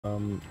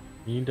You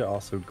need to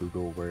also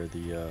Google where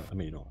the, I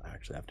mean, you don't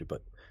actually have to,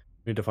 but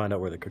we need to find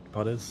out where the cooking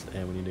pot is,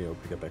 and we need to go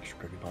pick up extra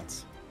cooking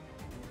pots.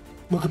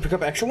 We could pick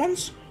up extra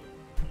ones?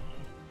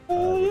 I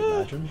would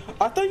imagine.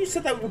 I thought you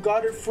said that we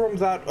got it from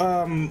that,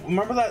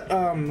 remember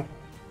that,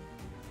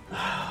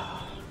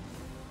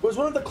 it was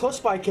one of the close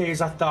by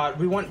caves, I thought.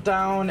 We went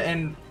down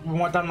and we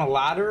went down a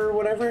ladder or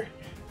whatever.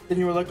 Then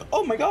you were like,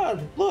 oh my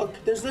god, look,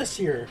 there's this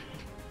here.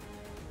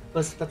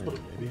 That's what,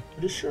 maybe.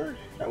 Are you sure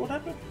that would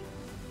happen?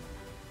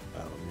 I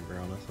don't remember,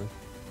 honestly.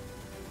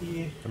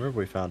 Yeah. I remember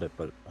we found it,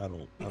 but I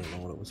don't know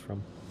what it was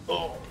from.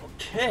 Oh,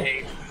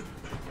 okay.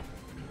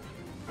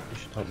 You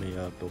should help me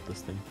build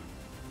this thing.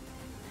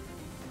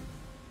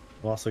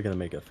 I'm also gonna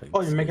make a thing.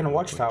 Oh, you're making a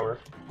watchtower.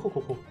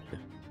 Cool. Yeah.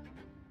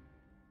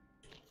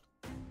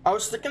 I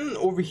was thinking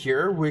over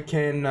here we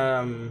can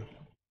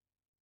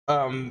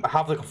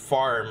have like a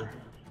farm.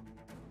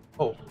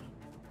 Oh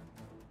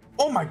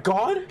my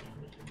god!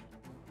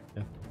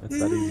 Yeah, that's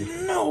that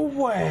easy. No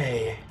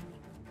way!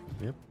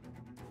 Yep.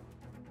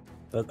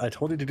 I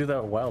told you to do that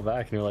a while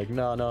back, and you're like,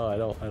 no, I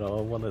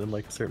don't want it in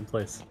like a certain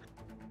place.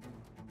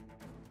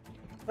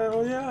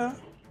 Hell yeah!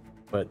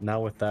 But now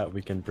with that,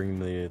 we can bring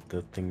the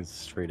things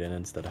straight in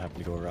instead of having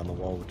to go around the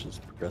wall, which is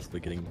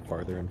progressively getting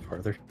farther and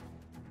farther.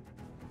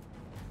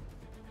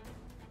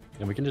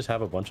 And we can just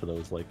have a bunch of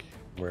those, like,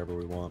 wherever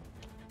we want.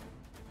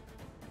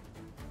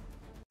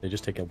 They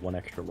just take up one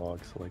extra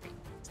log, so, like,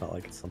 it's not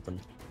like it's something...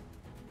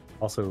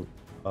 Also,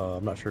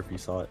 I'm not sure if you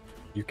saw it.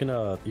 You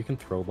can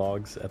throw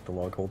logs at the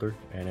log holder,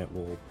 and it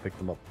will pick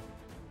them up.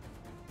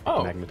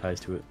 Oh. Magnetize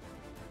to it.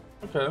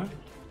 Okay.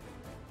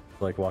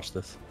 Like, watch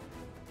this.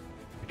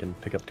 I can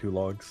pick up 2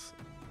 logs,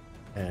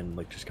 and,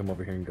 like, just come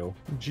over here and go,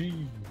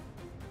 G!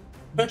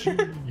 G!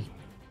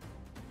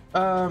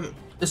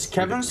 Is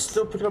Kevin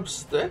still picking up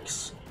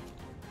sticks?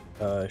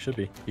 It should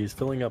be. He's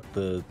filling up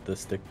the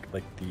stick,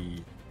 like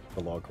the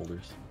log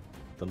holders.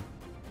 Them.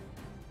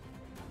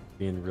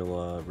 Being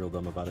real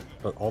dumb about it.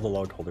 But all the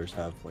log holders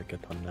have like a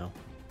ton now.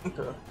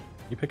 Okay.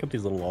 You pick up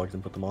these little logs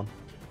and put them on.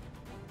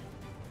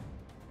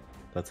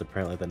 That's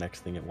apparently the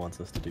next thing it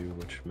wants us to do,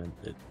 which meant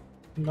it...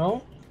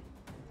 No?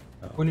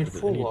 Oh, We need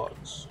full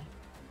logs.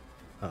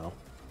 Oh.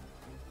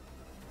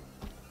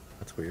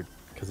 That's weird.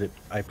 Because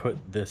I put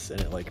this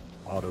and it like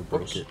auto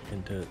broke it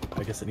into...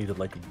 I guess it needed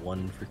like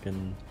one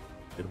freaking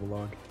bit of a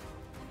log.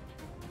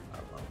 I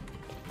don't know.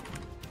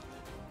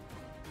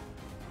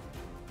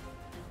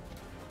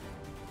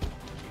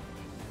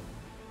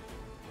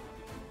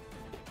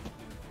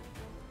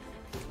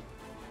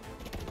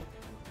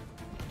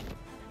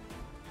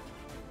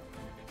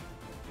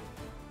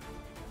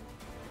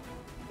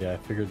 Yeah, I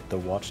figured the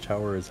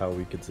watchtower is how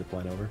we could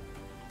zipline over.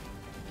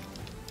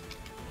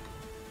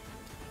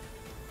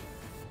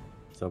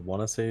 So I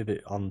want to say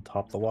that on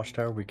top of the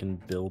watchtower we can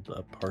build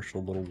a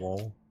partial little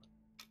wall.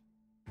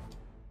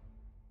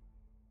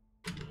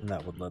 And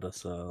that would let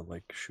us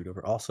like shoot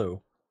over.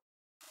 Also,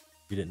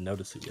 you didn't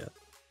notice it yet.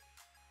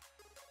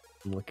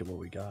 Look at what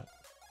we got.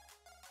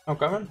 I'm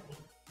coming.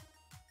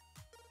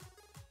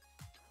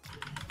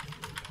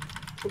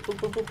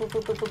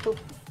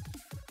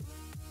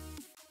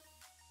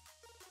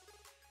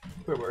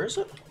 Wait, where is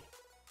it?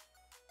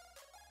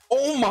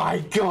 Oh my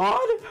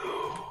god!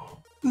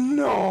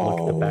 No! Look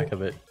at the back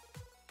of it.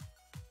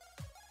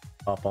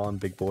 Hop on,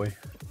 big boy.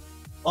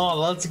 Oh,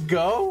 let's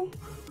go!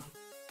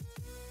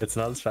 It's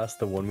not as fast as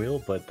the one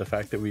wheel, but the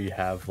fact that we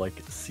have like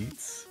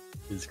seats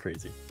is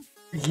crazy.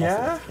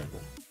 Yeah?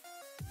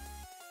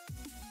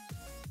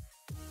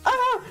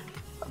 Ah!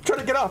 I'm trying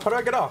to get off. How do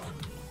I get off?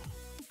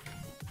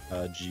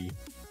 G.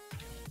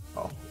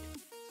 Oh.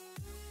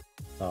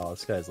 Oh,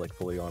 this guy's like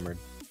fully armored.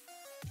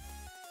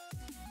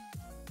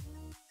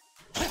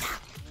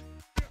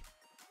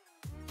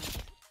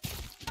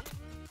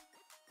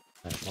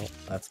 Alright, well,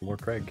 that's more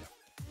Craig.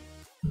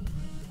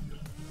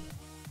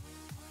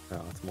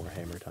 Oh, it's more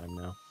hammer time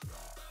now.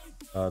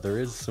 There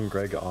is some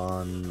Greg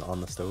on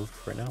the stove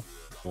right now.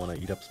 You want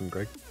to eat up some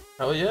Greg?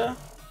 Hell yeah.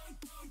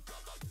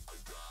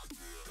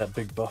 That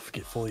big buff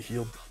get fully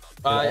healed.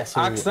 I also,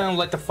 accidentally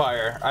lit the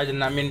fire. I did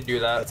not mean to do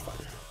that. That's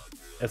fine.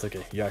 It's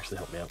okay. You actually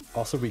helped me out.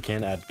 Also, we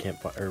can add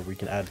campfire, or we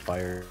can add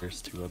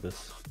fires to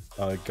this.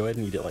 Go ahead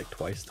and eat it like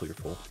twice till you're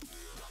full.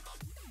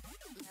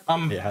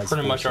 I'm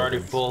pretty much already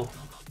full.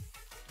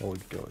 Oh,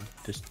 go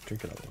just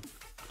drink another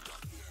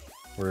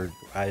one.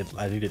 I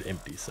need it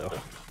empty, so.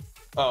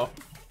 Oh.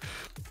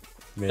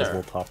 May as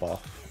well top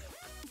off.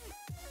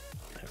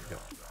 There we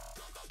go.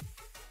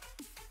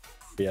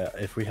 Yeah,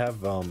 if we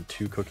have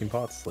 2 cooking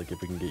pots, like if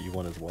we can get you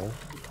one as well,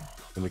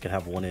 then we can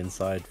have one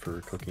inside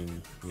for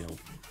cooking, you know,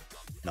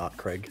 not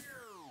Craig.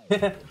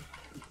 Or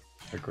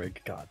Greg,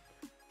 God.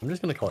 I'm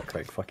just gonna call it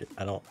Craig, fuck it.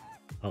 I don't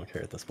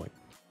care at this point.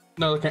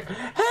 No, okay.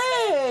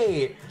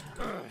 Hey!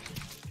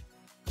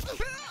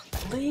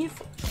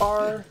 Leave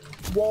our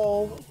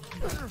wall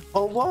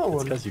alone.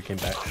 It's because you came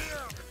back.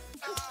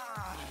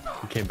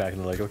 You came back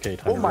and they're like, okay,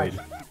 time to raid.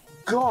 Oh my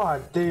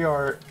god, they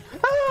are...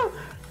 Ah!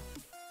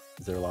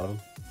 Is there a lot of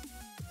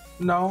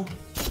them?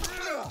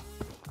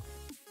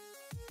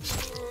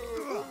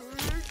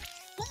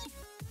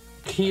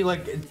 he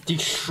like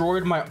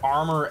destroyed my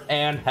armor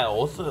and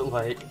health.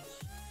 Like,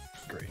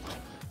 Great.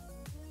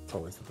 It's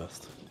always the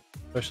best,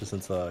 especially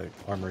since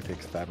armor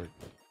takes fabric,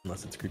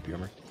 unless it's creepy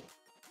armor.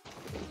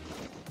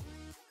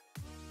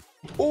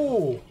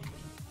 oh,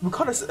 we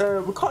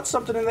caught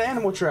something in the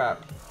animal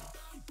trap.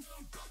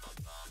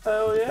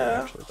 Hell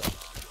yeah! Actually, though.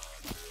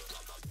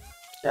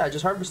 Yeah, I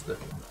just harvested it.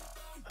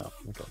 Oh,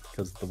 okay.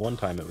 Because the one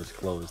time it was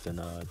closed and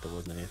there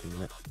wasn't anything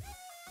in it.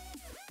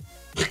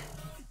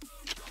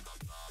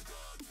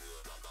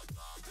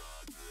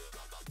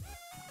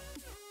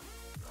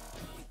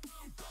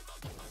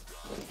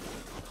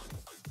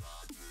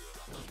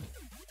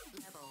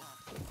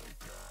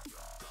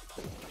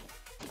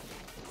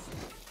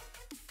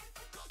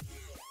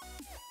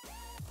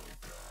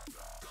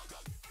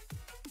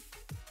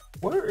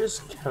 Where is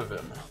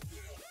Kevin?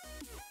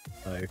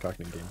 You're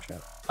talking in game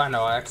chat. I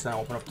know, I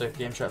accidentally opened up the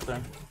game chat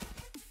thing.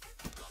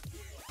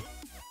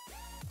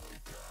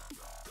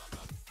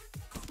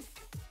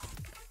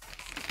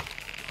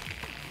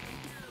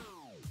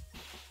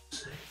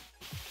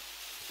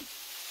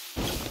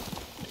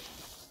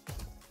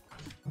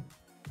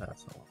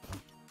 That's not one.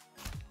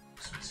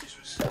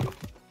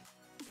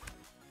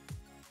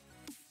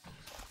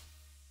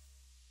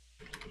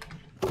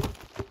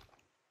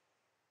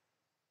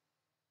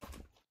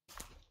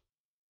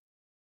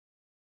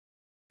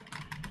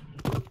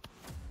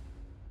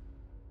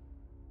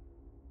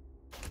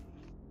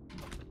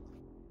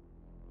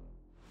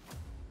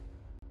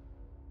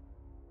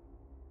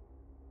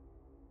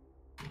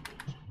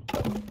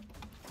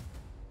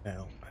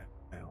 Ow,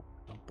 ow,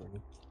 ow,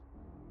 burn.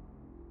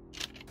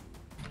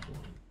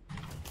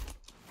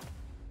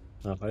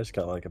 No, I just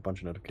got like a bunch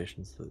of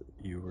notifications that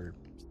you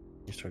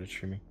started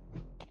streaming.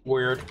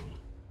 Weird.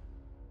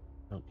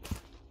 Oh.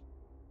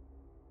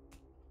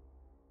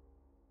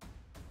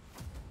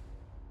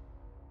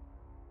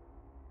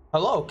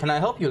 Hello, can I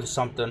help you with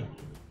something?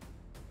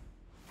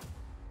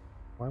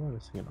 Why am I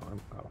missing an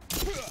arm? Oh.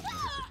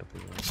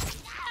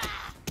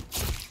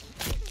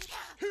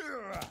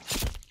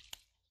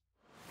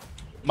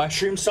 My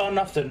stream saw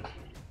nothing.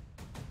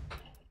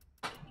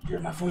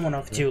 Dude, my phone went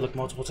off too, like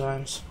multiple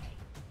times.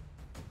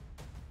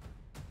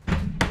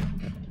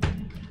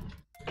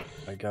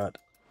 I got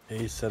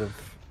a set of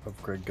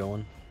Greg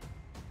going.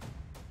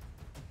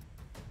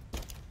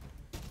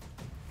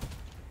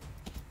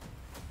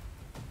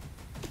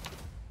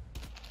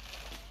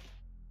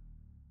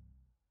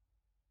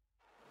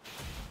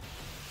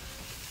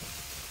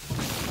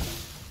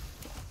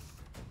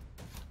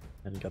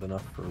 And got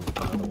enough for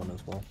another one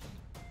as well.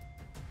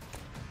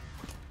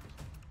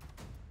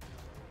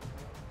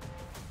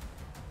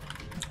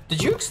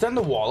 Did you extend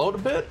the wall out a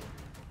bit?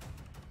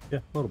 Yeah,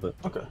 a little bit.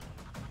 Okay.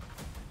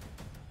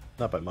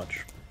 Not by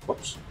much.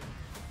 Whoops.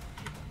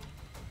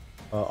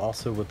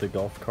 Also with the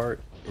golf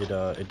cart,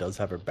 it does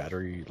have a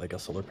battery, like a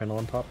solar panel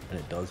on top, and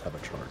it does have a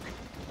charge.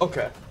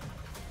 Okay.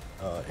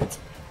 It's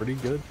pretty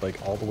good.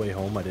 Like all the way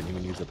home, I didn't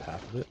even use up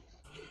half of it.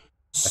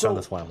 So, I found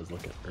this while I was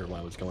looking, or when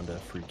I was going to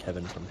free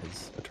Kevin from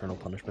his eternal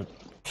punishment.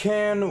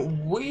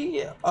 can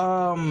we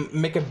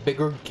make a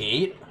bigger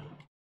gate?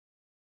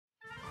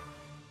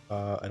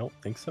 I don't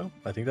think so.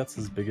 I think that's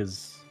as big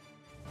as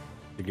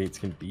the gates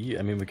can be.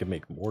 I mean, we could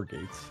make more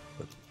gates,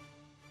 but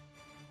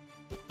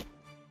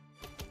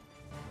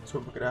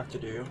That's what we're gonna have to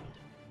do.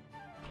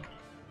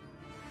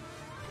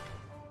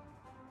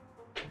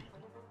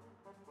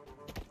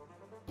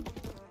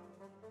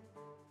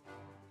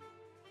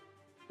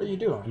 What are you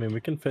doing? I mean, we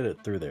can fit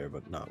it through there,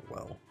 but not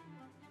well.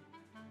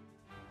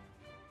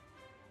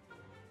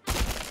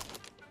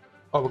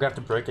 Oh, we're gonna have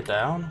to break it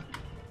down?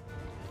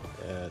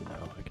 No,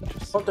 I can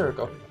just. Oh, there we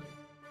go.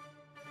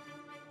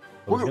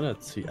 I was gonna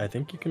see. I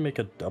think you can make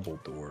a double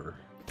door.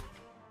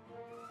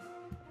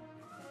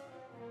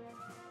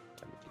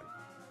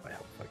 I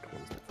hope I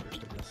closed it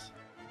first, I guess.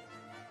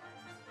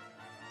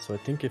 So I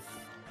think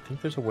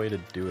there's a way to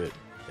do it.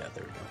 Yeah,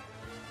 there we go.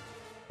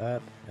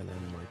 That and then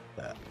like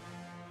that.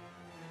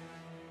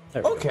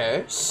 There we go.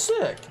 Okay,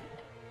 sick.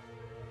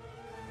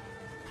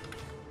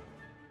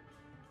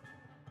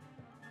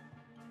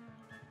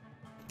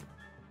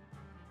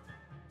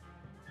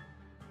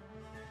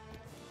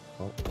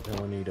 Well, we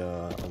only need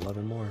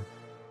 11 more.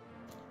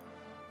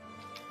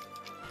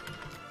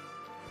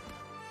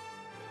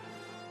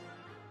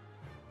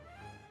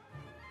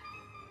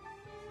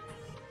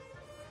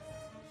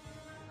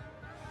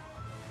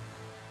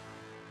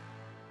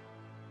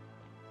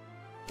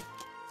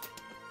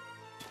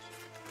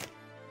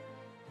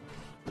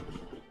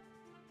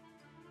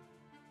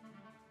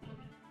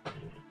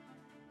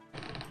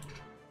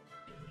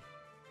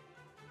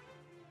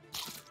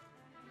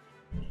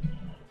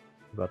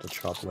 About to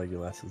chop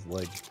Legolas's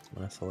leg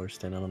when I saw her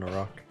standing on a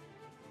rock.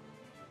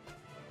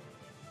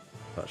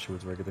 Thought she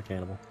was a regular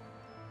cannibal.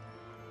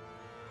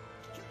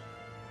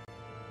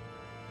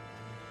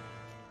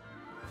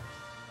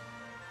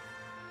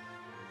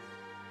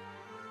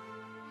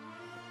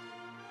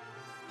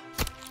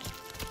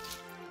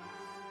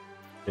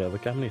 Yeah,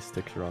 look how many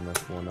sticks are on this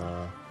one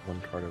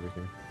card over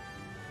here.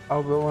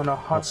 I'll go in a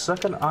hot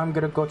second. I'm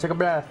gonna go take a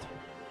bath.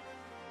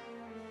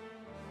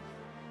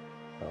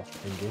 Oh,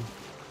 in game.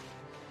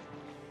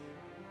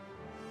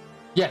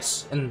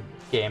 Yes, in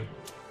game.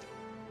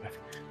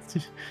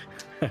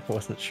 I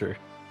wasn't sure.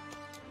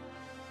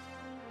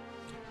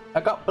 I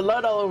got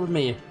blood all over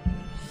me.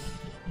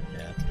 Yeah,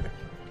 that's fair.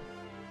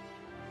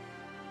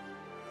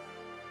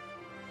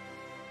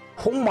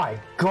 Oh my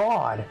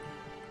god!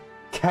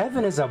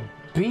 Kevin is a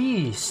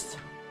beast!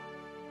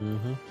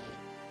 Mm-hmm.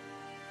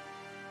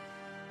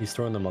 He's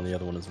throwing them on the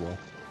other one as well.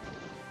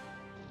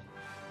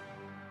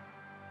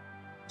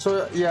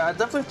 So yeah, I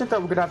definitely think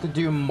that we're gonna have to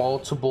do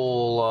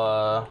multiple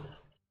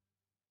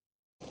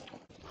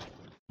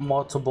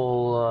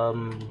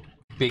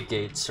big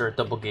gates or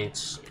double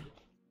gates.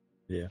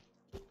 Yeah.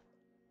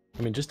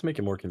 I mean, just to make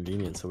it more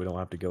convenient so we don't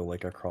have to go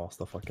like across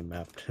the fucking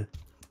map or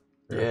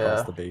across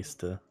Yeah. the base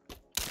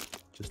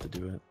just to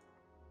do it.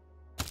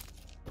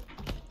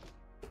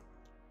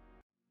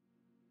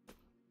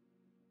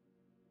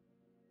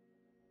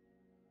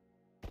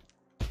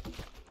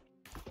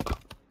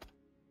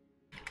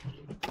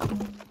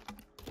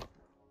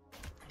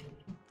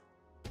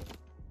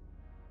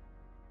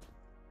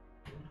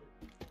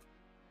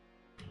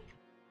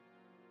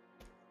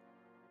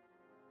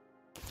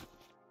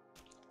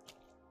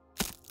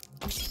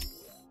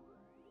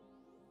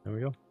 There we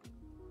go.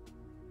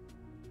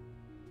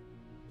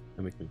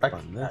 And we can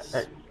climb this.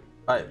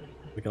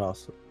 We can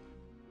also...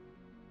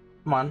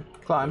 Come on,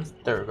 climb.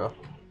 There we go.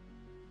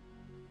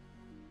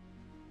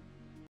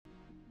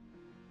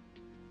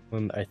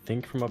 And I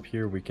think from up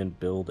here we can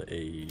build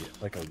a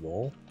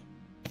wall,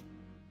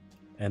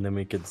 and then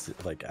we could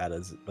like add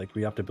as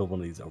we have to build one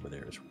of these over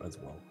there as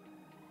well.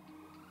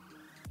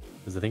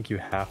 Because I think you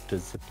have to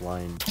zip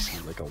line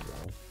to like a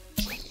wall.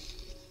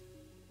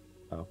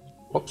 Oh.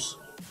 Whoops.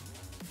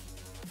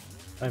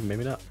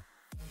 Maybe not.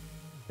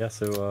 Yeah,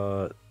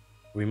 so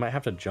we might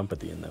have to jump at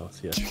the end though.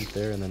 So yeah, shoot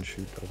there and then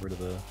shoot over to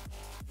the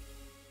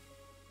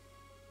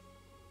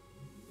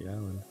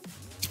island.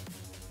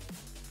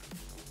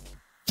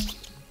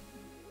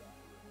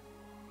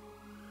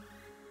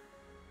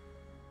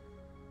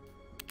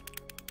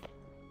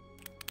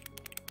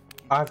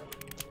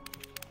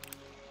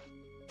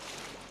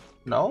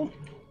 No?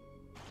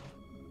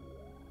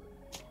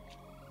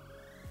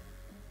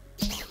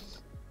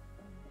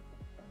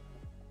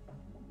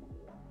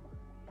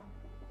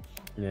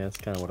 Yeah, that's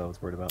kind of what I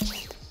was worried about.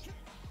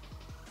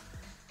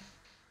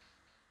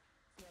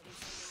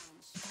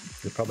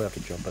 You'll probably have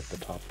to jump at the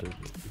top to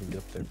even get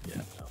up there.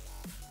 Yeah, no.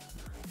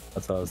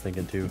 That's what I was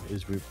thinking too,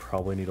 is we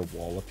probably need a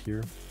wall up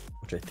here,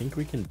 which I think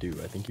we can do.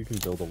 I think you can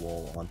build a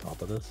wall on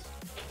top of this.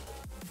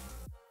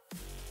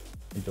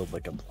 And build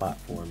like a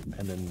platform,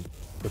 and then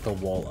with a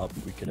wall up,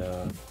 we could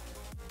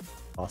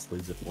possibly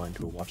zip line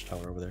to a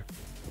watchtower over there.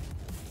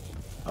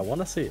 I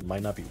want to say it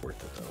might not be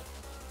worth it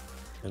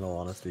though, in all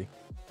honesty.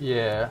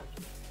 Yeah.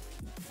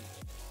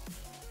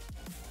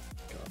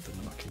 God, the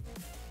knocking.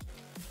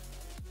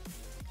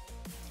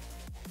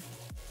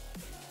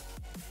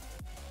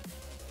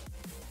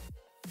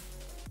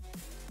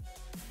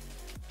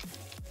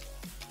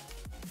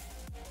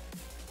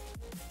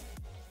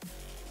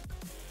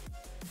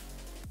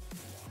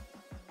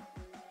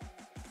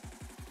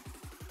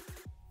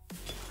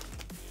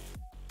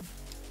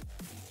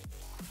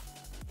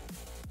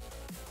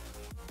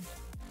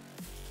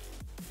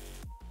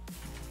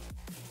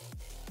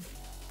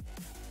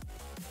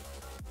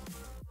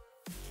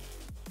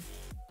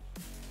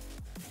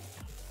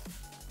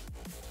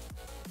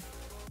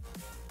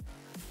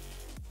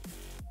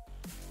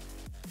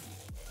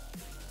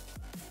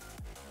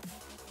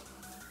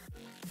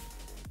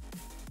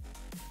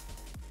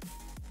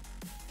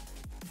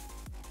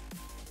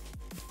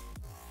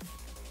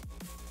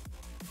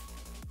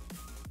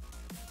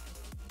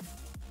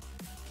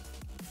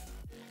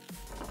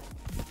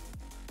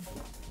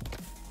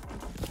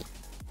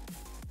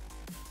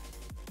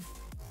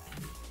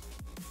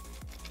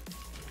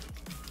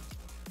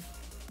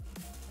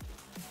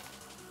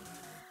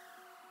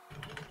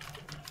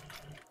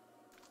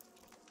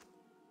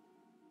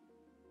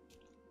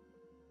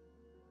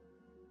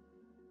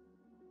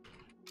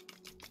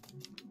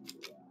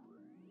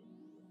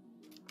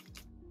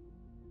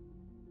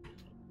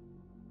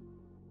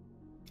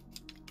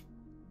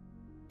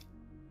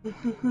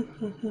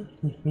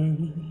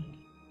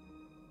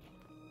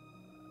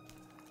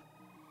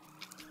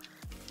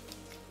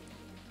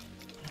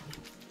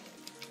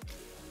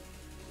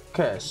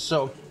 Okay,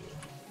 so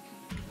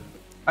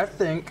I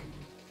think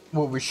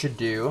what we should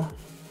do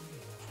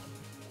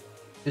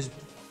is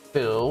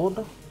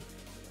build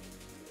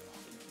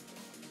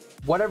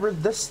whatever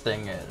this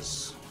thing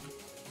is.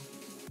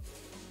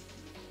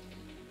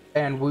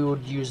 And we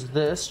would use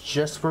this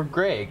just for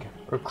Greg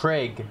or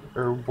Craig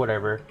or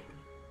whatever.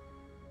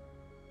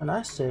 And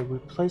I say we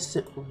place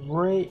it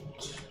right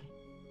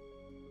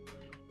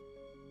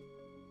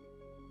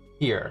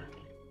here.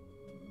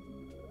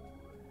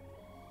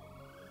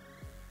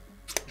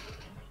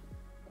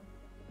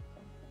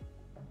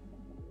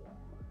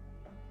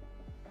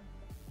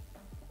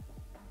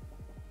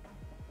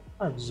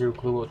 I have zero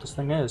clue what this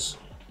thing is.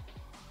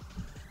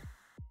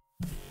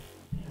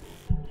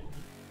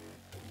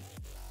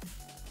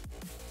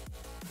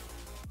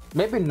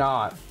 Maybe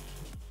not.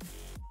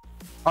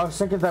 I was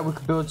thinking that we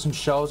could build some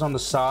shelves on the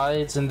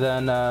sides and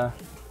then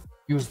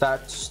use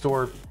that to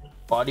store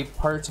body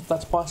parts if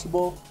that's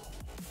possible.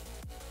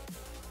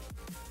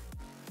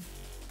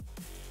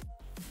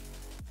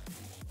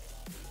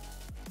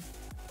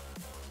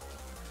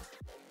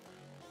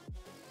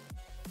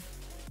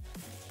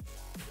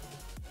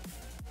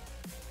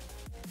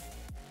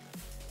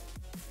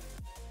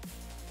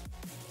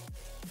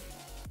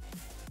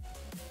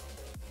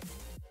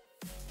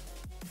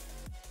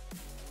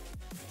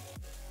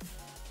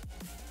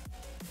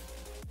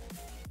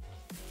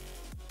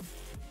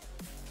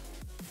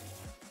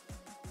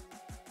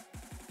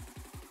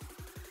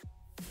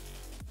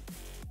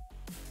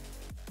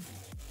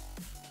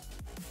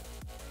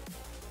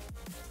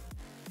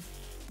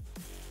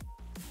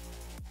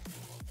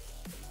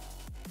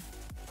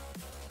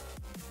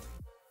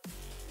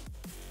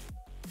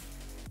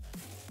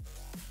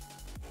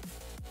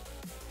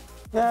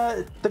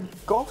 Yeah, the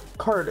golf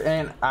cart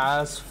ain't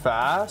as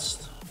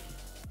fast,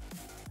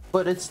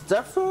 but it's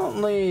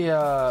definitely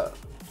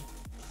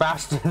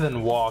faster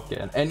than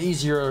walking and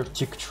easier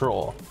to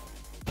control.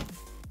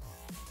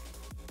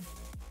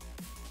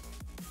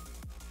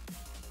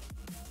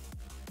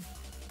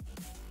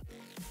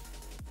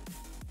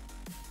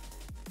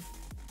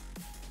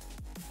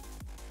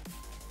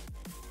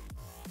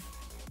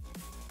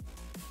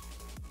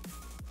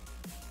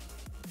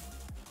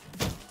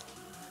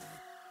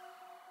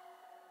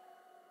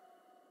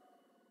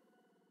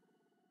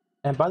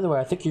 And by the way,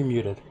 I think you're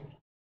muted.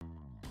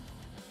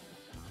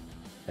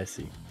 I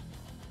see.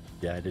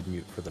 Yeah, I did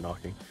mute for the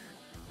knocking.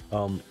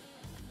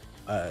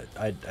 I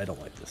don't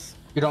like this.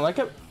 You don't like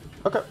it?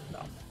 Okay. No.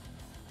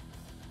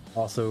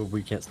 Also,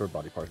 we can't store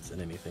body parts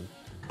in anything.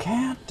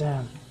 Can't,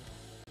 damn.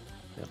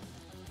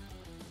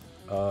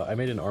 Yeah. I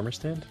made an armor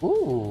stand.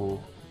 Ooh.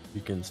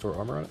 You can store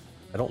armor on it.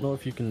 I don't know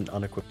if you can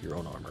unequip your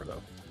own armor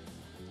though.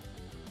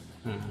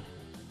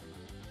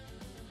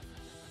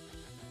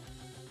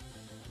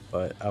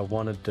 But I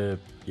wanted to,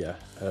 yeah,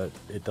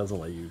 it doesn't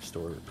let you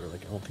store, or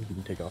like, I don't think you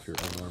can take off your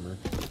own armor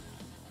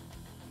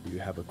you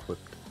have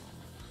equipped.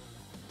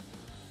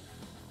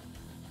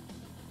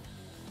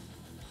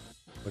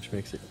 Which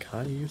makes it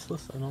kind of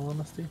useless in all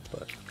honesty,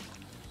 but...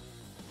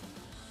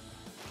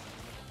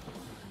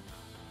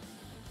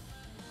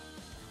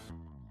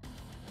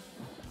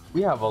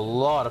 We have a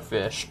lot of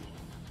fish.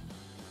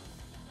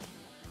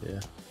 Yeah.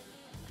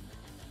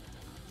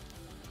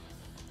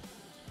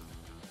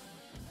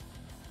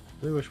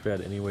 I really wish we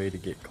had any way to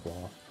get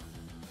cloth.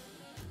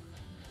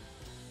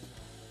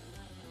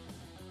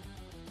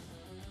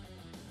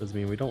 Does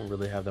mean we don't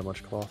really have that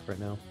much cloth right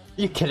now.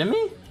 You kidding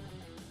me?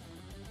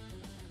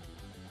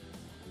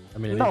 I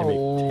mean, I need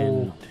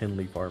to make 10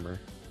 leaf armor.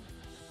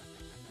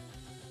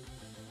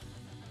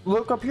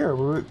 Look up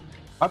here.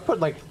 I put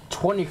like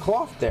 20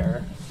 cloth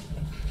there.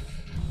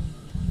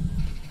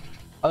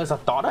 At least I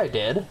thought I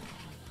did.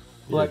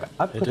 Yeah, like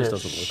I put just a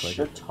doesn't look like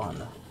shit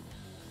ton.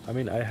 I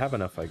mean, I have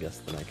enough, I guess,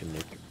 then I can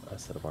make a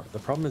set of armor. The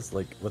problem is,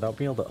 like, without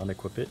being able to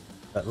unequip it,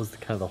 that was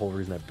kind of the whole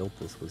reason I built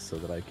this, was so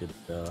that I could,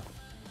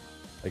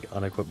 like,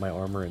 unequip my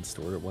armor and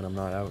store it when I'm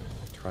not out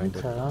trying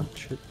to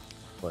punch it.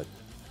 But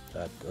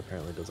that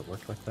apparently doesn't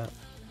work like that.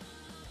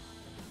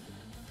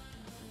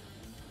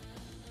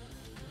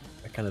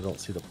 I kind of don't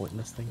see the point in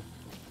this thing,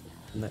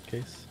 in that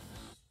case.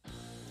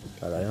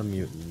 God, I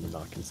unmute and the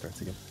knocking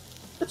starts again.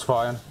 It's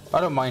fine. I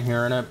don't mind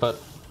hearing it,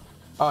 but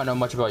I don't know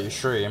much about your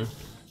stream.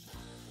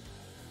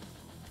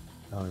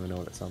 I don't even know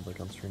what it sounds like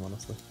on stream,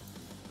 honestly.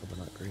 Probably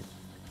not great.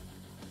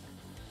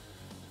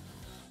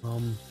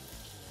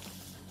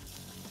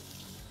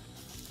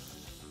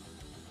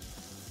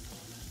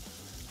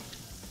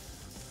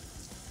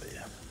 But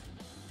yeah.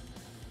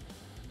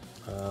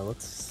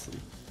 Let's sleep.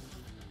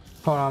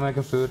 Hold on, I'm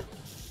making food.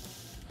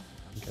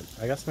 Okay.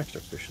 I got some extra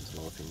fish as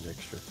well if you need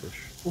extra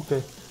fish.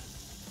 Okay.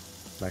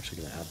 I'm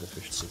actually gonna add the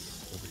fish to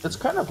this. It's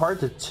kind of hard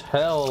to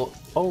tell.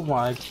 Oh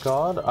my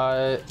god,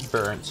 I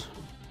burnt.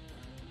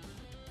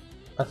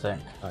 I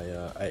think.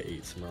 I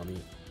ate some raw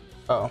meat.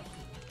 Oh.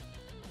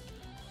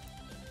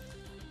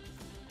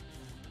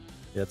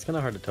 Yeah, it's kind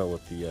of hard to tell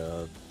with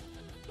the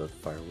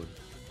firewood.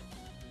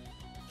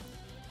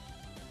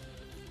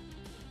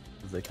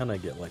 Because they kind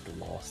of get like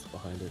lost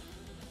behind it.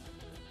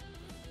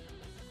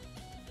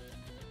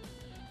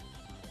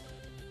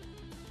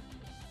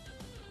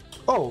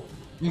 Oh,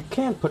 you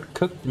can put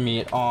cooked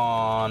meat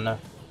on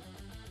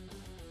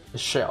the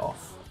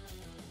shelf.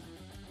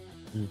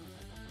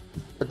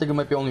 I think it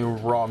might be only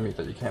raw meat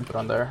that you can't put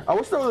on there. I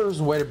wish there was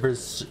a way to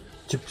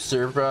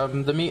preserve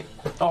the meat.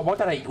 Oh, what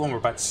did I eat when we're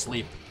about to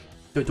sleep?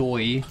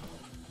 Dodoy.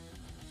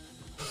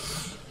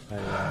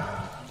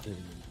 I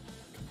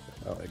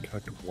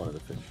cooked one of the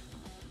fish.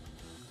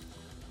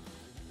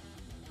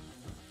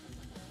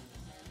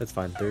 It's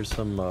fine. There's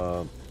some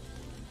the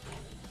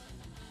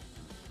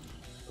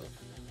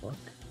fuck?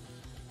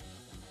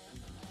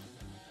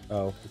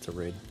 Oh, it's a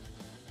raid.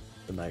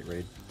 The night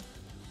raid.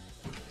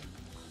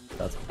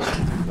 That's what I'm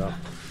thinking about.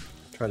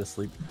 Try to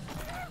sleep.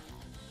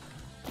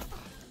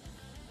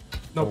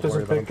 Nope, there's a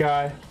big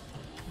guy.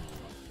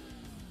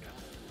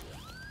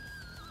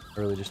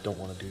 really just don't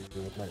want to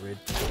deal with my raid.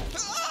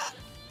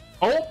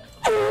 Oh!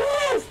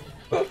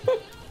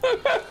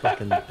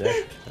 Fucking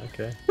deck.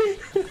 Okay.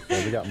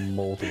 Yeah, we got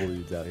multiple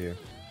dudes out here.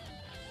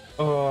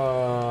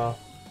 Uh. I'm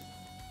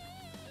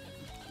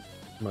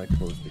gonna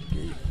close the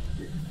gate.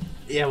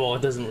 Yeah, well,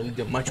 it doesn't really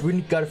do much. We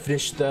gotta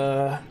finish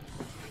the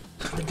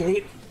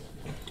gate.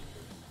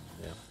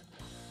 Yeah.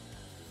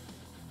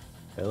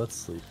 Okay, let's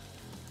sleep.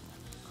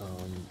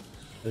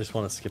 I just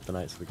want to skip the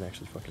night so we can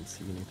actually fucking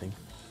see anything.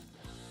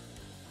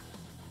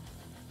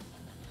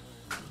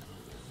 There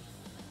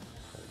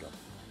we go.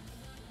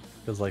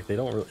 Because like they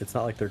don't really, it's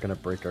not like they're gonna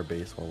break our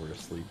base while we're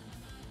asleep.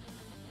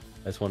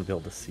 I just want to be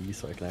able to see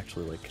so I can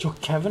actually like. Yo,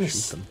 Kevin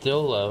is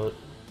still out.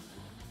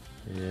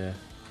 Yeah.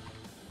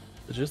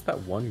 It's just that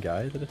one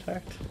guy that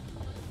attacked.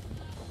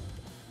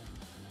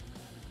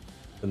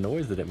 The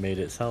noise that it made,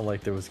 it sounded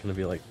like there was gonna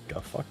be like a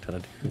fuck ton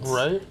of dudes.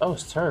 Right? I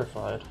was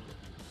terrified.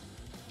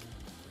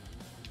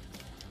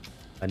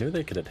 I knew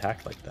they could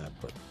attack like that,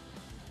 but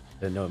I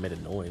didn't know it made a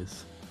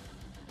noise.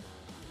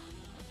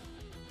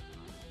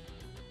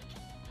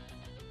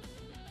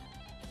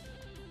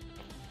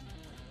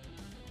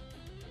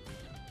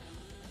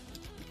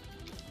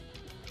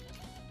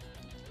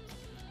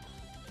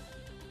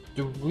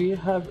 Do we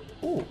have...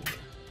 Ooh.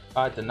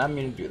 I did not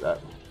mean to do that.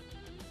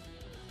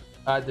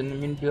 I didn't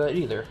mean to do that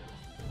either.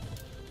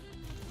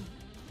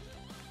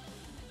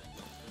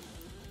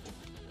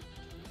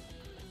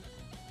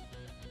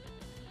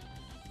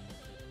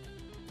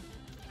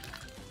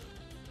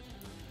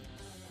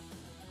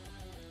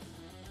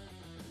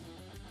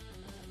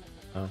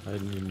 Oh, I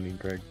didn't even mean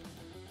Greg.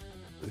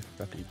 I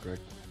forgot to eat Greg.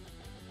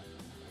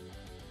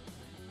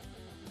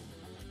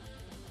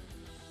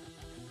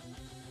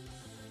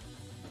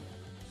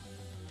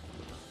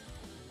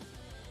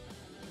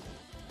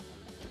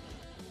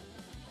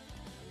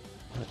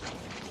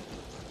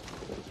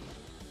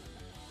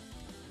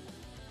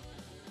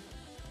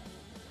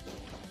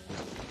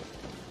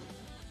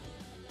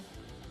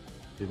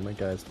 Dude, my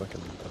guy's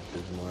fucking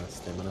abysmal ass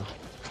stamina.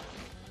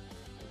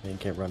 Man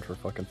can't run for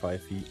fucking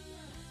 5 feet.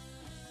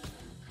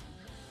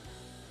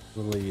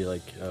 Literally,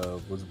 like,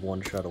 was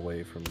one shot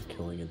away from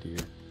killing a deer.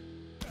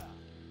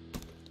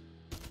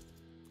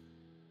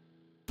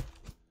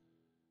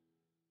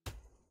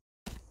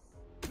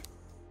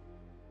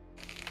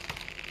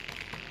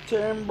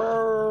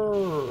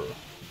 Timber!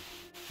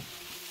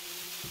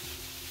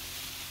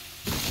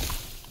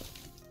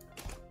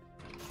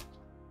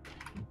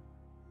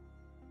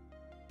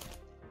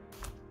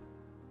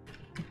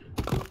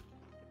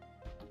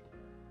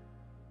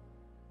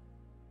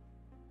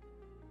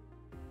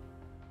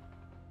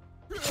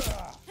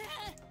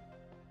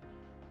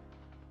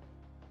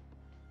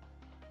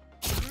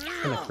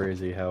 Kinda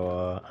crazy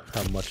how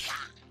much,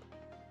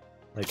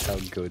 like, how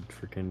good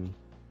freaking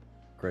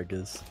Greg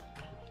is.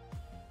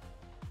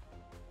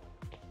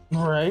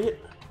 Right?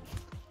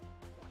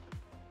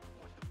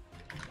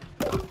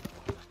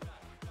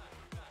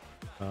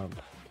 Alright,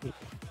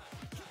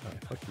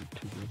 fuck you,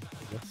 2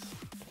 I guess.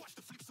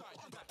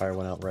 Fire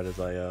went out right as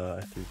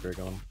I threw Greg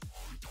on.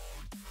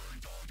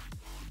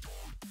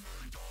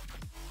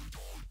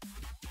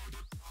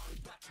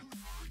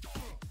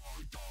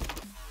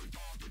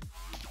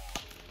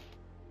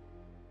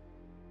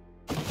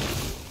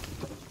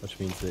 Which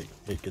means that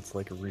it gets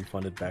like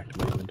refunded back to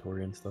my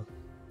inventory and stuff.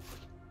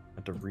 I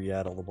have to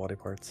re-add all the body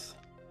parts.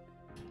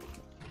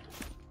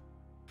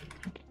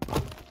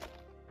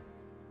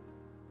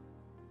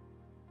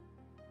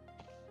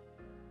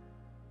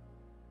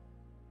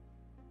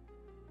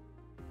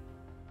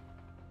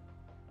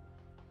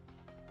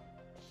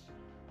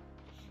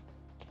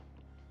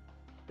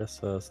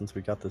 Guess since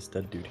we got this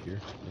dead dude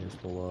here, may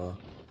as well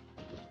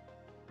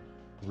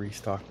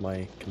restock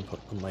my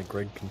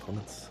Greg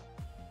components.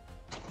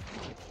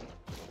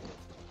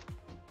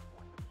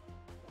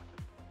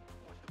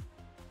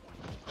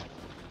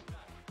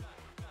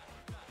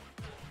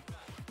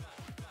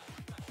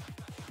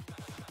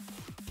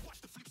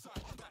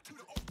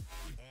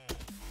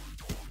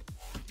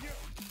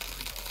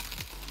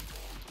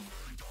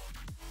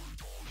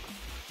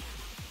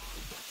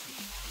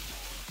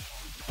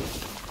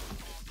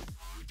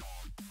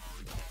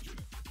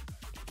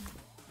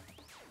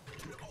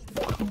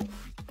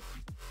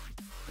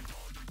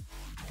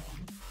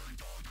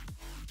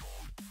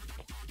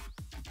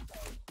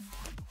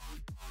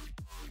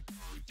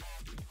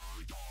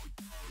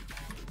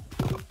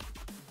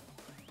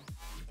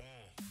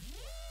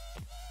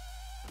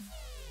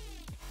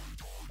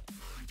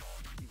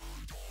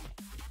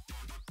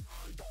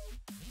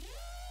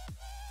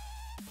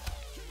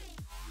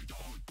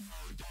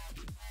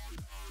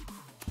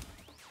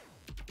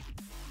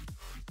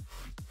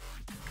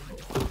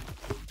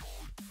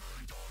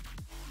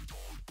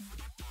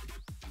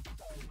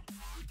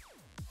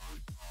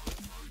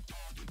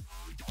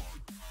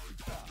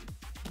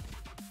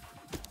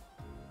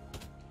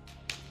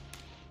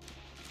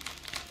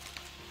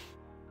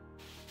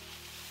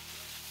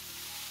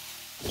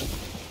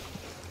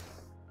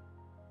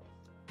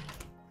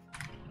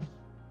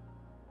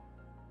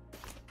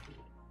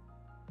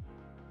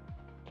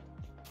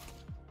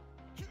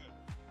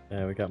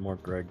 Yeah, we got more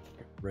Greg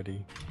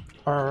ready.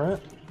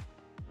 Alright.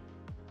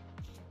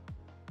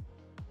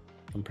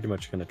 I'm pretty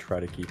much gonna try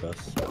to keep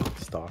us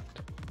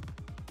stocked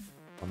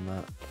on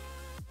that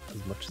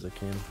as much as I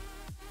can.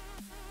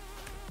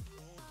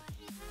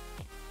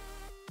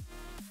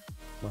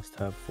 Must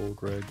have full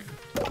Greg.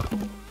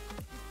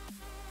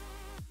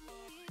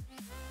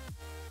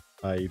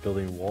 Are you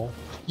building a wall?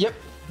 Yep,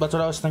 that's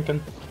what I was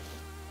thinking.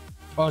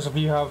 Oh, so if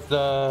you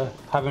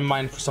have in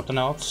mind for something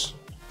else?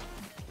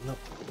 Nope.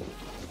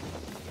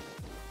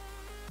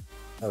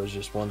 I was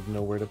just wanting to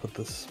know where to put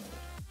this.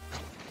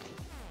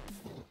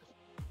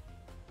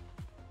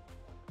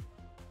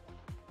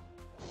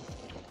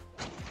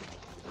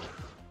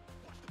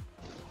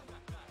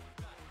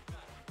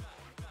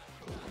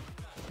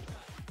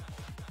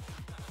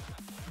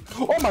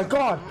 Oh my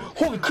god!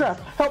 Holy crap!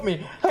 Help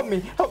me! Help me!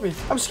 Help me!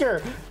 I'm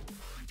scared!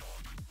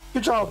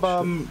 Good job,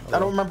 I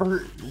don't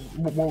remember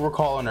what we're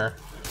calling her.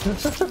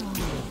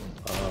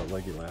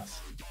 Leggy Lass.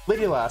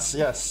 Lady Lass,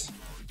 yes.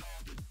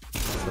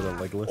 So the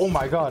legless. Oh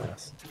my god.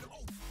 Lass.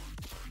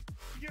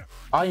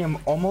 I am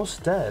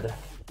almost dead.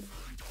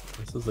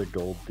 This is a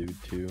gold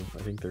dude too.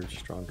 I think they're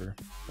stronger.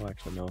 I'll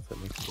actually know if that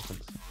makes a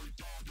difference.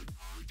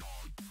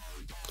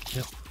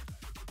 Yep.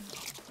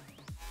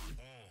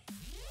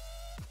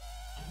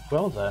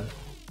 Well then.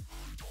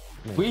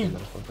 Man, We came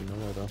out of fucking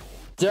nowhere, though.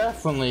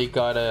 definitely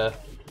gotta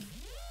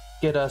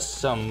get us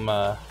some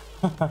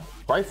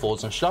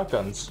rifles and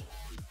shotguns.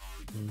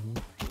 Mm-hmm.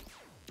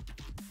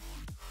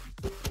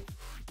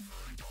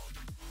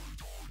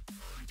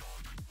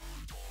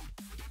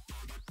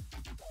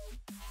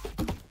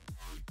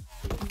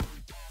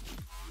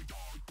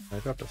 I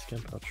dropped a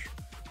skin pouch.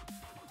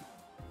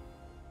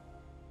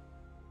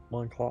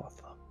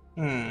 Loincloth.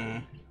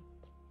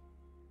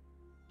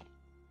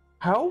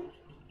 How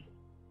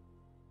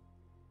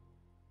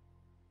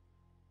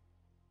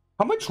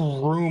much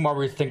room are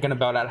we thinking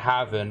about at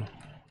having?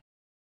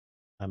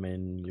 I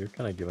mean, you're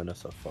kind of giving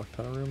us a fuck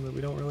ton of room that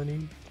we don't really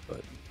need,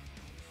 but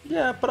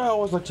Yeah, but I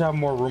always like to have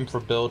more room for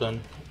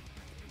building.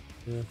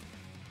 yeah.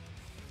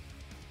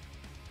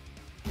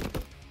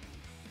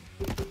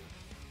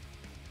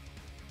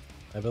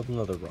 I built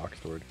another rock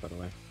storage, by the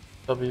way.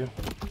 W.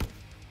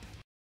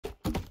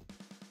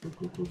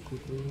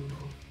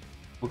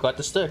 We got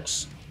the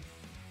sticks.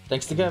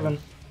 Thanks to Kevin.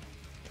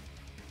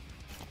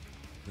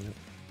 Yep.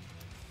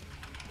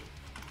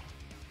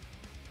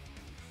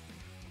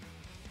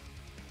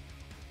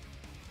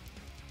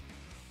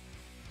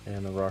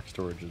 And the rock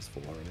storage is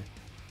full already.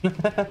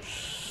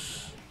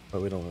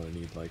 But we don't really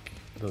need, like,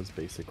 those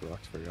basic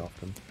rocks very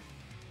often.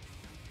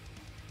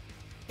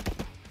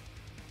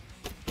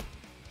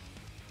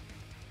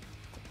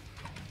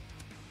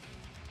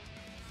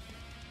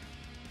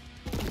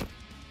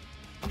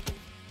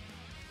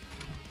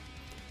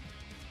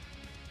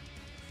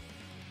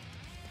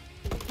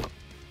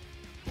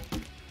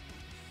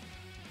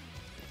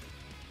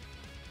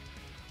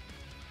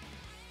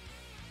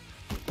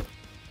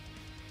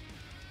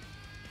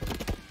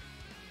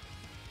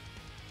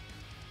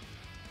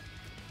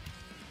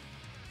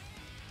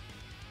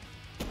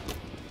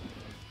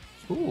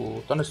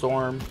 Ooh,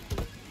 thunderstorm.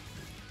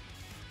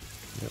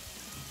 Yep.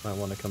 Might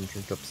want to come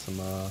drink up some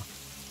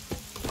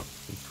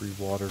free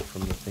water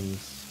from the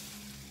things.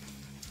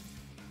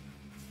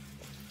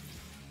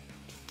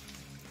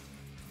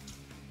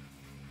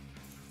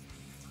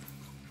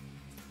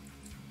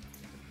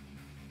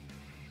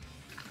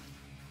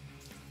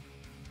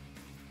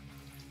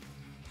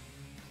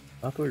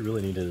 Not that we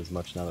really need it as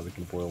much now that we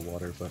can boil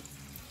water, but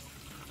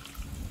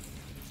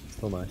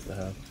still nice to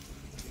have.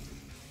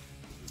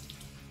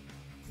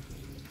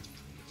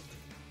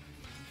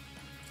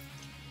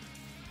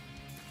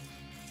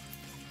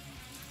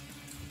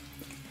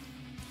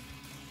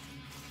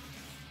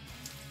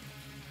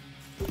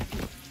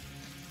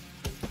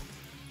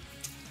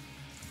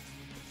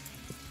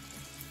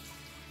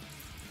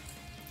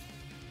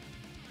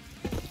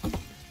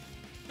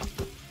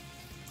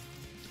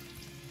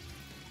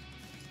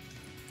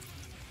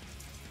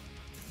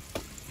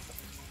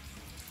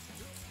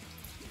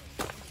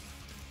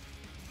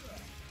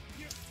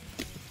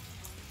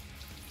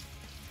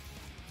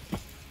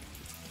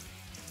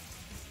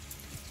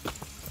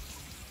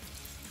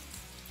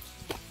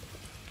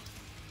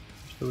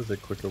 There was a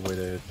quicker way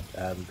to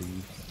add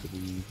leaves to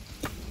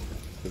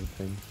the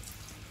thing.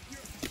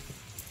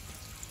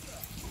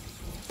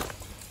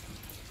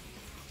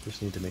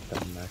 Just need to make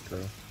that macro.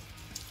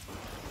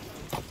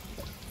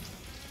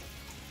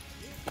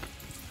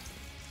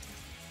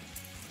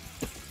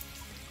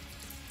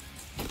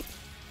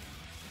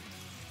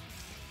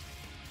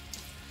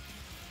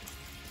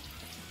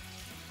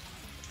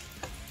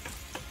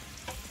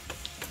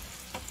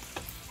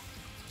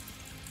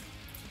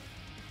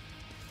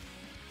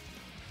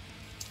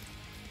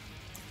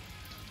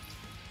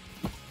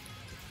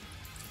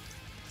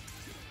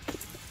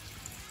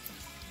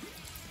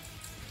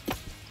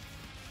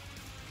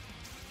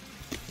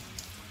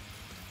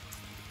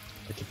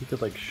 Like if you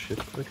could like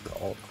shift click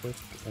or alt click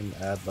and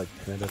add like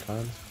 10 at a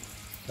time,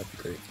 that'd be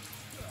great.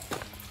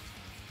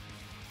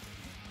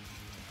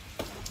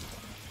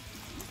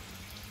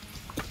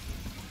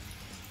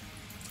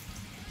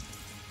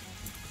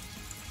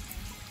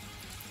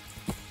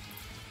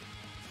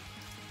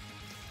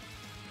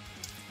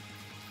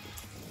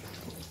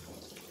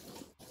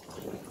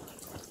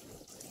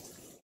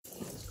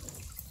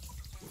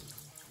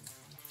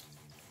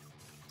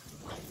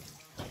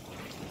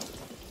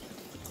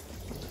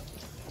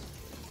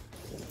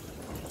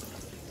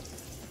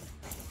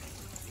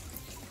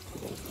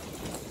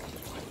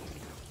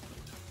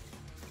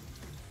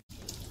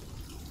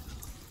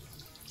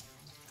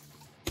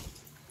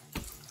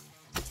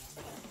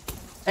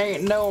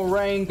 Ain't no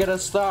rain gonna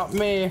stop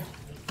me.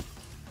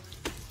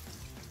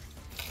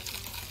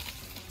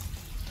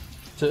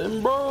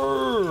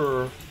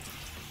 Timber.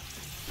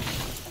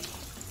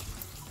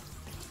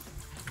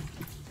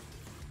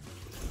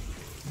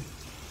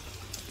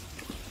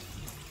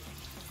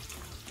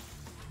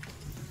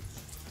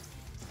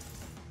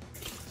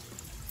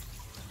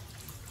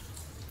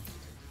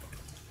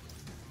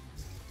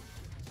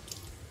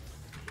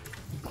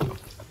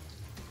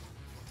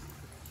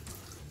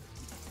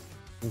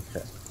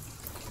 Okay.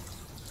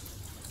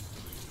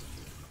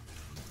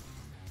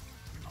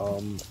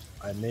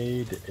 I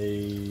made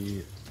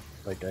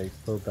I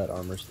filled that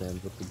armor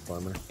stand with the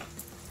armor.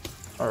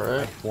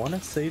 Alright. I want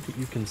to say that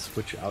you can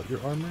switch out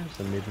your armors,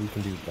 and maybe we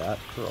can do that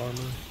for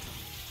armor.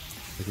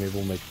 Like maybe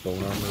we'll make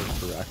bone armor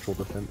for actual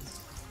defense,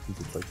 since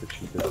it's like the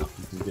cheapest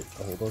you can get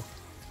a hold of.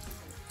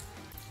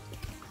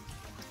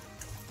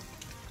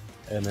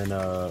 And then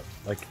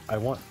like I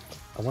want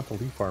the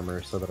leaf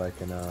armor so that I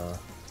can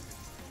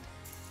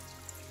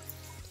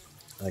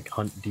like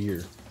hunt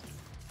deer.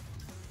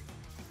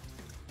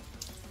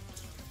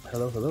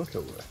 Hello,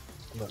 Cobra.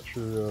 I'm not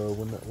sure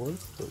when that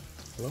was, but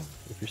hello,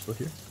 if you're still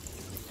here.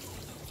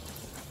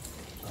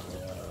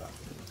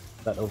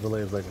 That overlay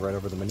is like right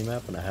over the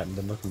minimap, and I hadn't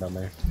been looking down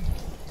there.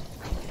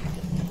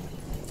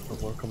 But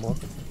welcome. I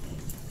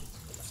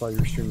saw you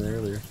were streaming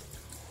earlier.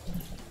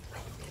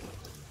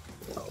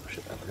 Oh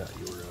shit, I forgot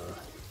you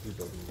were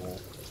building a wall.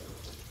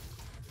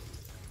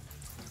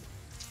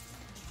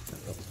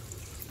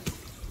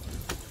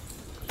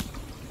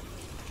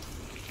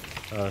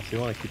 So you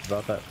want to keep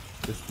about that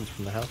distance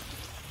from the house?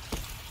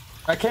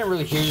 I can't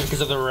really hear you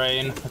because of the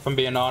rain, if I'm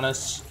being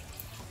honest.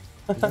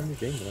 You're in the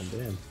game one,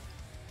 damn.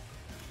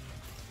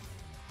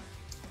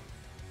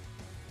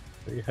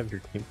 So you have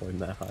your game going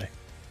that high.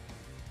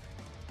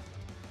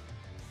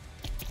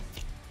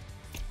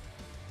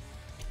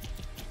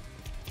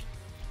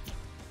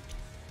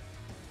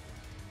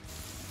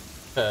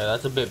 Okay,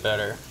 that's a bit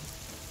better.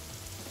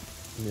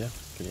 Yeah,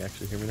 can you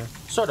actually hear me now?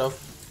 Sort of.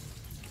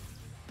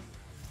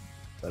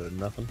 Better than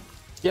nothing?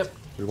 Yep.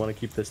 We want to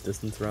keep this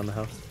distance around the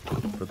house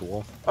for the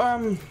wall.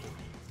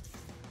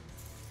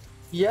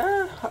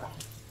 Yeah.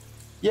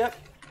 Yep.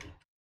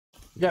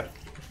 Yep.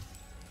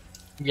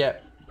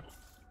 Yep.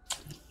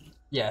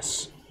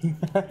 Yes. I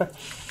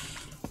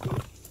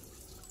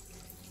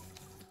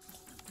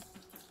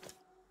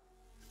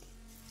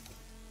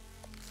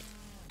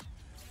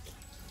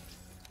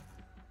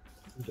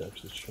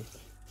actually check.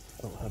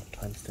 I don't have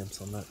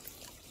timestamps on that.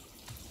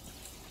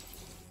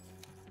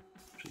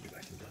 Should get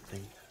back into that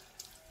thing.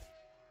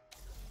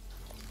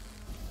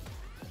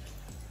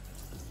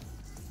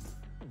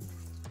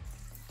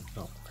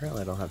 Oh,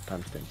 apparently I don't have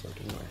timestamps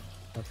like anyway.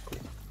 That's cool.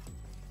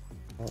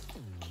 Well,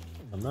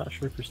 I'm not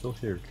sure if you're still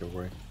here,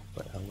 Kilroy,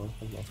 but hello.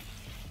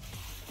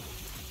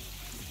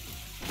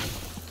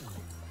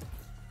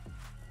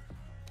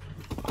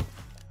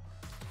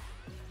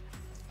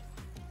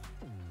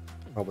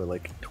 Probably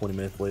like 20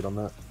 minutes late on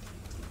that.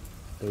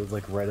 It was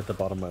like right at the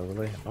bottom of my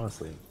overlay.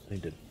 Honestly, I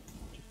need to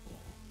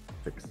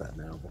fix that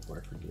now before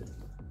I forget.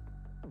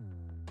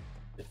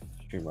 If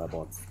Streamlab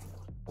wants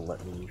to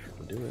let me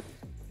do it.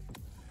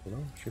 You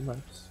know,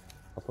 Streamlabs.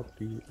 Pop up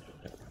the... Move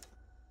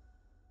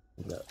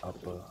that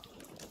up a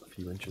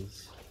few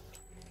inches.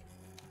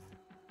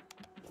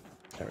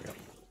 There we go.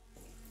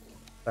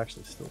 It's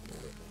actually still...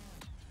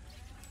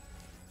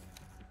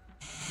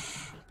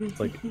 It's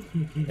like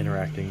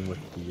interacting with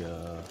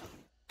the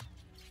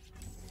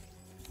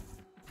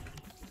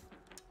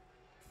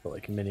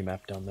like mini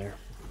map down there,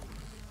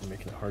 and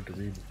making it hard to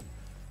read.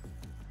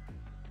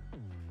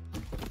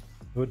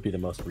 It would be the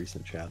most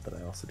recent chat that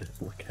I also did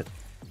look at.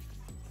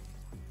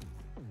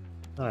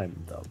 I'm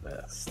the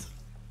best.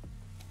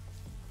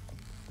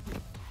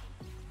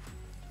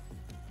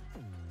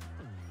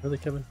 Really,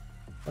 Kevin?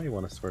 Why do you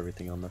want to store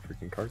everything on the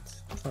freaking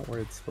carts? That's not where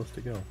it's supposed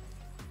to go.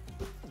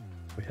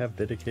 We have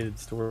dedicated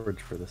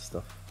storage for this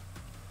stuff.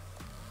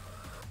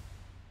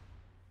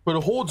 But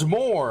it holds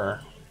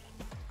more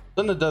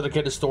than the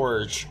dedicated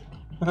storage.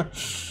 I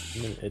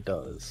mean, it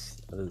does.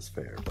 That is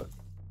fair, but...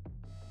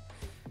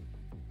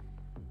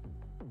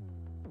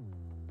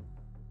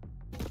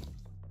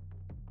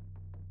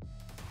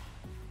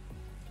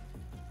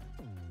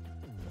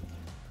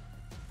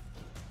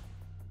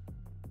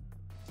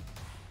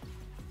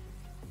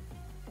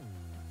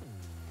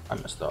 I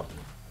messed up.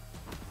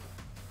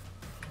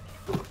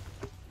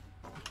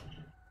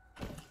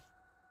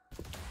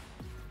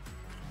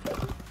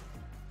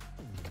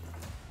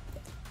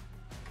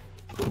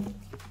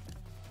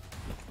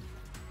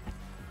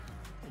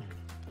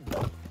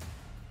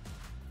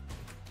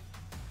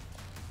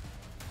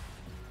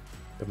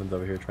 Kevin's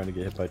over here trying to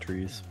get hit by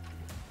trees.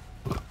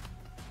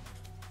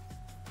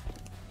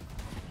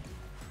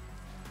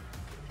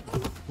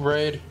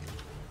 Raid.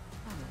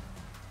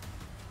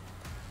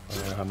 I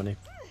don't know how many.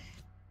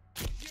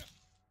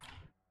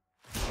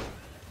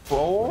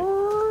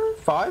 4,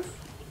 5.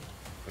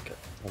 Okay,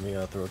 let me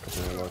throw a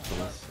couple more logs on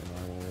this and I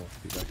will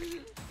be back.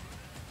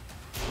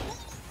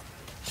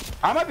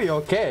 I might be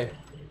okay.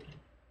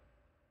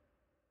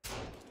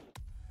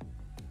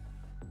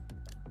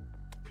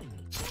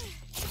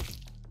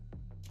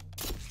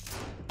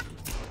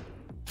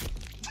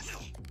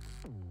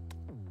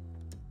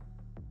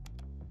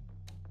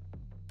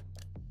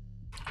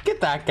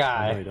 that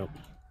guy. No, you don't.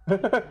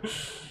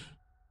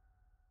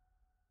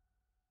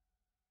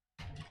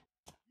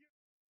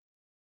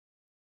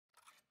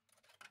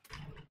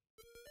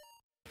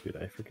 Dude,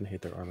 I freaking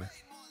hate their armor.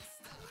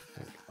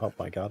 Like, oh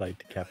my god, I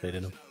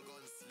decapitated him.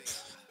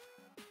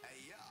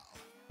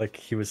 Like,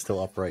 he was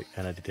still upright,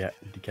 and I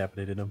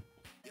decapitated him.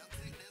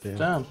 Damn.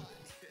 Damn.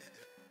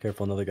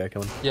 Careful, another guy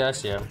coming.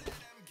 Yes, yeah.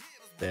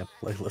 Damn,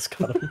 Legolas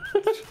got him.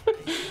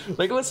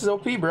 Legolas is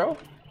OP, bro.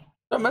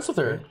 Don't mess with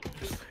her.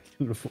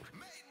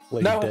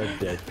 Like, No.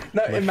 dead.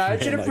 No, Like,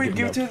 imagine man, if we not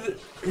give giving to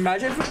the,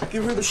 imagine if we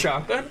give her the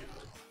shotgun.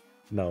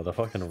 No, the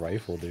fucking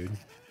rifle, dude.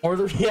 Or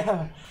the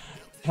yeah.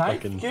 Can I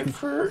Fucking- give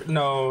her?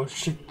 No,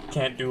 she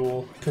can't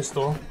dual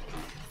pistol.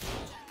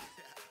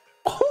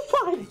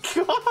 Oh my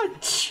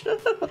god, chill.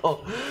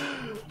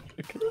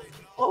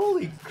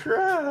 Holy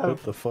crap.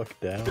 Put the fuck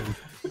down.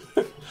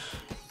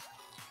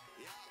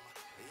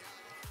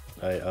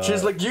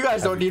 She's like, you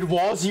guys don't need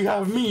walls, you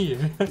have me.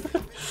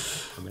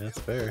 I mean, that's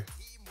fair.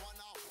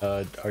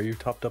 Are you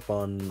topped up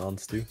on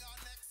stew?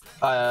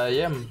 I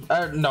am.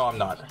 No, I'm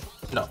not.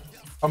 No,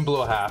 I'm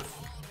below half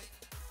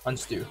on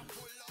stew.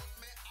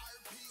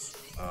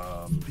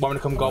 Want me to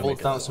come gobble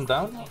down some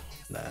down?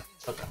 Nah.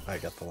 Okay. I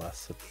got the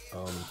last sip.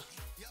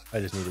 I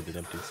just needed it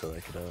empty so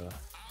I could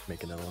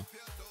make another one.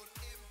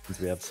 Since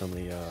we have so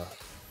many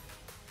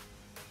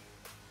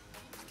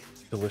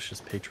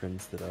delicious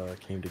patrons that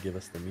came to give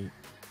us the meat.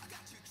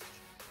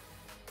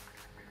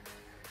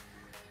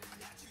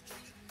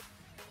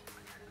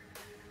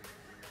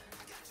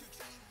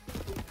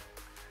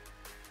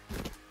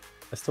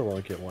 I still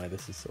don't get why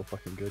this is so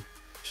fucking good.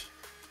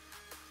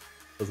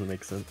 Doesn't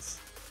make sense.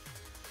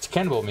 It's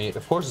cannibal meat.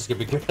 Of course, it's gonna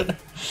be good.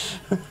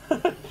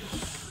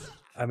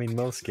 I mean,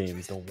 most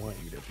games don't want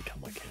you to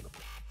become a cannibal.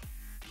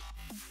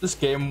 This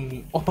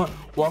game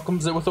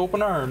welcomes it with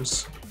open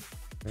arms.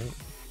 Right?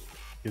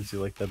 Gives you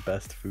like the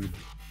best food.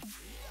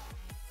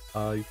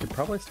 You could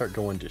probably start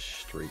going just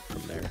straight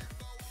from there.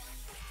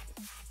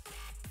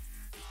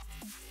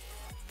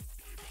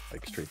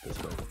 Like straight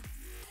this way.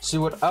 See,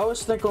 what I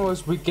was thinking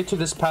was we get to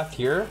this path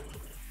here,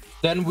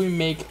 then we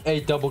make a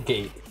double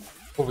gate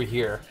over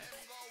here.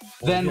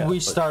 Well, Then yeah, we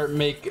but- start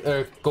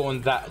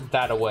going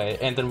that away,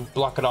 and then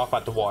block it off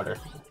at the water.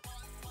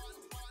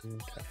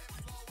 Okay.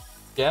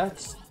 Yeah.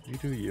 You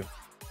do you.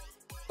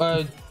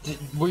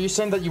 Were you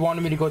saying that you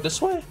wanted me to go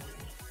this way?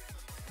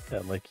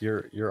 Yeah, like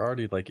you're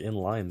already like in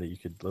line that you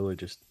could literally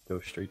just go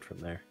straight from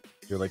there.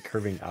 You're like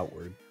curving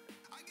outward.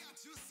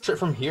 Straight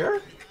from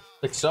here?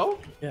 Like so?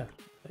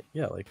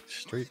 Yeah, like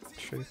straight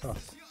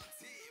across.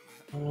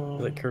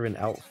 You're like curving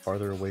out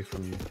farther away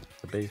from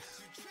the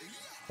base.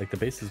 Like the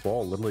base's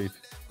wall literally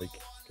like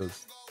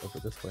goes over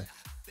this way.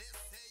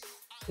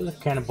 There's a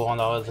cannonball on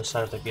the other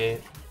side of the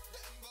gate.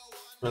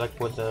 Or like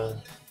where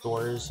the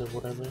door is or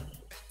whatever.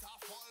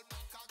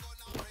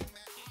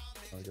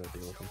 I'll go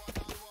deal with him.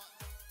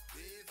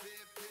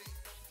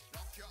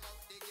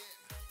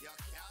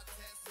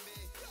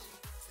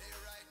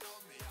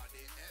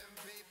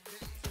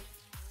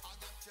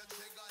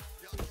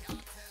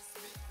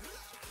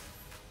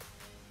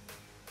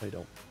 I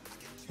don't.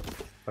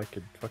 If I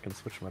could fucking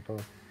switch my bow.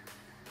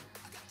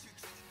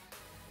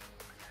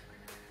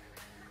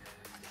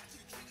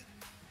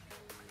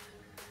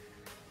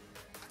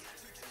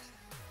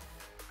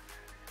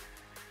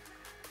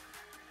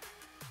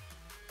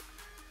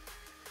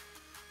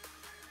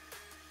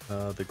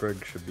 The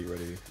Greg should be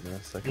ready in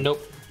a second.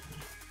 Nope.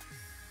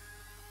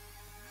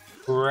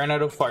 Ran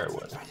out of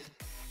firewood.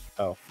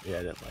 Oh, yeah,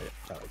 I didn't light it.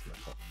 That was my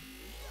fault.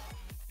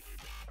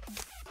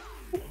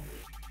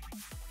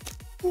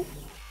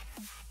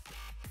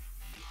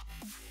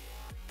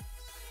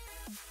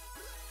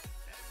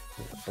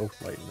 Yeah,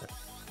 both lighting it.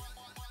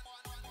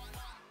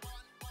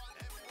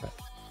 Right,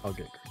 I'll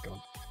get Greg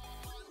going.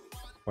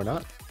 Or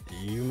not.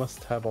 You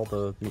must have all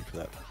the meat for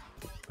that.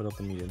 Put all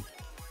the meat in.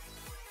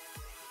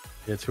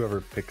 Yeah, it's whoever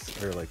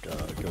picks or like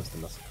goes to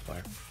mess with the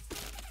fire.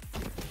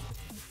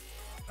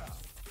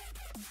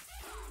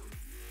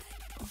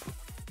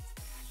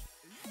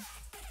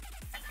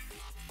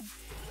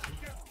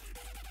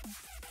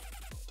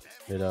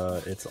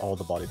 It's all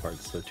the body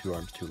parts, so 2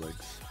 arms, 2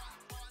 legs,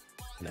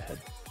 and a head.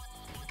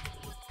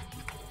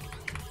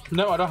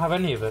 No, I don't have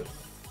any of it.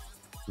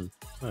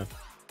 Yeah,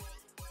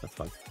 that's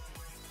fine.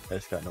 I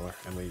just got nowhere,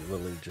 and we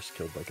literally just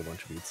killed like a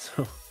bunch of beats.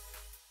 So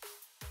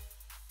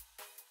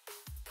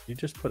you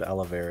just put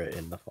aloe vera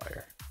in the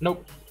fire.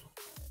 Nope.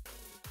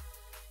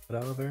 Put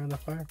aloe vera in the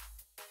fire.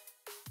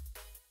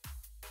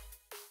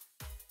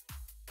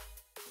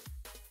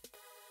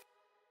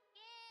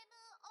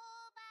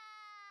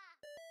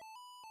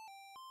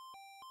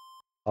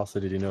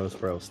 Also, did you notice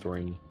where I was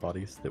storing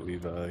bodies that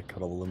we've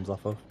cut all the limbs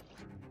off of?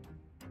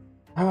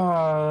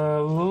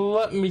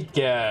 Let me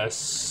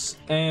guess.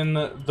 In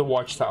the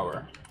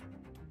watchtower.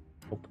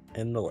 Nope,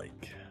 in the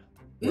lake.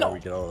 Where No. we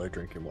get all our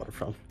drinking water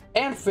from.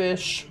 And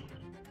fish.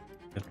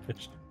 And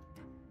fish.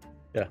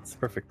 Yeah, it's the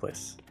perfect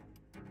place.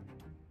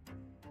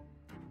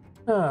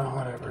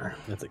 Whatever.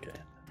 That's okay.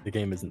 The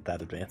game isn't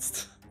that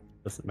advanced.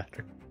 Doesn't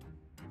matter.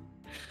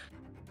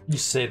 You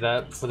say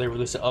that before they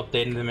release an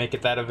update and they make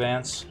it that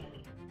advanced.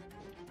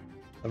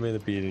 I mean,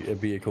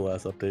 it'd be a cool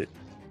ass update.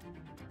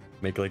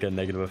 Make like a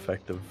negative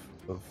effect of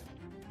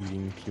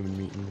eating human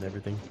meat and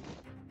everything.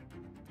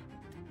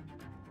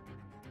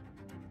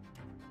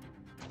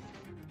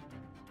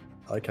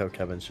 I like how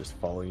Kevin's just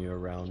following you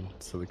around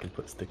so we can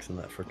put sticks in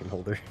that freaking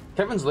holder.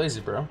 Kevin's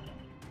lazy, bro.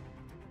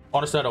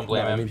 Honestly, I don't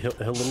blame him. I mean, he'll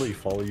literally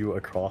follow you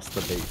across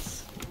the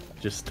base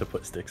just to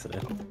put sticks in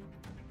it.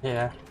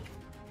 Yeah.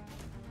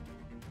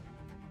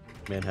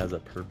 Man has a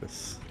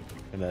purpose,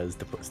 and that is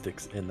to put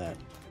sticks in that.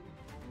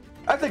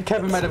 I think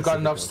Kevin might have got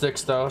enough one.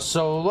 sticks though,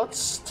 so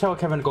let's tell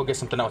Kevin to go get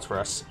something else for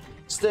us.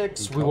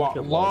 Sticks, we want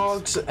get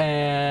logs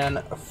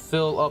and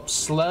fill up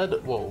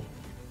sled. Whoa.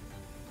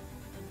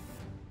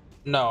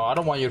 No, I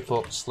don't want you to fill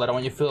up the sled, I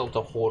want you to fill up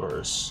the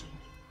holders.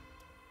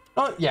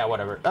 Oh, yeah,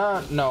 whatever.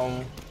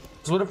 No.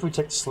 So what if we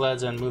take the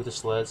sleds and move the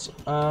sleds?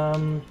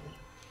 I'm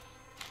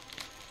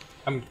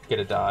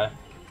gonna die.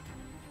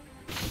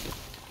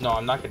 No,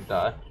 I'm not gonna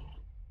die.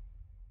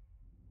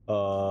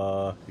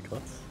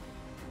 Because?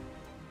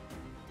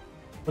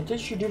 What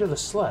did you do to the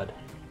sled?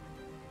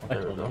 Oh, I there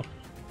we don't go. know.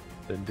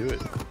 Didn't do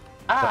it.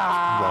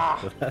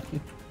 Ah!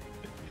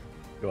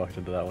 You walked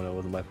into that one, it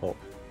wasn't my fault.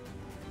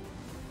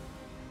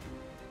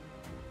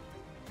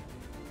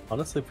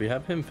 Honestly, if we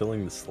have him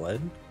filling the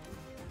sled,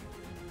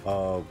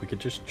 we could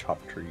just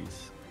chop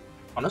trees.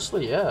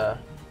 Honestly, yeah.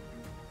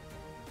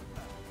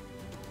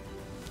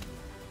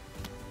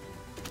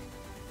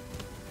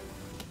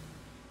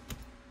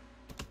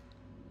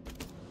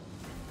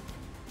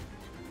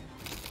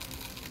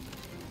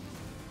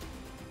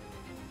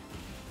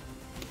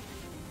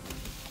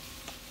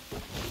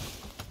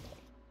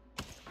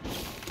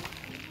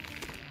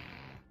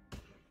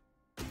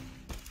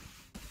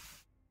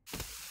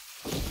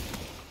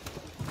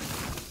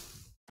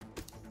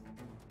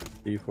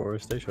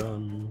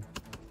 Deforestation.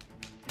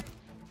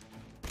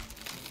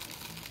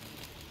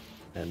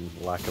 And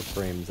lack of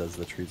frames as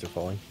the trees are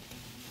falling.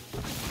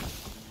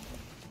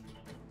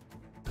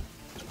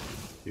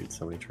 Dude,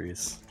 so many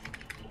trees.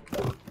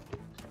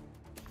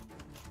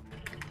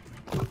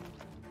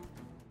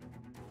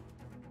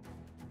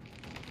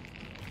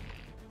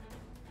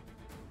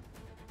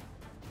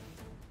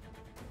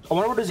 I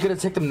wonder what he's gonna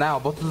take them now.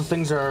 Both of the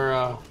things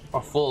are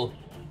full.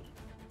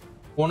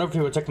 I wonder if he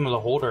would take them to the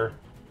holder.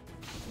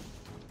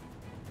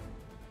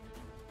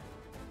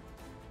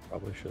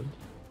 Probably should.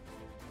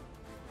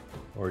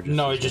 Or just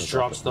No, he just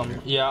drops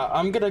them. Yeah,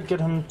 I'm gonna get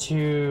him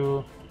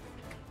to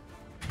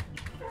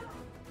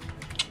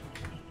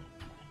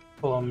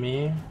follow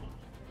me.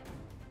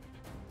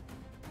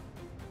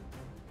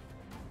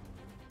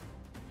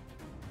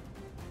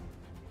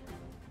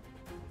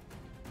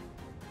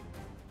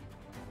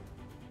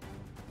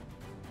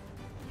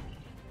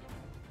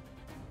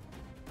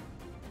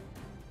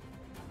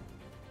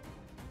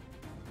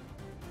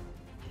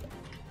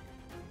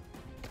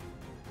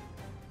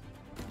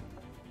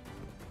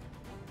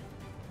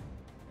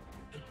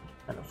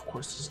 And of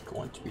course, this is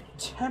going to be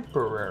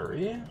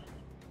temporary.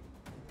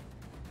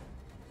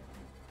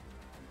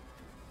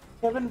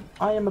 Kevin,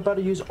 I am about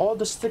to use all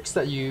the sticks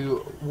that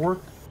you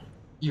work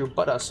your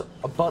butt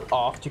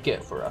off to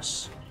get for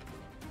us.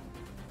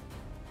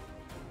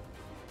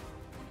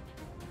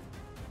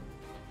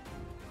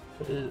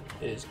 It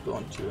is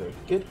going to a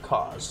good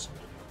cause.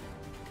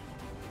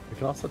 We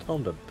can also tell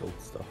him to build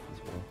stuff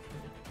as well.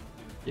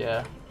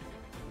 Yeah.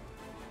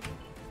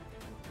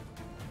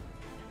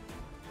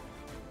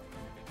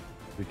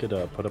 We could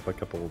put up a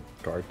couple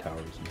guard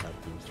towers and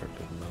have them start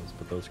building those,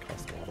 but those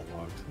cost a lot of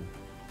logs.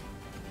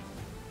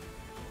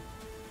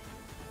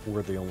 And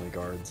we're the only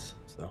guards,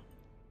 so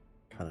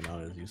kind of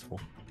not as useful.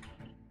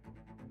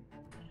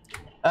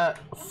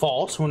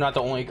 False. We're not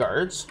the only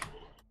guards.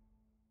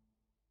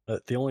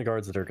 The only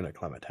guards that are gonna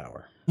climb a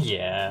tower.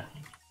 Yeah.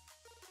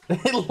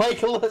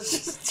 Like, let's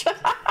just.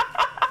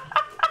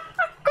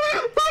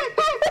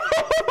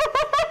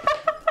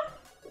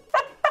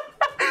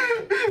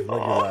 Like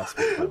your last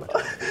one climb a tower.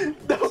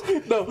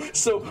 No.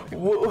 So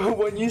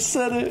when you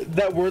said it,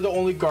 that we're the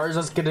only guards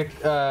that's gonna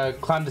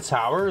climb the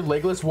tower,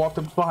 Legolas walked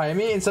up behind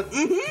me and said,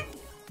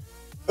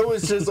 "Mm-hmm." It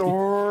was just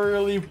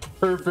really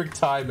perfect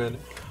timing.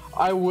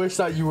 I wish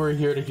that you were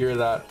here to hear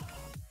that.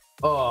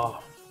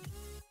 Oh,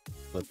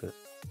 Flip it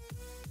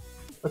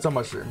that's on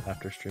my stream.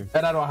 after stream.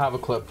 And I don't have a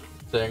clip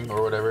thing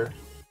or whatever.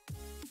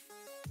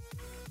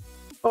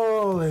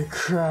 Holy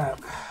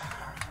crap.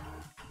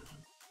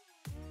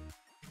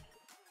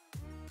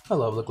 I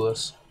love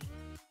Legolas.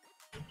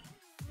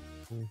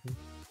 Mm-hmm.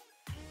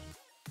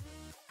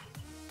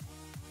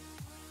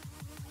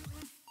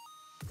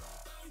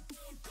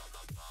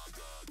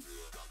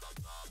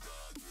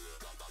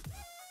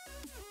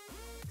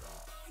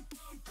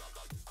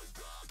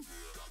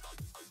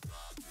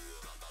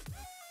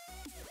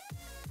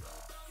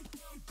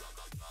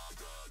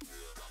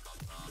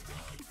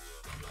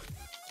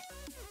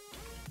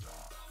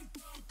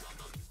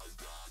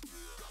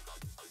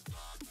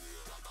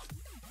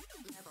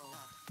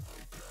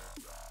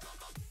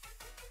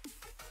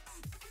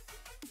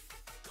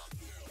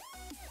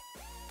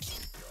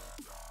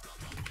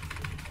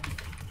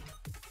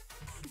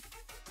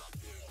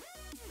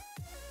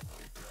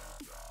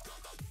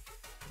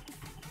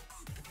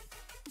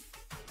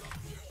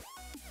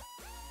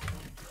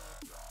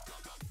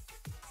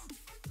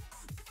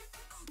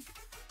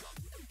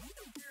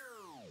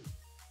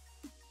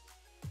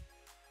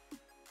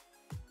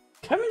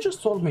 Kevin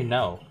just told me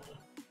no.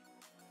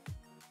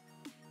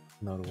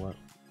 No to what?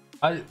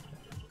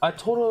 I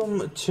told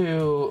him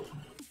to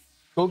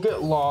go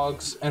get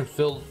logs and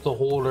fill the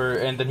holder,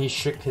 and then he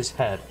shook his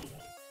head.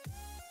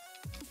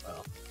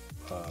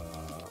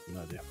 Oh,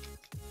 no idea.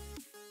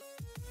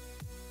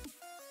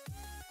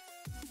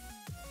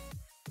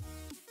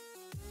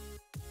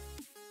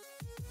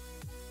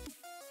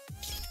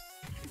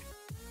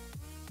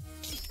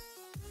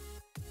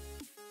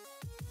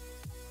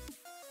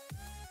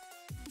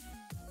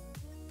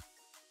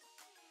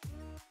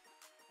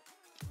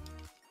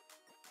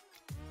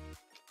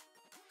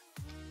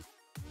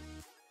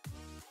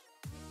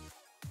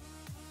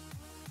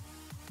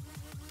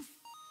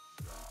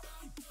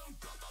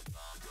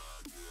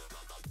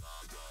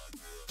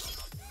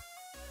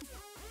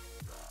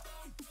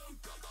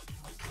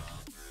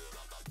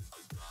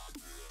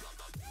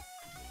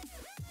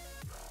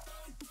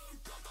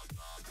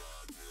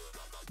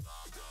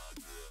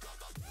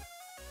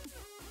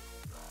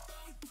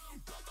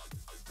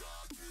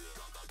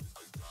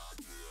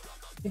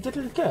 He did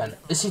it again.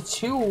 Is he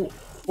too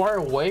far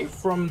away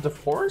from the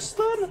forest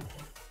then?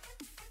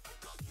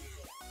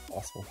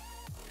 Possible.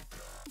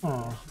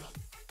 Oh.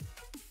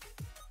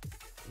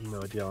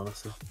 No idea,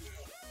 honestly.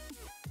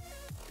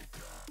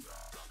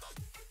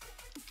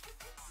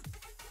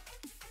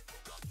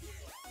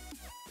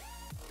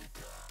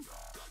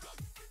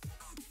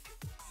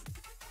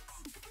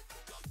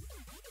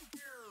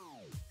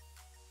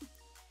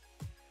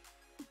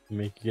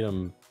 Make get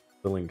them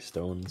filling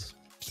stones.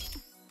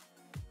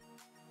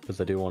 Because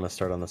I do want to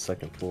start on the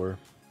second floor.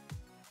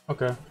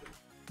 Okay.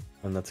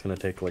 And that's going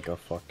to take like a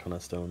fuck ton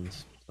of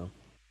stones. So.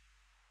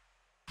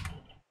 I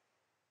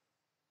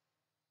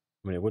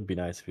mean, it would be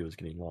nice if he was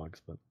getting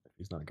logs, but if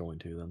he's not going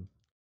to, then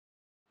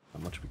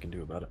not much we can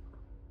do about it.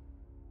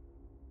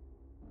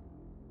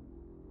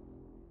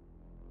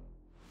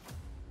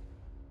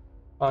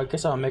 I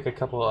guess I'll make a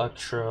couple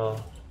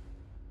extra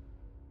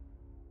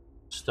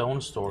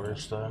stone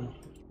storage then.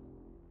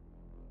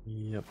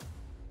 Yep.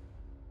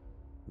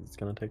 It's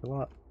gonna take a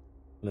lot.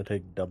 It's gonna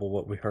take double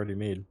what we already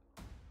made.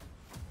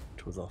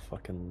 Which was a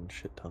fucking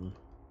shit ton.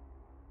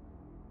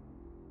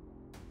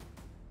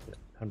 Yeah,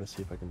 time to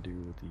see if I can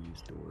do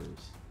these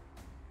doors.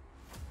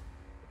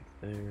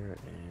 Like there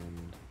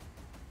and...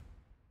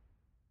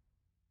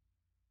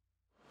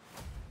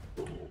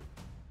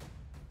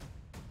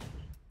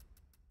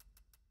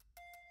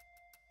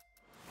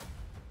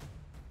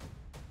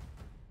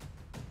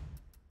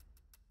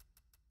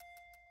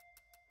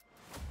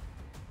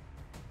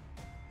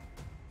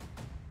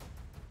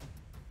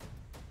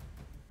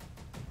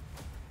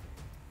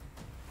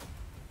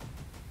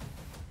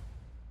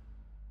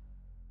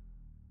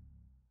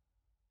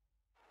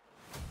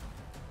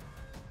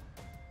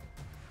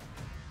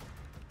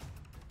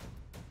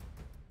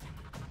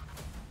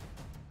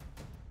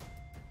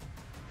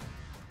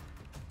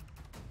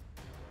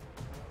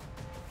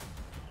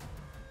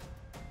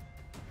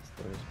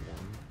 There's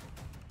one.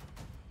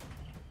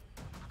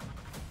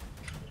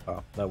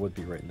 Oh, that would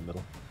be right in the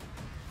middle.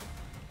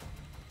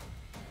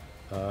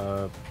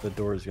 The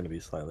door is going to be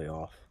slightly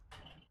off.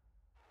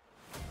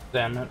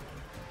 Damn it.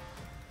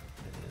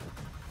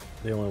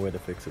 The only way to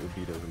fix it would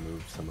be to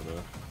remove some of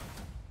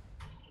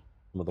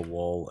the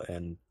wall,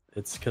 and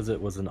it's because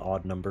it was an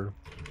odd number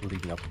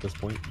leading up to this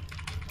point.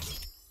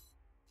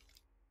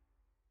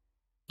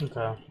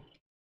 Okay.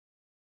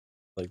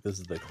 Like this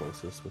is the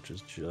closest, which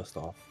is just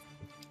off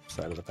the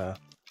side of the path.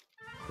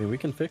 I mean, we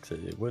can fix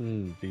it. It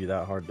wouldn't be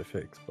that hard to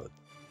fix, but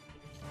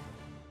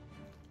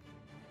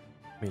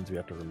it means we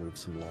have to remove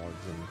some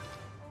logs, and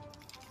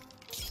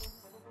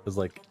because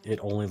like it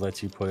only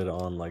lets you put it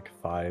on like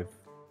 5,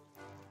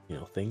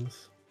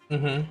 things.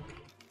 Mm-hmm.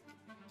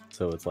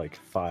 So it's like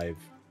 5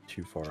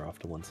 too far off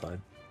to one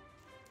side.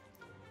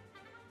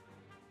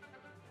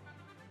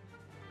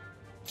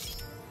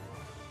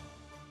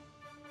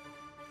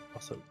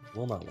 Also,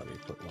 will not let me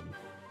put one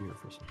here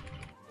for some.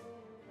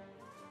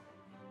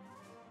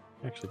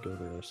 Actually, go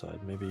to the other side.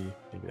 Maybe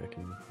I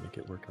can make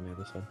it work on the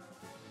other side.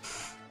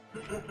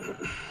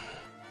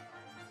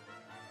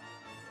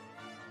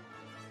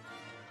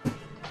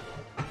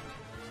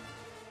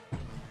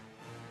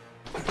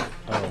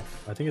 Oh,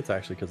 I think it's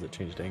actually because it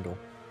changed angle.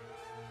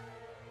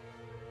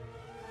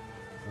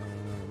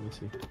 Let me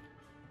see.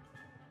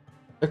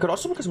 It could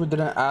also be because we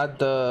didn't add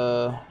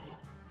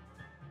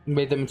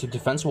made them into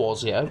defense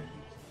walls yet.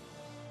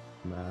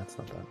 Nah, it's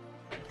not that.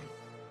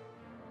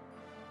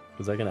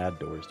 Because I can add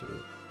doors to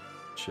it.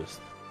 It's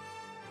just...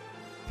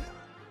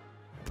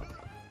 Can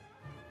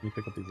you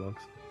pick up these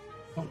logs?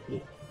 Oh, yeah.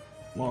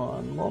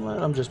 One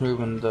moment, I'm just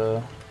moving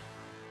the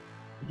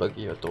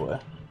buggy out the way.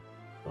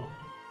 So.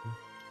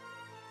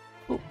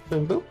 Boop,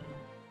 boom, boop.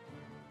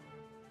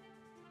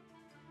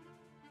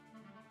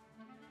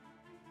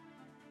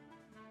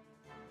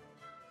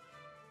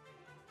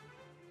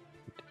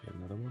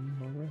 Another one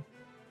over.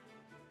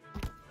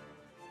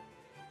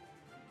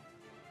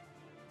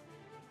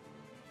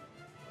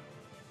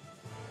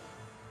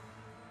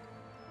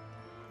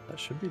 That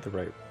should be the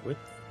right width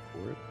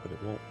for it, but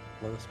it won't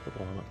let us put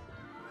one on it.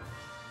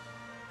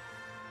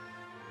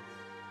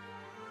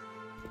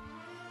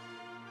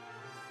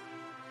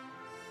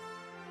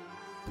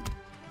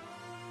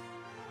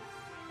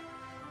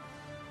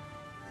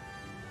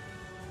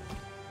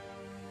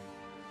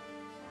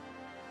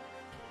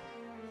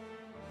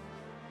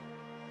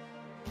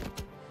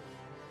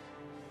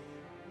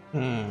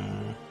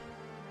 Hmm.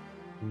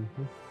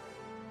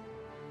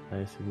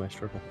 I see my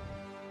struggle.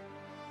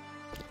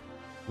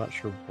 I'm not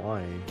sure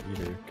why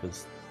either,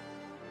 because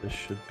this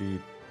should be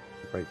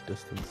the right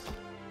distance.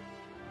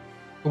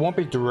 It won't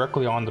be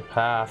directly on the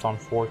path,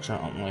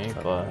 unfortunately,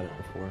 but Had it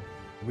before.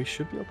 We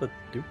should be able to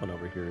do one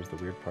over here is the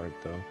weird part,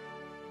 though.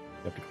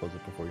 You have to close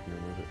it before you can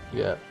remove it.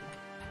 yeah.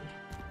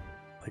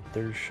 Like,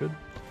 there should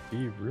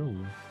be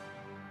room.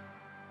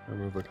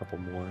 Remove a couple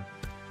more.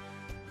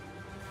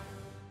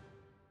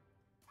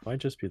 Might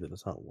just be that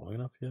it's not long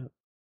enough yet.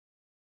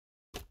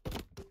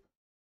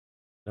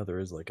 No, there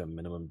is like a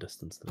minimum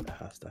distance that it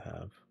has to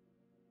have.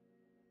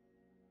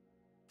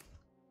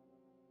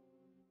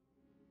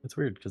 It's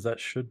weird because that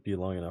should be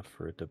long enough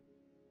for it to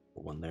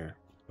put one there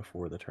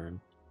before the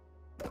turn.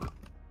 Let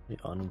me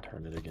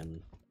unturn it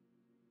again.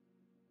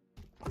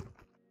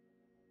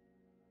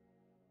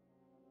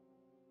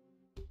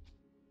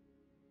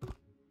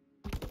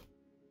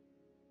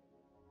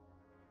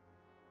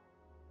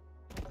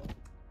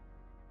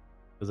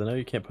 Because I know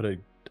you can't put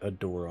a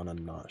door on a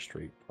not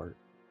straight part.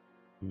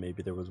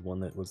 Maybe there was one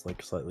that was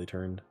like slightly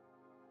turned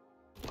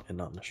and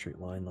not in a straight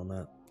line on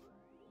that.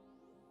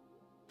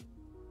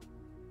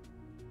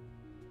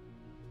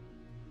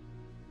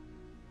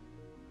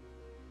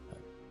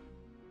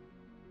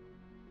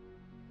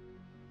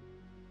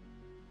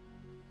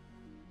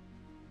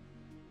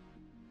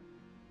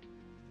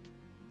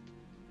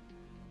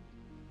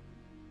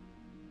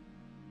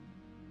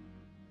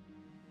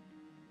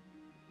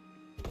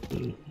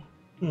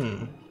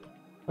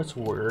 That's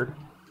weird.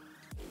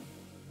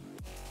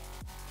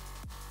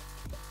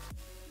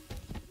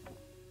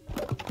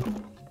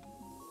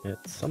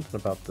 It's something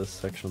about this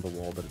section of the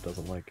wall that it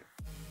doesn't like.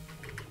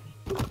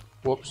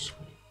 Whoops.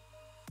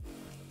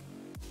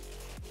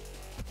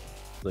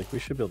 Like, we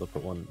should be able to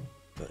put one...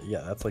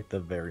 yeah, that's like the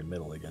very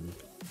middle again.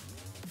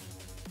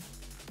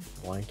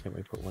 Why can't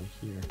we put one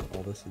here?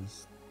 All this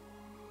is...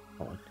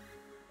 hold on.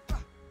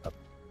 Up.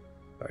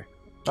 Sorry.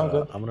 Oh,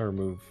 good. I'm gonna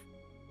remove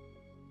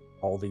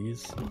all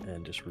these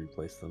and just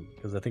replace them,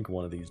 because I think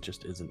one of these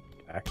just isn't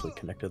actually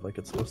connected like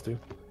it's supposed to.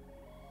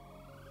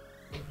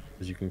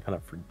 Because you can kind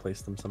of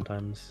replace them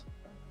sometimes.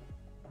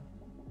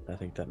 I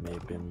think that may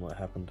have been what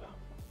happened.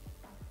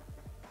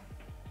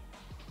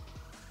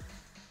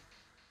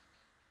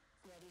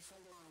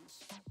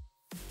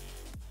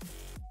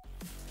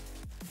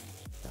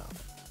 Now,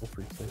 we'll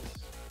replace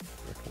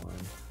brick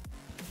line.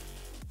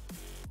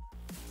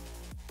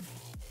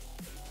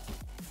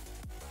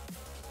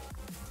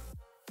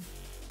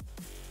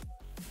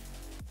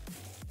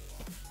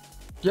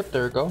 Yep,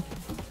 there we go.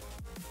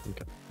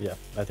 Okay. Yeah,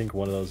 I think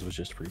one of those was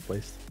just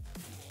replaced.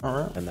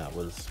 Alright. And that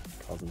was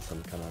causing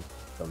some kind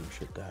of dumb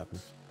shit to happen.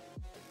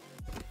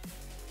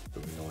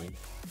 Really annoying.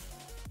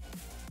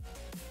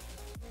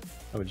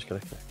 Oh, we just gotta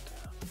connect.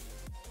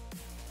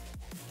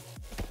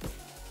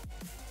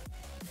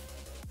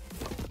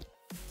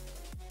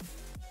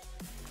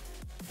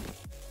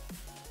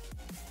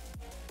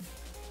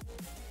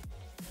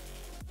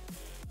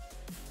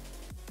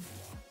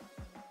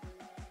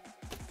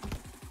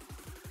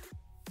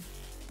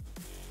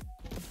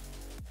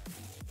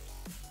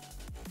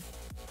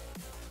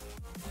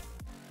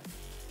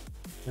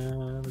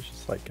 There's a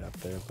slight gap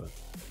there, but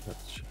that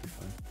should be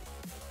fine.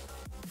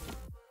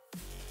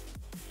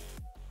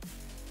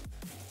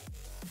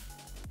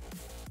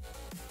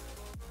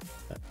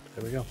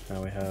 There we go.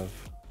 Now we have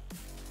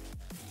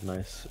a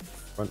nice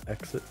front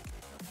exit.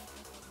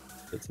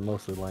 It's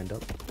mostly lined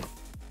up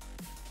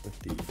with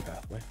the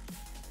pathway.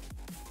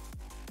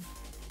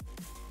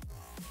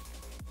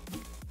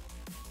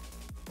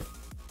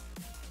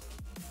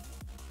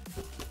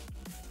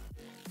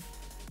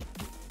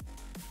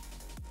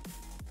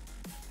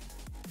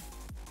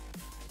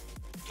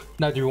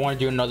 Now, do you want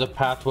to do another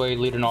pathway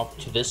leading off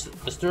to this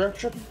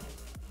direction?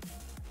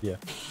 Yeah.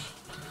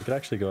 We could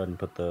actually go ahead and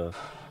put the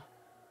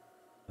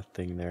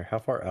thing there. How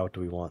far out do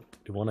we want?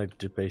 Do we want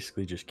to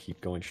basically just keep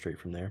going straight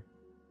from there?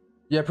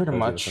 Yeah, pretty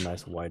much. Give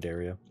us a nice wide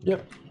area.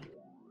 Yep.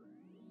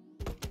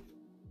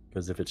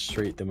 Because if it's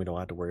straight, then we don't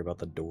have to worry about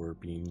the door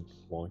being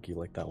wonky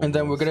like that one. And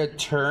then we're gonna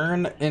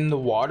turn in the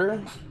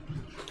water,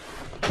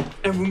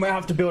 and we might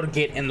have to build a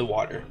gate in the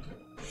water.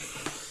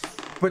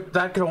 But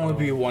that could only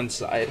be one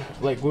side.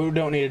 Like, we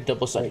don't need a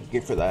double-sided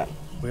gate for that.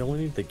 We only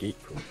need the gate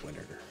for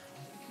winter.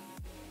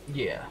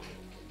 Yeah.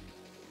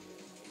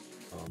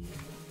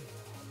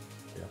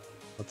 Yeah.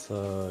 Let's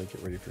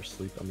get ready for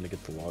sleep. I'm gonna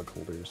get the log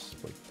holders,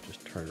 like,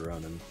 just turned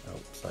around and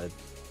outside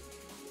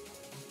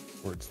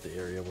towards the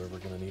area where we're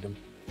gonna need them.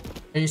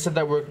 And you said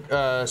that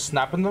we're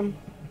snapping them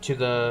to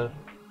the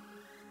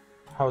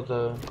how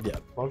the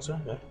logs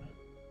are. Yeah.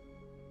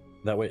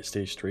 That way it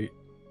stays straight.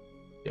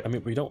 Yeah. I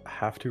mean, we don't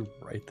have to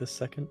right this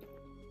second,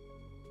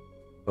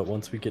 but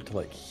once we get to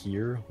like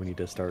here, we need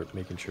to start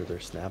making sure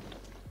they're snapped.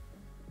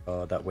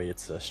 That way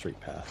it's a straight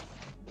path.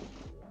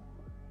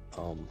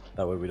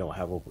 That way we don't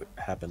have what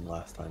happened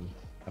last time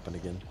happen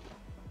again.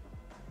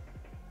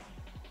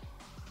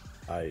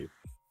 I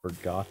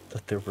forgot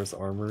that there was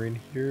armor in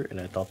here, and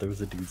I thought there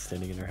was a dude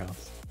standing in our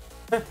house.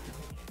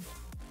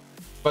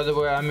 By the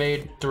way, I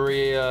made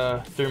three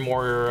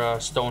more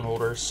stone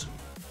holders.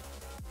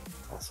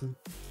 Awesome.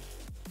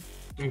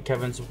 And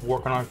Kevin's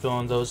working on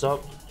filling those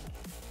up.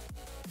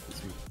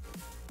 Sweet.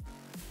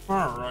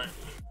 All right.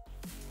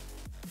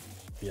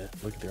 Yeah,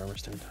 look at the armor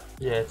stand.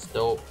 Yeah, it's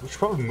dope. We should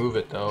probably move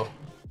it though.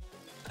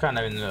 It's kind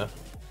of in the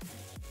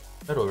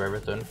middle of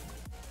everything.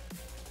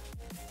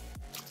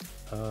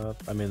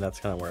 I mean, that's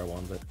kind of where I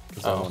wanted it,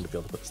 because I wanted to be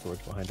able to put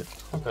storage behind it.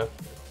 Okay.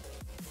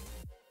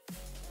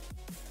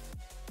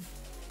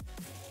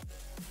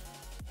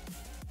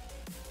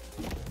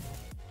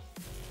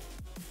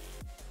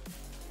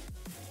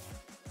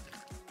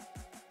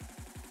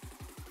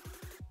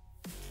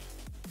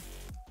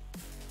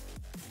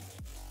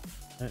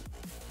 Alright,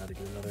 now to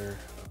get another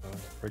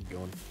rig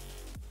going.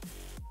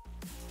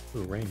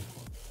 Ooh, rain.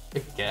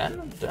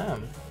 Again?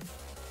 Damn.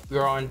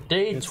 We're on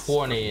day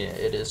 20.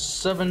 It is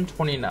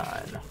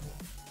 7:29.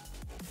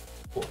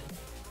 Cool.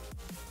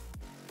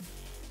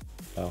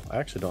 Oh, I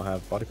actually don't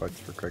have body parts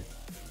for Craig.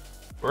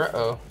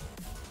 Uh-oh.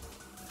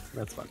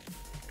 That's fine.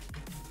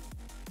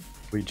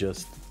 We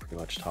just pretty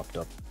much topped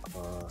up.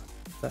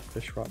 Is that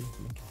fish rotten?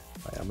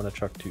 Alright, I'm gonna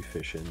chuck 2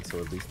 fish in, so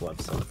at least we'll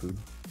have some food.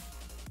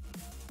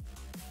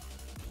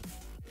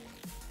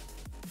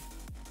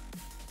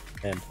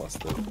 And plus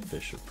the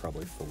fish are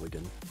probably full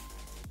again.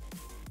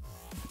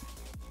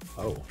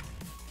 Oh.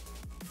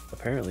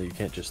 Apparently you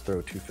can't just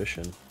throw 2 fish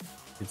in. It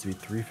needs to be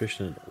 3 fish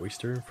and an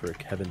oyster for a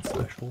Kevin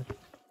special.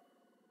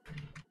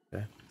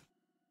 Okay.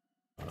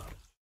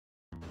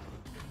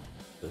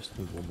 Just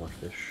need 1 more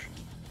fish.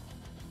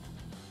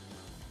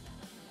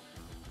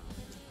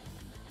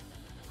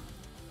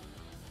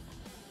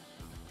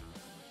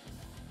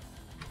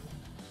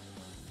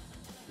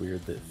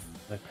 Weird that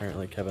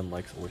apparently Kevin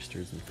likes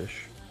oysters and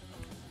fish.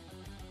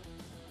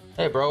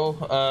 Hey, bro.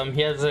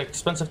 He has an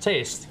expensive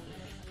taste.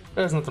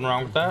 There's nothing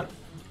wrong with that.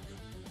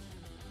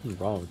 Nothing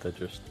wrong with that,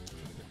 just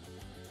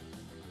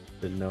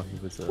didn't know he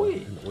was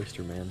an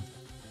oyster man.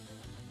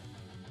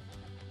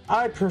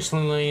 I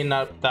personally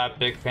not that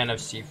big fan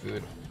of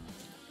seafood.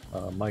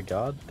 My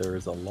god, there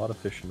is a lot of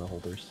fish in the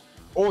holders.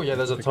 Oh yeah,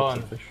 there's a Pick up some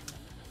ton. fish.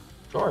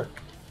 Sure.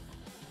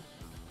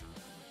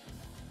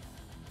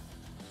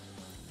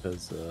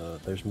 Because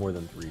there's more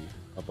than 3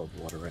 above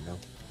water right now.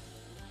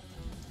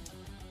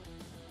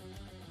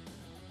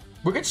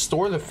 We could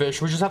store the fish.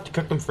 We just have to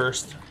cook them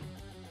first.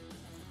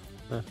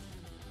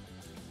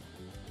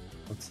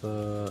 Let's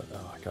oh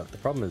god, the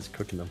problem is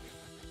cooking them.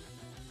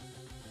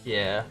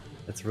 Yeah.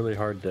 It's really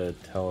hard to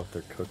tell if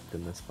they're cooked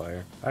in this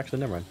fire.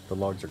 Actually, never mind. The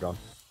logs are gone.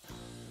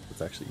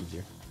 It's actually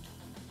easier.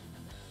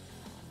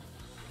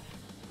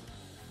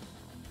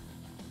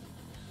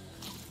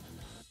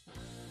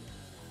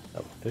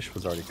 Oh, fish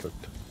was already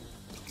cooked.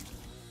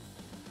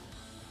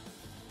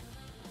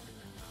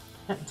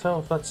 Can't tell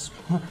if that's.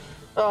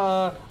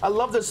 I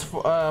love this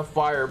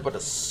fire, but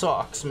it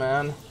sucks,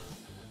 man.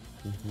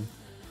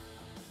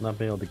 Not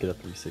being able to get a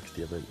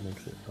 360 of it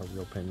makes it a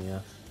real pain in the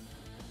ass.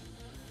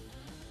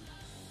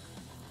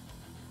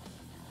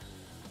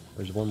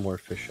 There's 1 more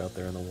fish out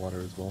there in the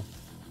water as well.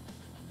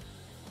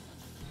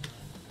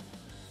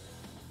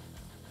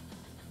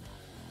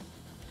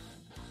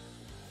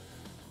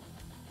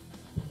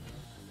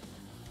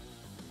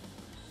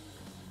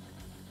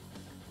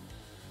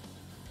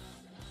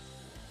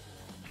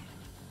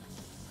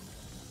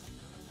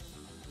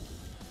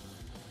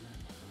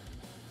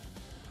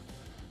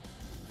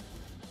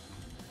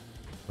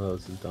 Oh,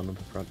 this is down at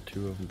the front,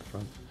 2 of them in the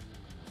front.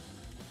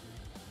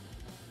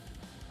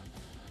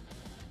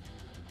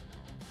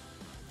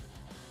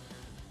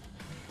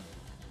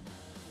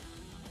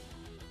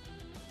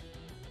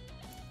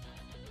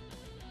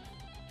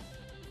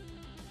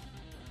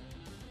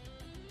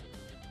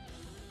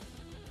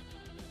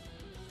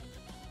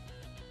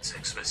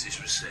 Text message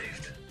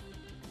received.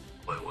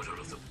 By order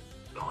of the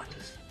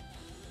blinders.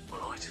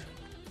 Alright.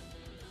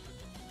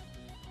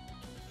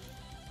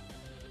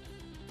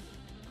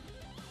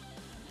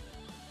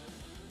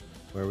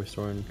 Where are we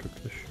storing cooked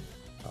fish?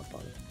 Top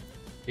on it.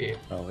 Yeah.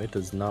 Oh, it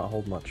does not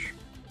hold much.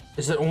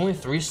 Is it only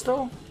 3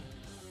 still?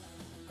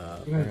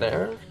 Even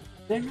there?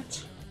 Damn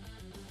it.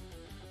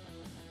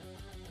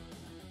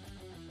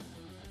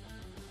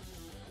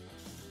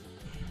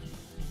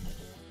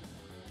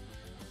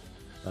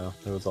 Oh,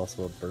 there was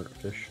also a burnt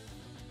fish.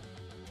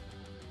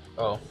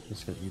 Oh. I'm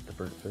just gonna eat the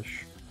burnt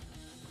fish.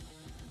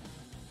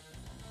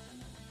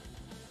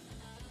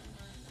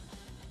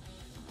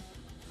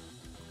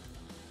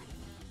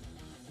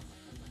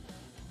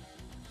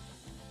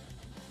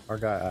 Our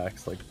guy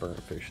acts like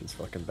burnt fish is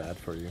fucking bad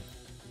for you.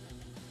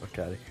 Fuck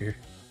out of here.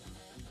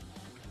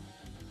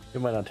 It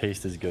might not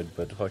taste as good,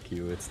 but fuck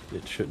you,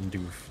 it shouldn't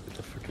do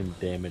the freaking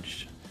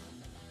damage.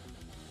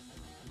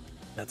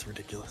 That's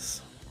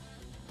ridiculous.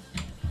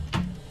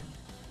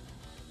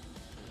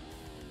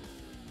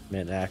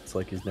 Man acts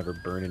like he's never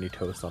burned any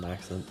toast on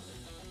accident.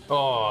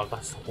 Oh,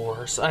 that's the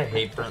worst. I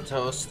hate burnt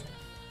toast.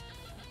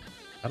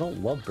 I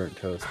don't love burnt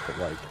toast, but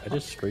like, I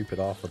just scrape it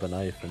off with a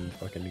knife and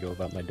fucking go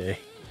about my day.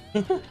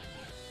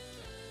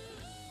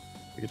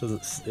 It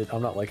doesn't,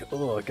 I'm not like,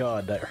 oh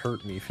god, that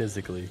hurt me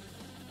physically.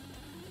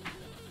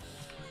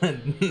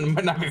 It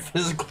might not be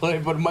physically,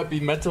 but it might be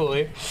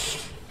mentally.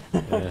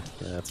 Yeah,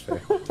 that's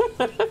fair.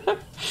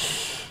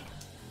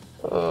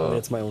 I mean,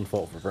 it's my own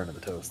fault for burning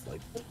the toast.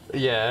 Like,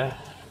 Yeah.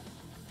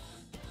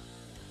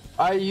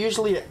 I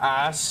usually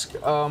ask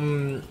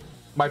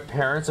my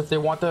parents if they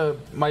want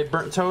my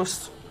burnt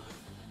toast.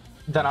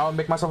 Then I'll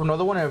make myself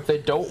another one, and if they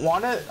don't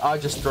want it, I'll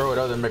just throw it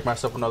out and make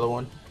myself another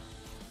one.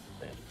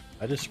 man,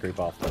 I just scrape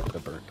off the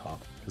burnt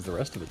top because the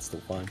rest of it's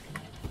still fine.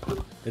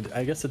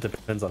 I guess it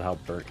depends on how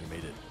burnt you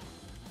made it.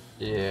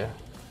 Yeah.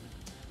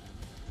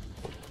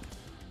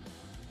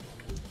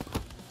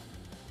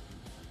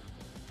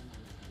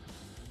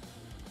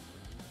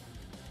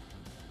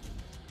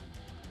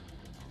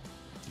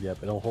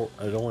 Yep, it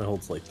only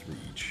holds like 3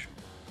 each.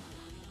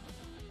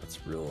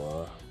 That's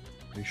real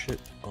pretty shit,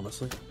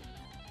 honestly.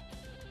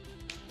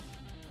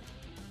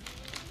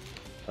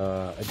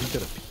 I do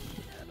gotta pee,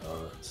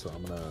 so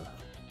I'm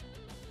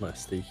gonna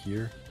stay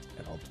here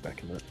and I'll be back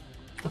in a minute.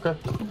 Okay.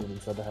 Go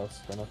inside the house,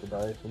 try not to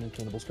die when the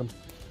cannibals come.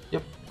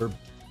 Yep. Or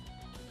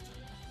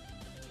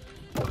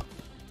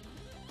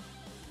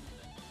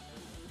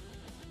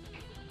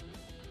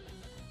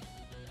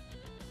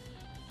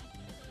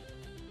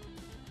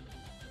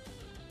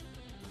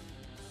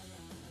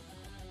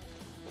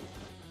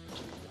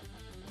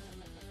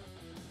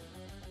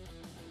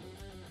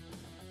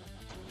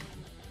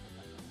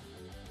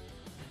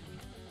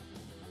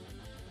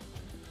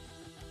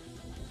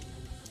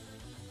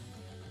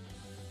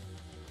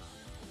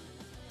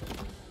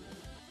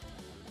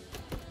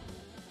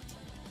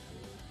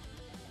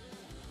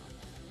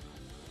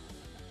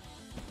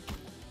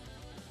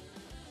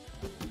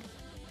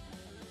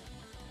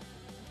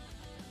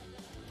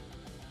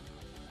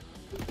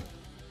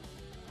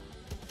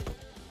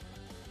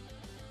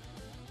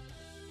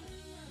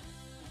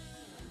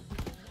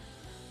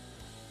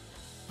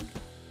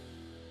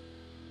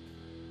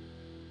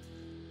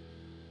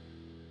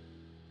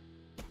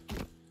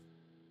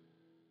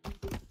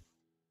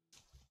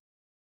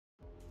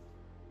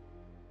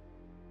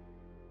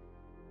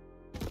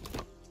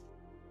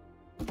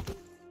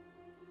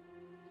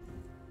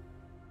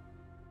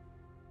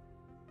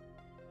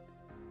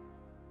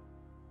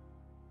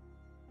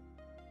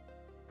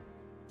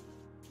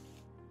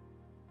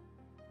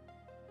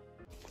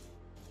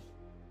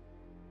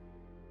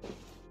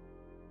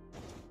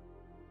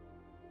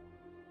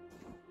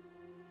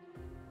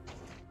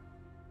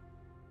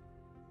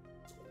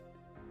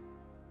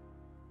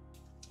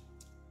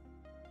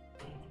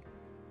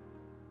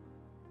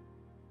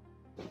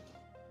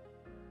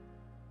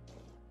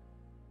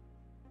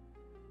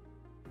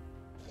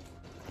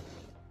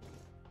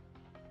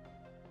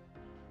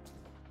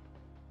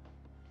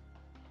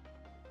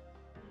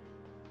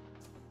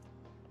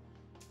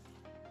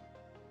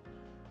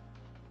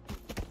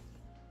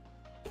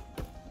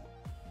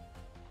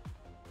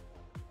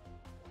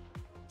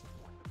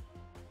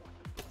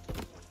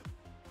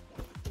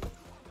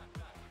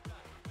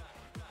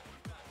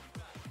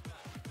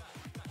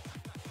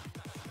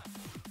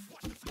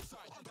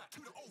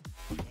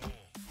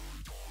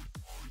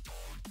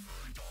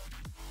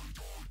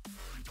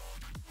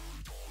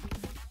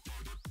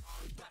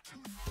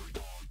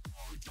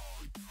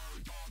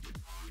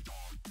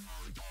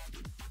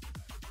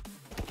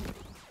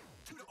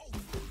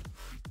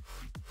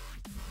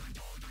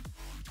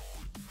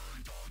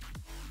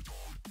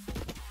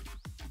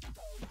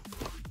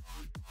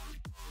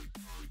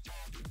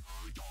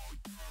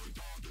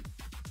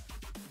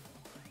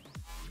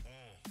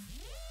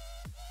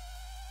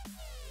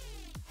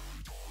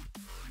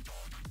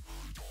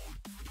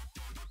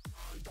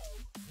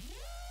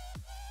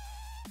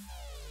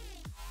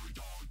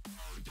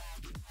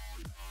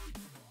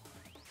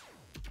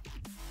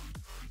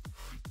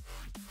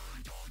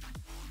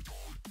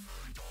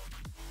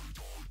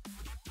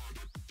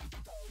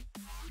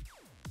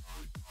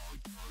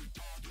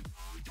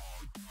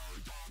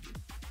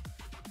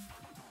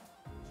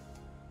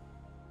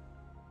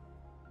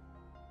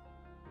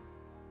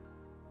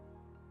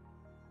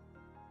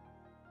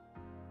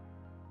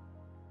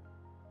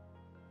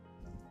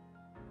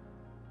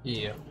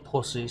Yeah,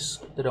 pussies.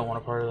 They don't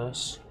want a part of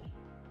this.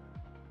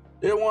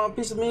 They don't want a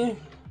piece of me.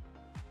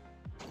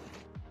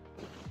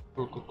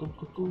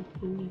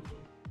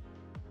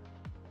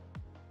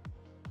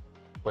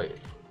 Wait,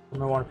 I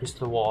might want a piece of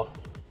the wall.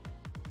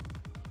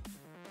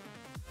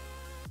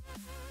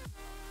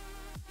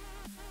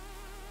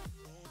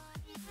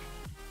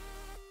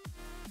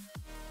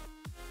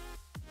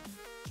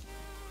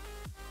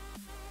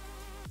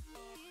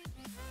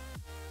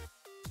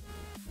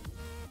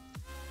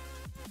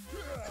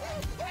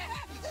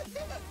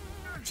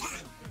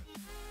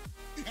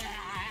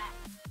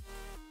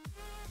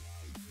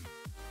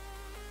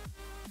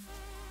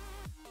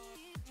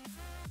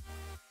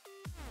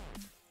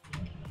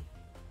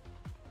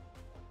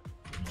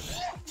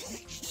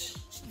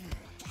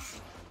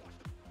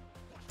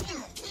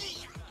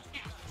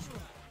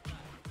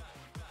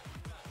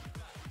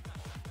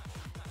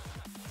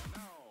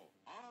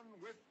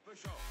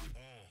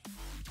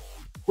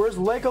 Where's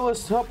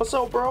Legolas to help us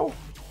out, bro?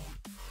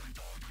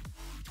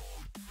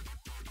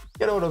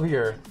 Get out of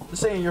here.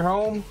 This ain't your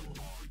home.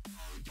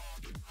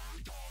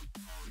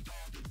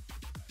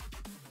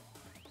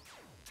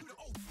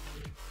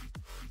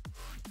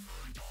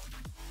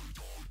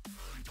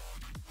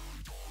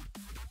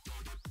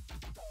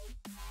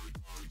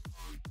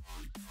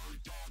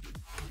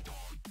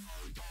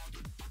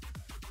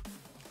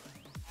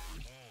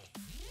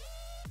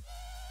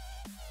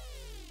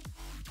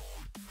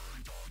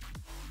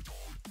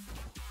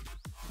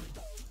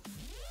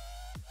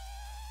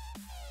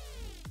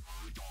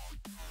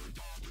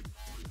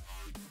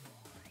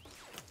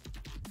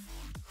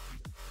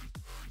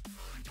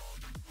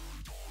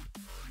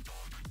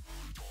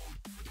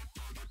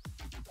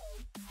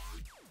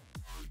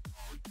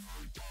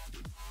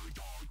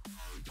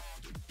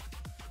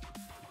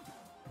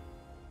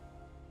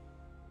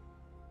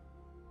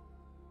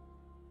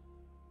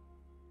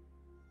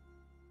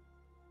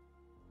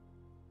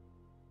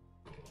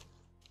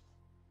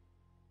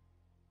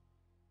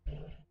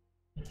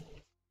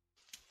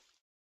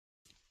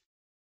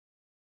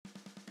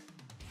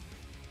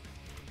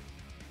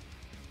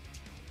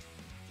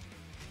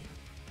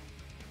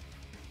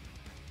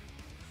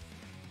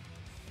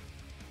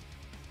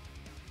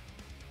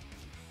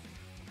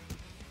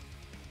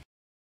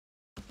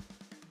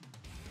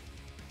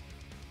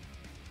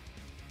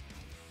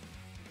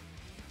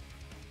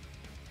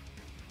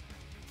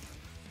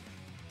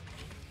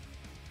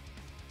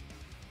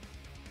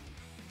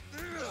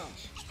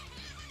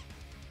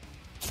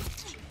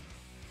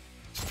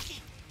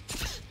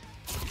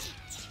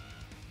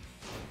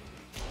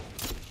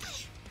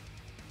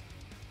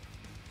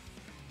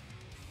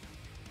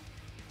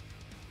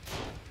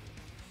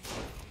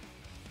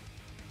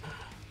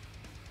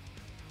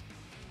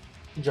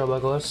 Good job,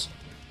 Legolas.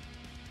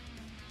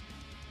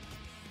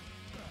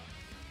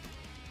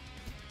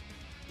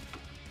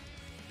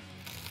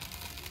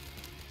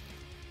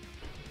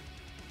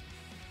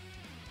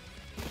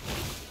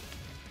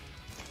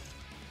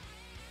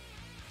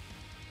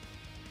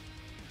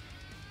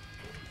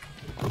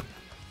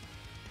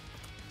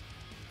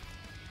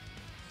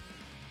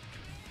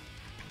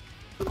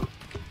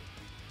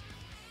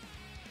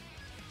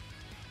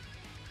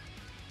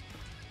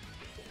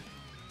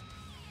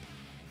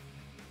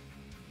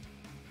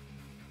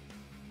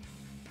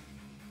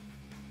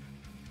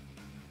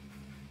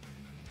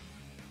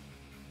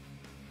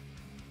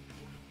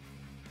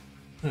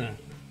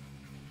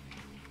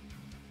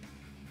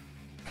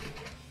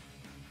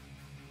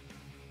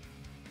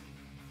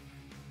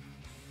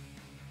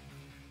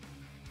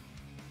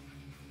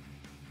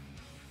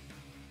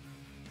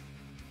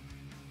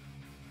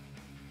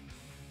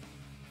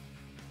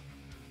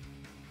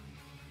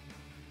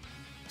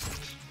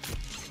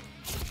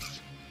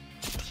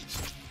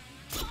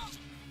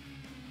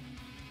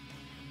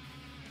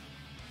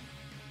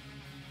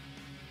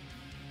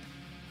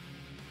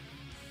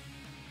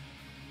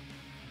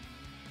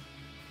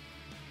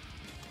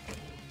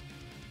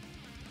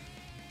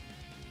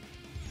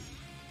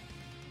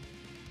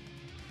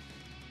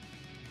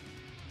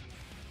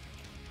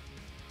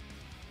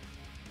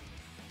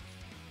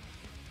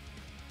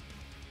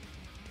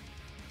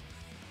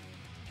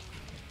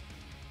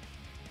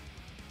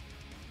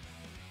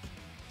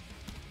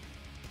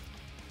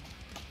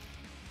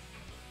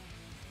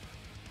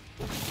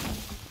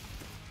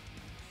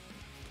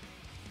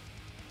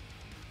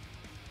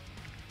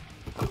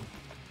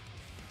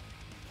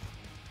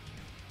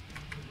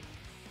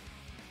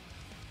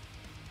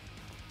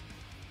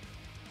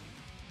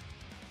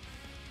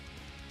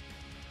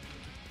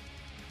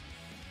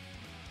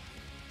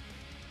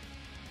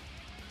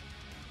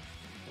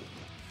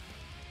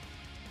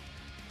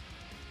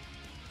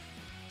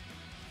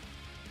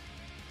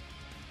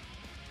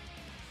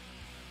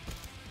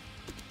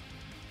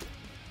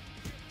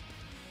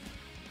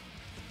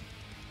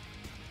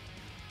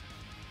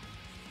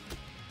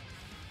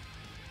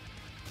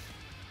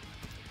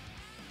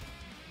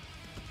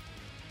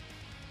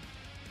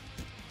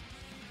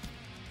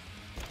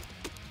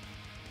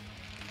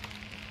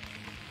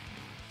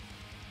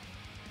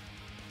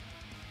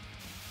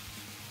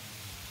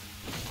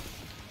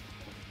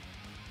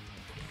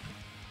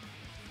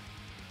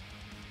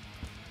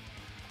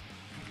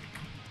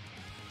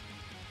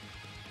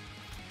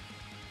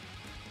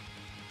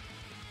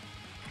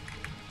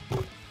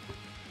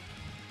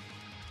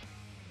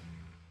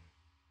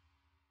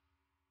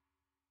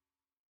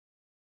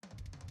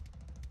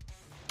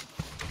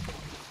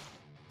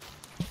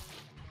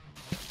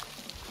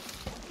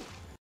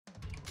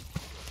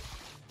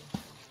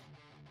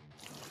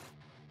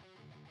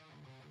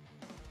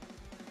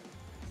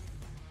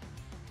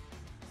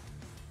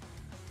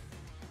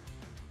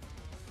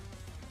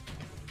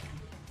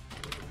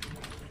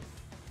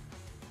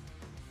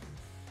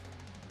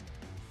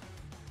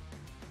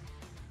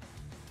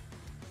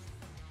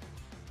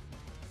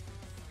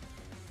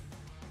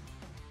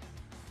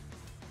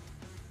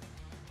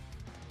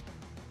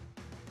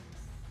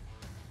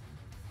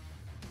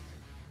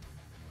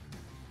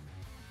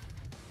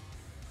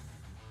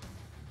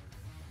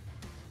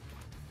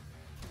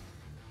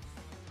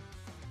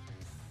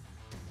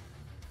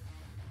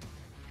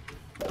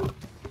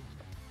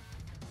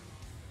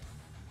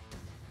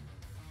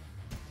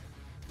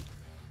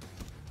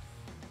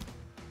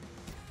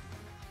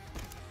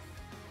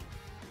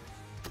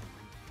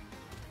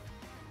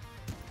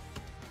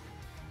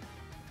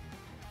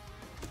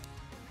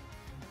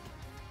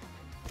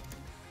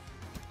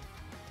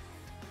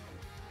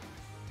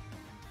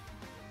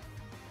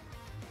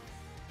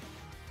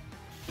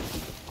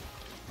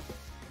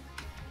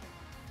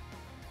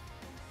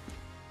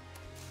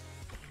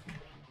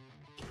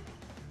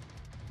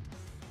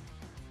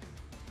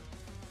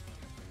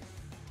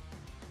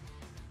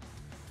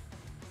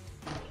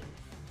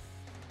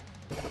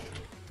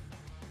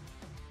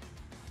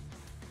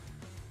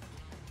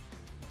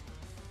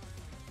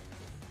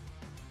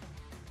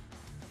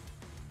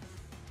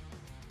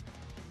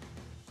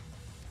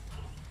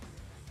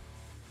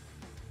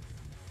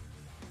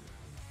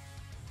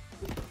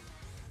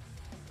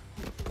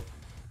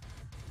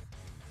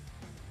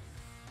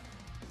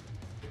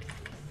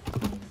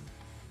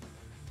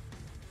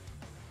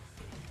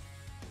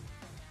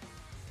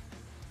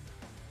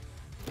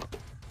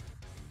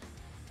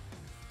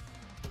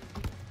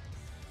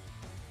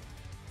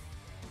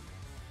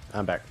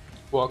 I'm back.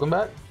 Welcome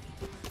back.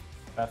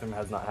 Bathroom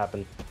has not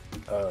happened.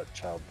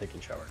 Child taking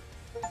shower.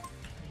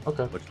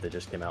 Okay. Which they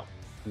just came out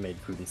and made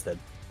food instead.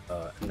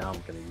 Now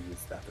I'm gonna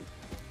use the bathroom.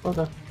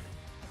 Okay.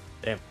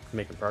 Damn,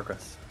 making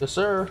progress. Yes,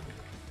 sir.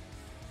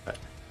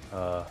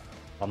 Alright.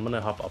 I'm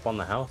gonna hop up on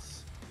the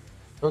house.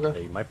 Okay.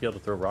 They might be able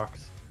to throw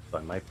rocks, so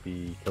I might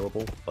be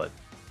killable, but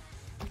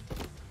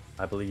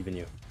I believe in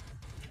you.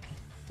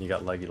 You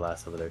got Leggy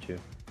Lass over there too.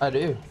 I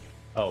do.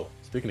 Oh,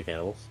 speaking of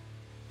cannibals.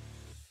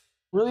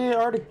 Really, I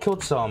already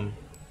killed some.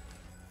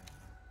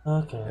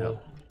 Okay.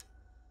 Yep.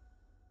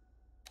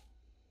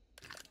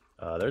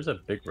 There's a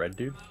big red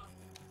dude.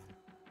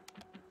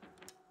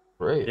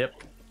 Great. Yep.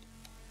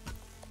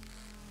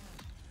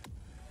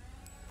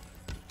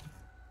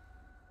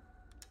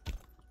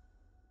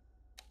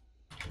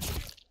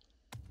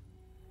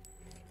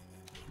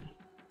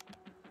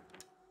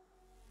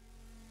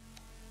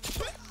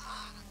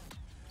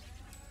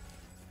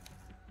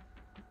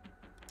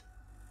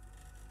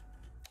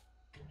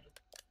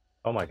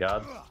 Oh my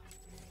god.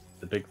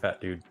 The big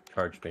fat dude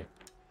charged me.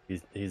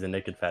 He's a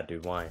naked fat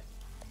dude. Why?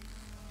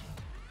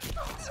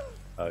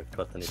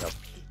 Clifton, need help.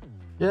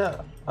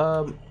 Yeah.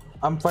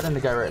 I'm fighting the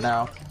guy right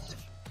now.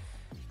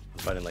 I'm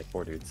fighting like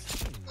 4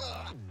 dudes.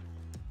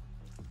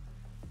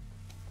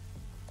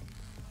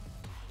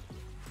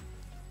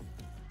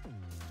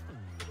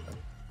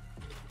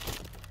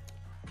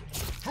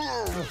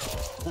 Out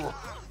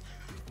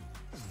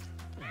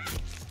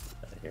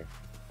of here.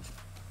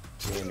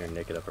 Me and your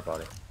naked upper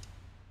body.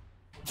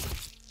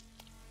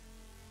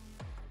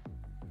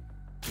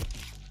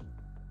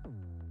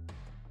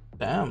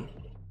 Damn.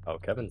 Oh,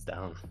 Kevin's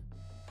down.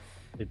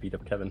 They beat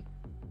up Kevin.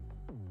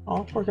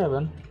 Oh, poor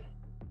Kevin.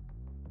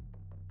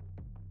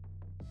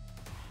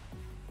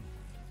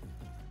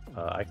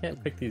 I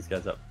can't pick these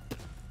guys up.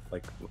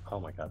 Like, oh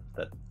my god.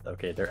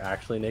 Okay, they're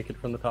actually naked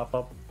from the top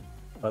up,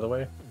 by the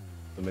way.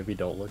 So maybe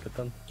don't look at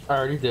them. I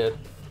already did.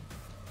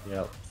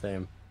 Yeah,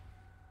 same.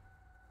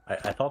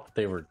 I thought that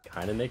they were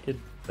kind of naked,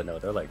 but no,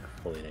 they're like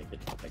fully naked.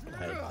 Like,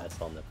 I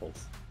saw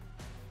nipples.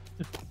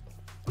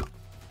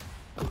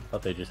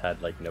 Thought they just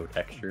had like no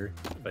texture,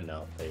 but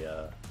no, they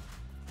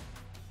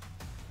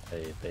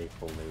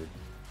full nude.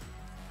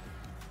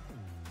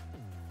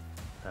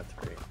 That's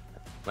great.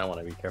 I want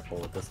to be careful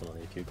with this one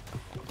on YouTube.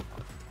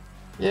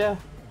 Yeah.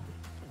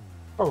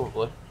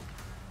 Probably.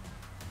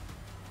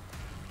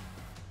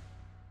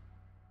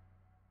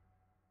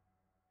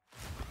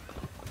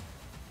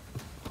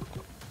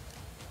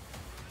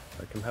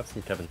 I can have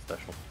some Kevin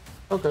special.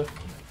 Okay.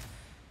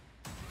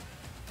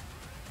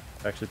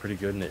 Actually pretty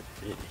good, and it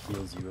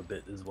heals you a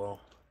bit as well.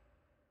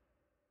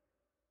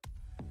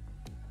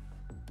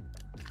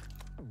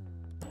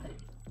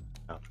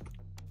 Oh.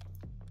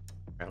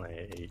 Apparently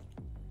I ate.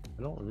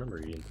 I don't remember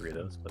eating 3 of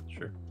those, but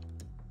sure.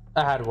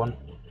 I had one.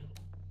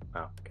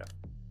 Oh, okay.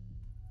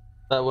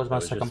 That was my It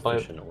was second just bite.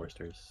 fish and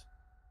oysters.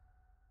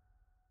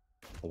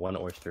 1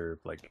 oyster,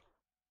 like,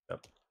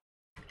 yep.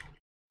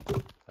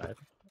 Died.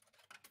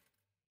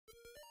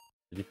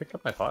 Did you pick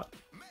up my pot?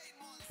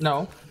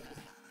 No.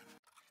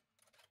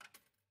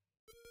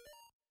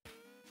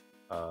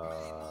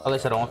 At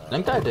least I don't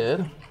think I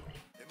did.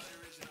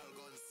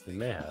 You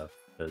may have,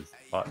 because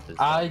pot is.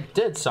 I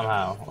did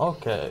somehow.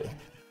 Okay.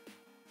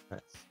 Nice.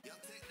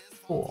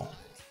 Cool.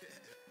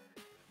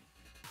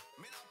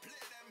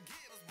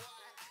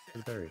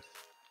 Good berries.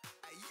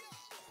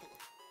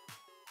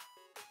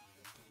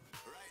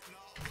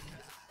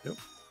 Yep.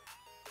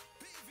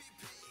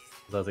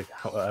 'Cause I was like,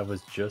 I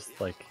was just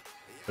like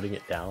putting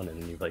it down,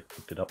 and then you like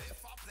picked it up.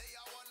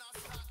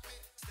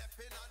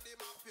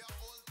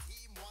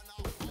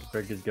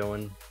 Greg is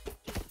going.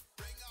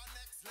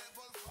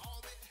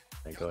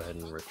 And go ahead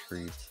and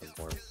retrieve some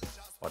more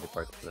body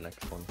parts for the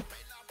next one.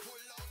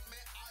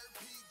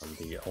 I'm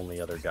the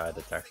only other guy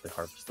that's actually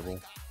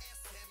harvestable.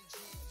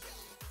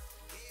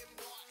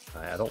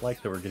 I don't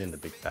like that we're getting the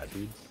big fat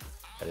dudes.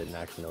 I didn't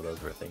actually know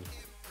those were a thing.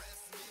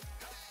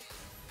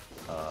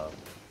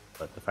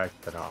 But the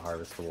fact that they're not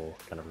harvestable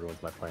kind of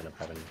ruins my plan of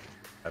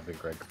having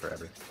Greg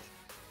forever.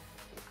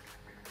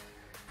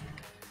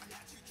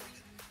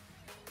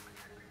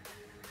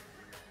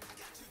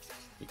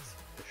 Eat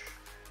some fish.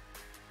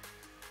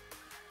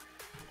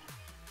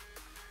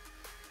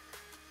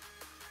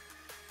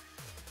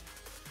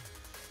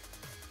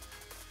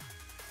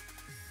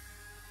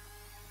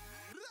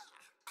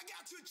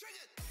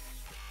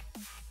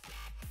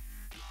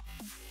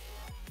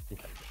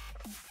 Okay.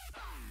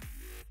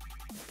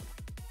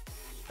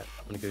 I'm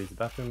gonna go use the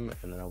bathroom,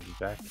 and then I'll be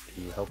back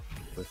to help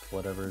with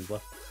whatever is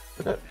left.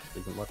 Okay.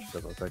 Isn't much,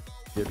 doesn't look like.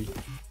 Maybe.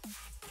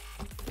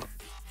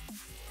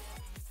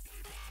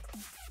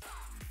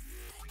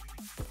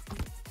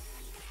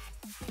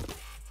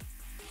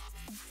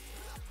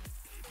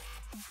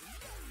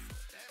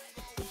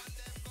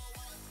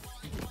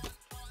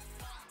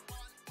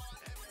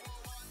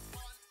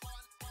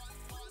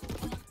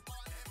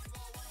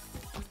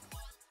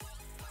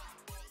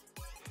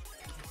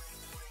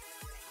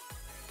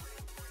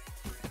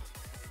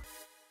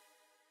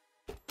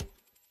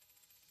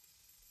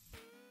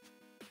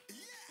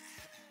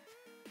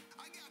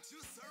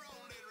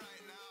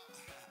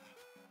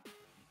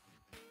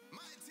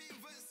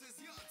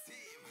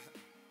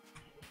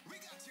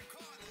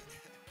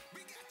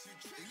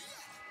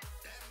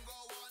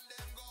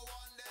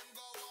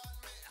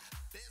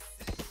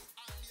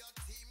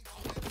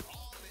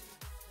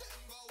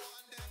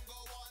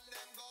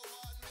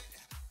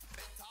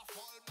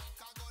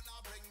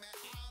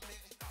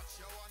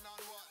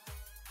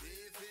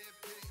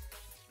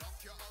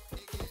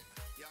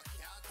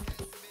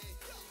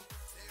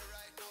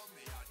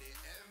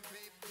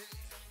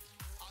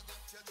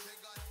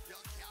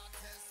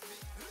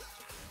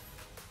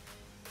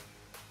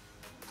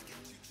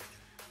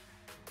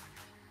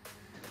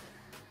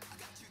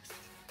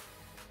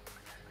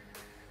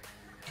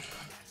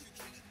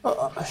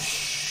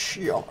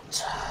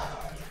 Shit.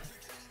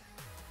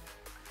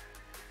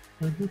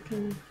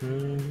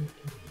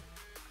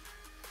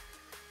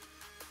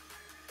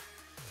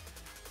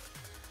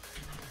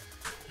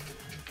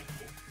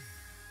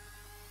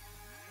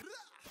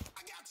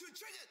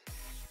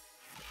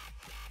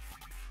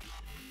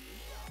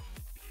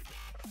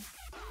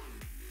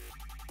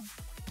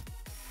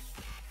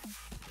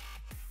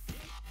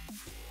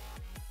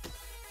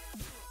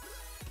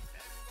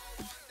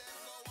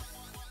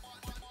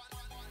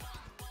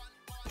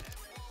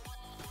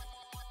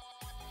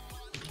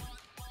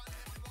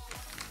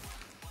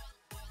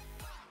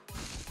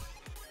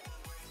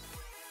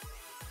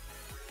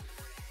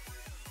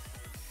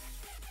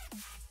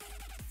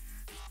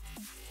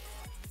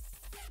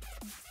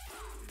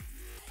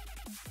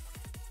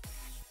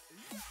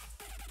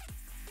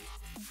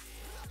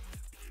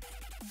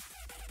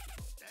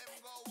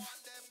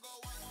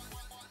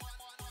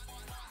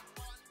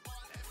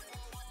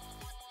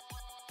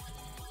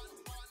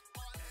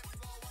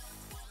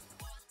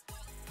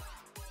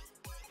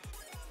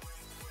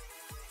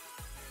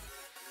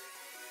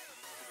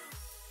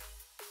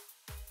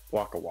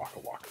 Waka waka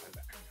waka.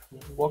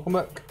 Welcome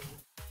back.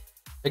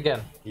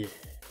 Again. Yeah.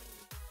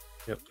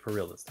 Yep, for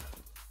real this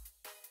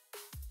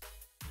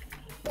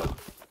time.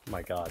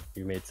 My god,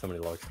 you made so many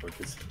log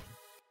torches.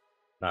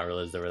 Not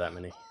realize there were that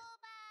many.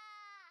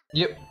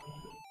 Yep.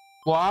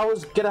 Well, I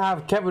was gonna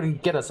have Kevin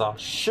get us a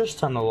shit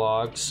ton of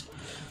logs.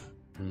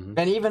 And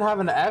even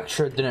having an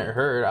extra didn't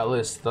hurt, at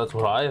least that's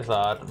what I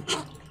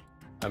thought.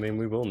 I mean,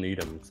 we will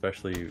need them,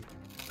 especially,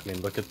 I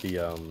mean, look at the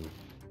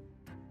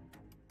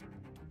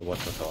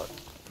whatchamacallit.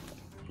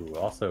 Ooh,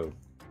 also,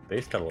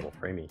 base got a little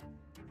framey.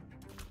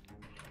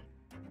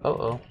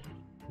 Uh-oh.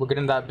 We're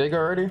getting that big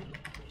already?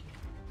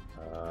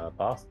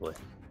 Possibly.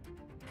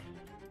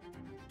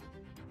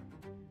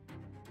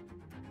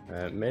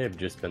 It may have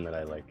just been that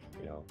I, like,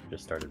 you know,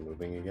 just started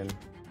moving again.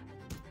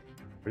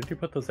 Where did you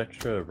put those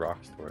extra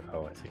rocks toward?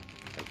 Oh, I see.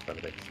 That's by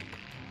the base.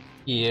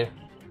 Yeah.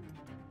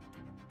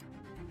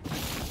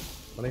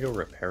 I'm gonna go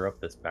repair up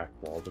this back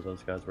wall that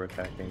those guys were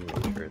attacking,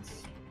 make sure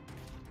it's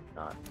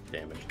not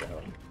damaged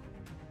out.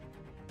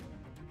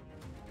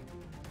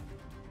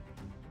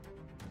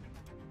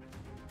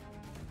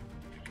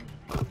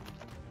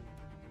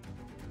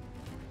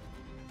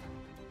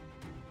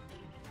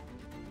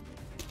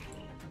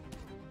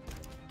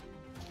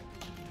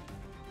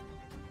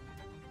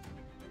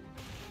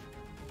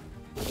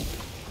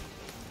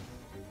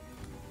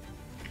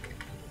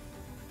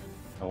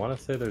 I want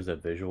to say there's a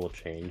visual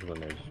change when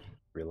there's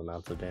real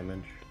amounts of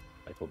damage.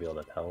 Like, we'll be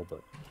able to tell,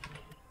 but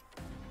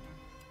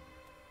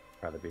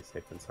rather be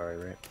safe than sorry,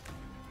 right?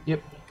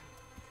 Yep.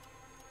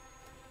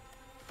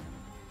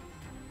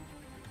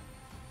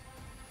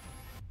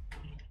 I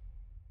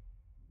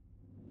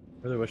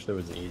really wish there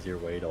was an easier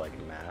way to, like,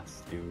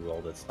 mass do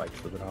all the spikes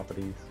to the top of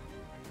these.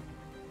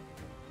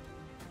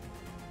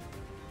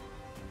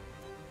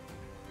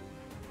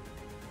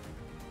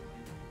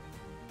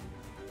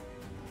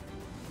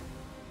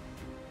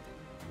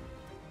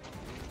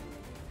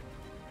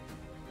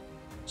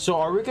 So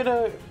are we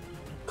gonna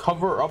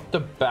cover up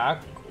the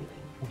back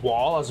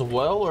wall as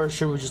well, or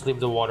should we just leave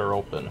the water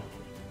open?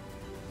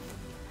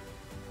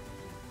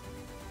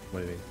 What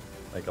do you mean?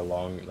 Like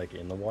along, like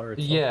in the water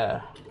itself?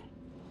 Yeah.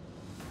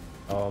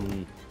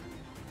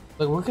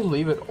 Like, we could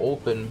leave it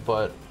open,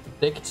 but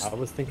they could... I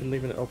was thinking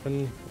leaving it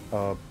open,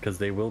 because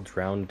they will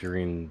drown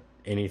during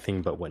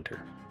anything but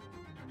winter.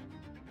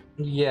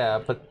 Yeah,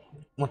 but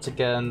once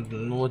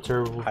again,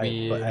 winter will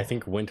be... But I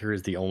think winter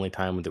is the only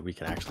time that we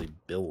can actually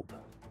build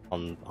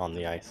on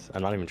the ice.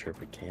 I'm not even sure if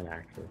we can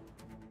actually.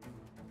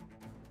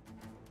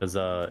 Because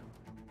the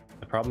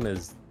problem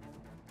is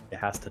it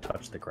has to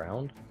touch the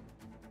ground.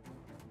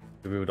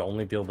 We would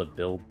only be able to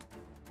build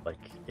like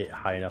it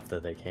high enough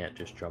that they can't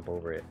just jump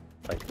over it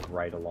like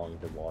right along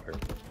the water,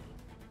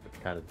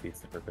 which kind of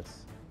defeats the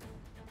purpose.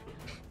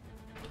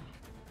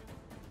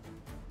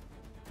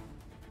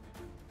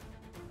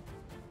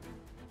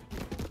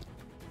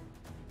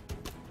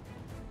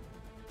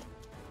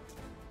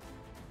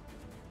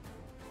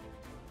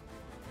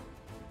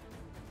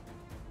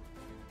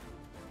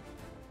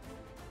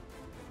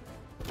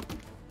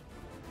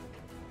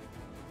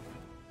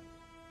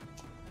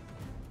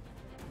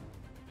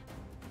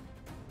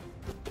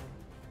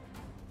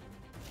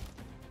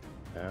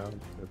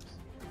 Oops.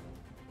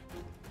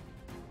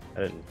 I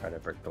didn't try to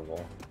break the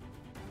wall.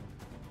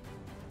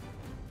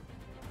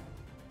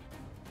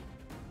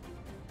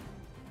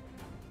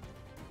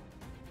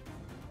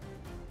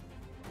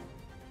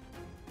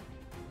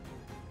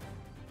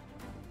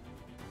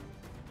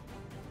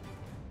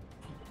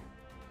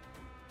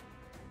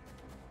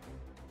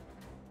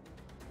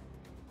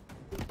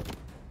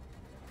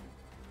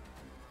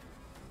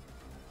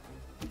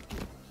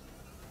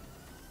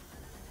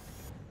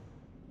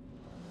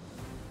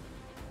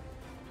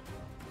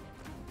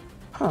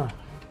 Huh.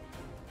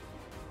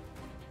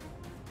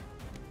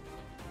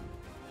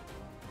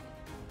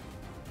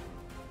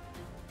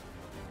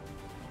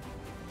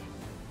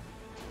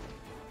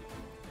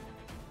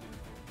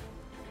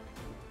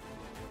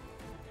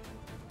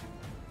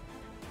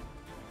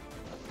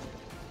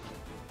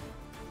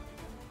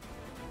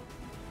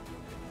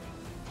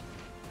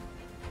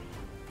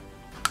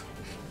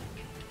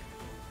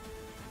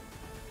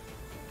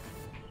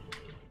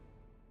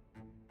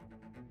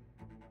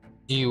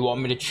 Do you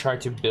want me to try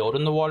to build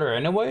in the water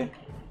anyway?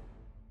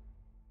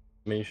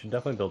 I mean, you should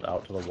definitely build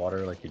out to the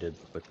water like you did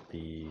with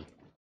the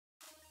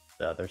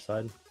other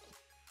side.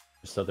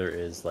 Just so there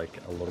is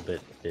like a little bit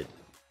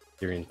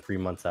during 3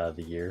 months out of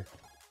the year.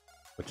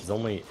 Which is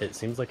only, it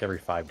seems like every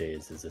 5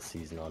 days is a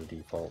season on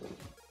default.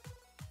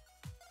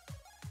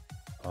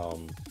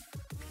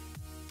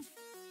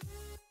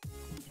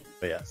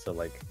 But yeah, so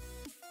like,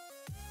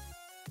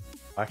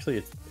 actually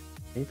it's,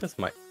 I think this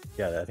might,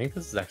 yeah, I think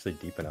this is actually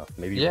deep enough.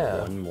 Maybe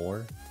one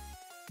more.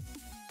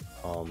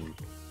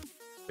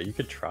 But you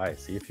could try,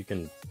 see if you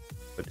can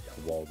put a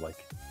wall like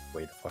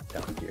way the fuck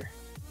down here.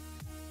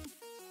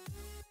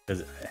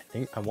 Because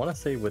I want to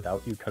say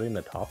without you cutting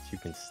the tops, you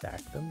can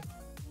stack them.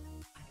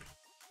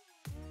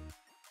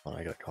 Oh,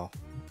 I got a cough.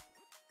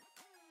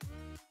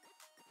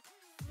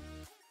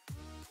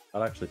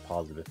 Not actually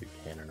positive if you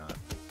can or not.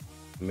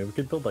 I mean, we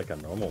could build like a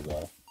normal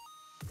wall.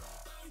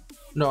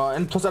 No,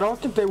 and plus I don't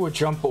think they would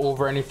jump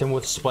over anything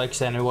with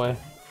spikes anyway.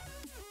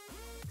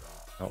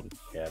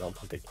 Yeah, I don't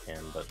think they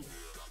can, but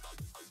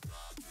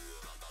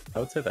I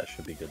would say that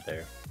should be good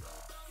there.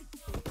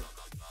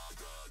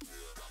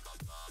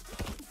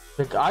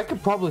 Like, I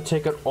could probably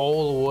take it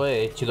all the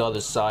way to the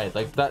other side.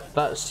 Like,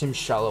 that seems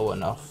shallow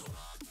enough.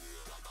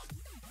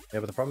 Yeah,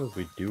 but the problem is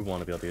we do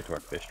want to be able to get to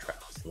our fish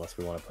traps, unless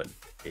we want to put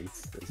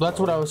gates. That's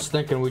what I was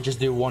thinking. We just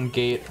do one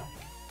gate.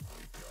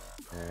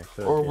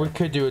 Yeah, or we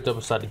could do a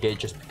double-sided gate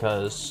just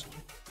because.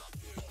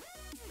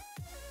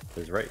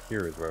 Because right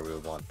here is where we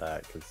would want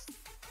that, because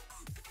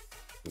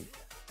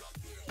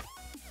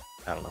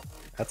I don't know.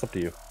 That's up to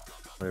you.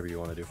 Whatever you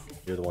want to do.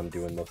 You're the one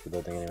doing most of the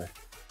building anyway.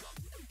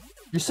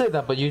 You say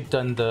that, but you've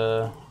done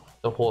the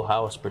whole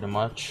house pretty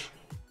much.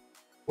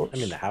 Whoops. I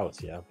mean the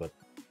house, yeah, but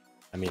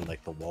I mean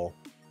like the wall.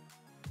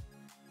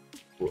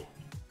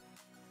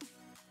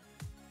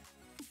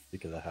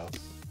 Speak of the house.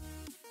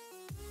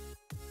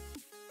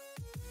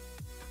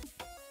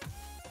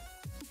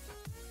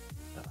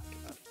 Oh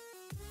god.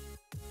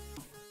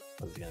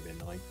 This is gonna be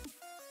annoying.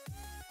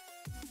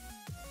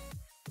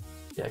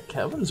 Yeah,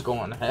 Kevin's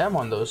going ham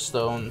on those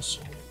stones.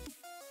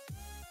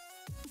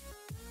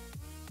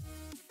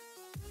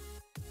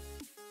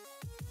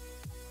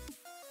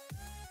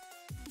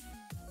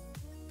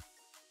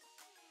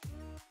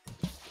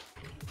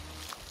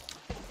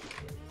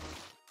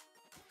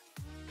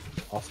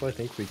 Also, I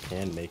think we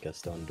can make a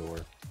stone door.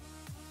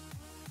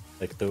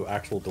 Like, the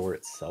actual door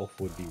itself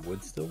would be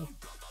wood still,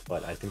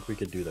 but I think we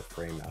could do the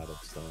frame out of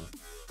stone.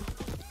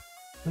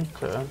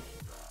 Okay.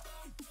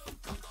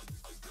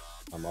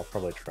 I'll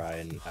probably try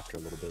and after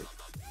a little bit.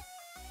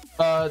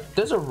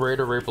 There's a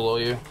raider right below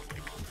you.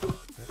 Yeah,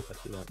 I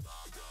see that.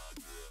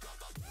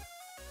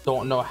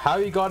 Don't know how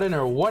he got in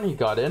or when he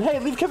got in. Hey,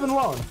 leave Kevin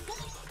alone!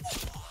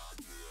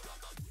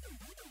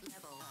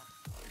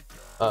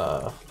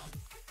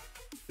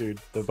 Dude,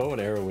 the bow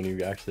and arrow when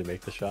you actually make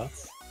the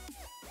shots,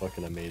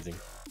 fucking amazing.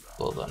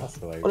 Well done.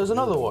 Also, Oh, there's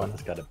another one.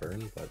 It's gotta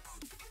burn, but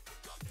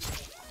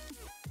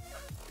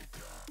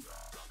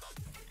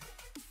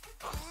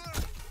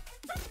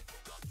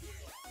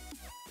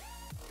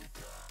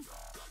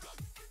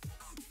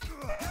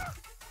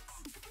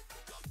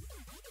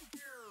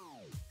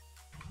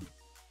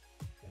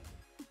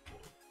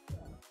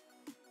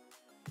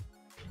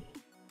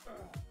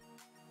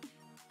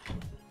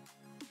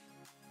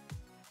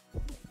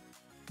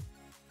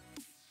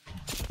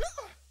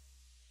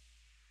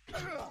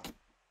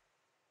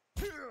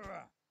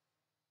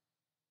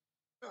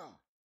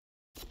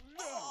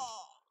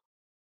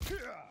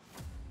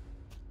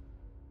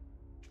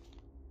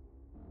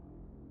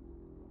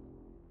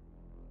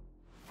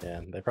yeah,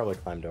 they probably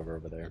climbed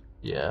over there.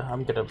 Yeah,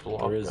 I'm gonna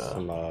block. There is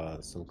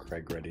some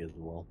Craig ready as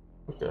well.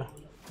 Okay.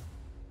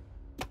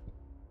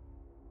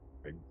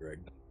 Greg.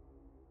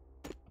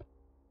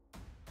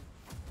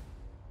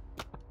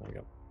 There we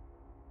go.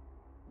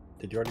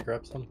 Did you already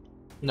grab some?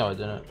 No, I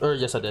didn't. Or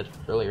yes, I did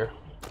earlier.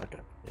 Okay,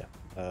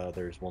 yeah.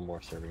 There's one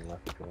more serving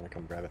left if you want to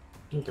come grab it.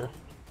 Okay.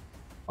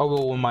 I'll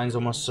go when mine's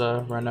almost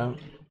ran out.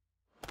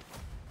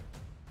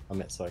 I'll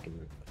admit so I can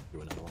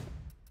do another one.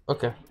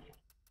 Okay.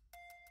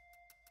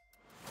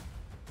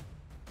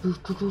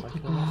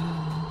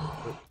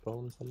 Put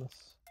bones on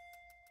this.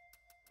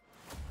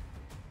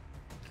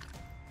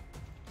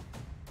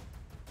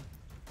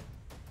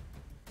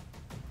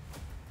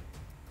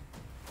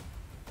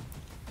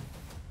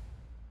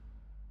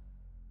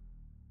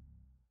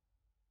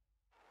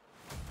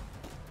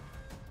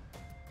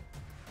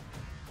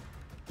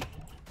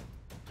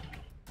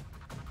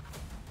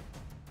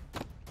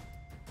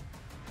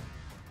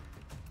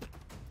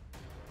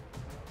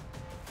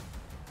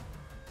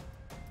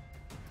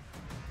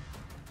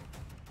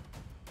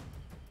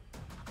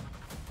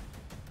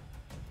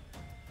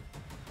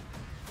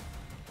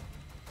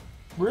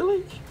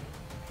 Really?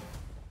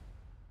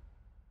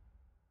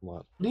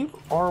 What? Leave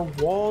our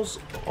walls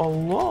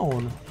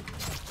alone.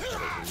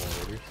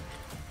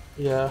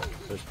 Yeah.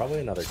 There's probably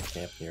another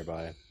camp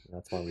nearby.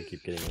 That's why we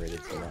keep getting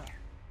raided so much.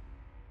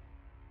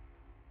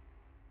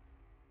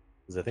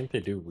 Because I think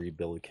they do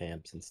rebuild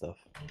camps and stuff.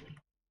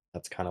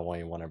 That's kind of why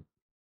you want to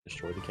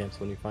destroy the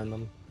camps when you find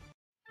them.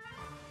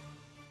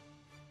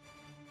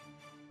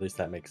 At least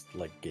that makes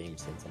like game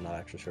sense. I'm not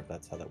actually sure if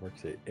that's how that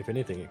works. If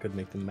anything, it could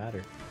make them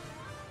matter.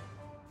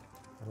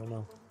 I don't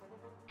know.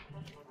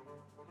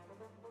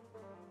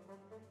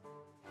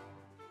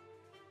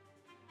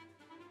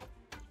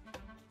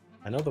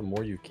 I know the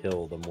more you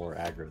kill, the more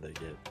aggro they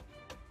get.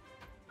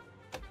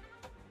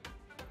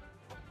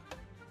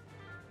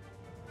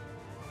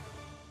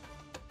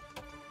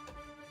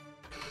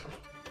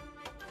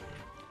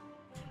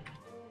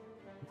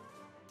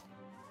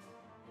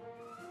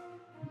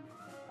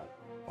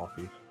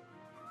 Coffee.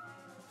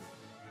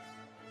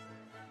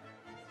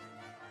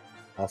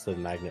 Also, the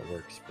magnet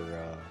works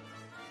for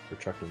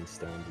chucking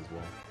stones as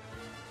well,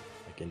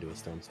 like into a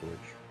stone storage.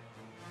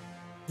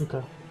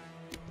 Okay.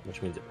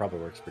 Which means it probably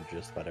works for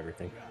just about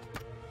everything.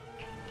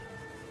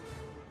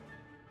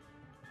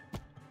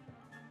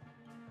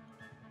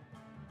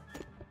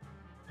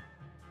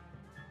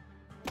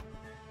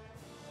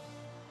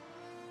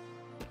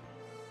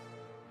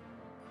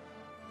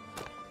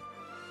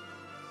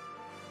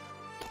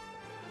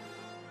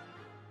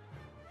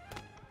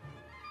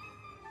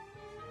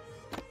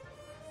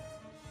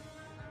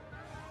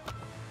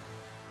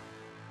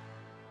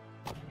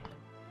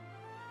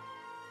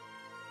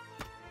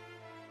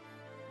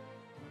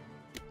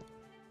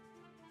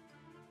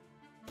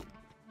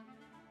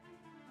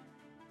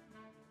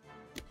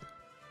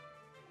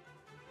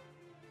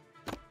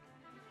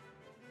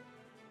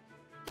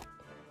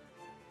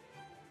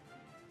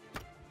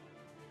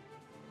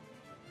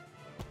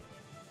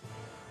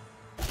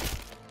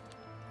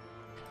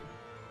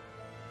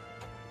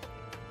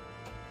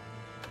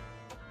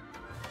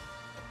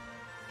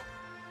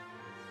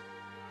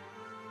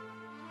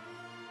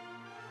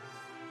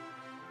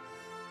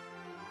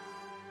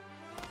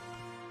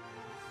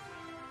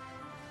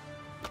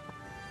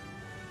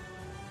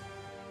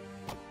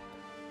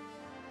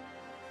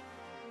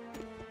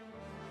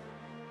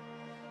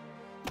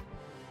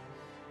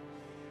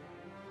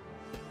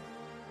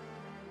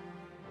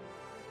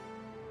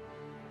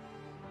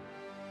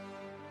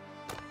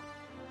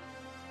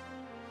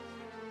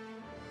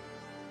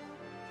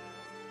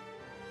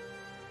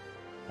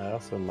 I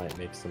also might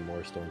make some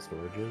more stone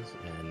storages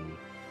and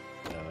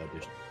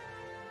just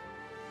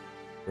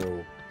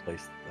throw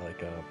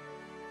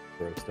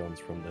stones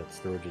from the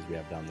storages we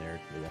have down there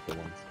to the upper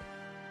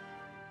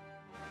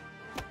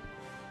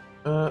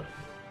ones.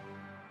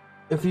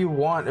 If you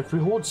want, if we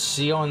hold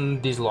C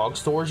on these log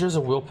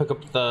storages, we'll pick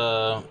up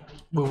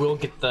we will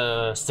get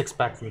the sticks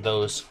back from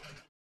those.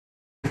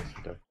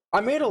 Okay.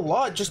 I made a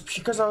lot just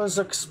because I was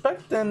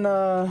expecting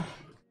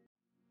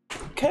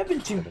Kevin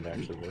to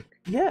actually work.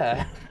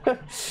 Yeah.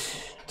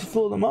 to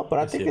fill them up, but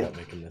I think about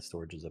making the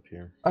storages up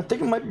here. I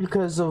think it might be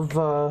because of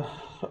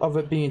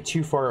it being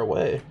too far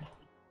away.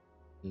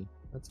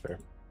 That's fair.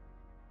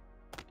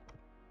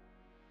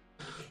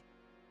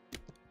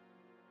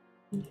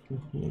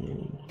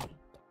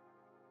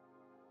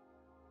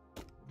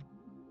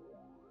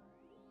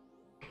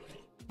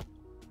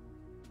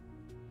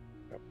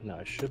 Now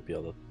I should be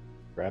able to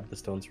grab the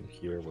stones from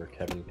here where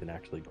Kevin can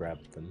actually grab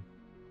them,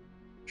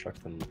 chuck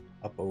them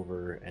up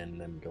over, and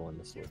then go in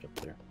the storage up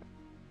there.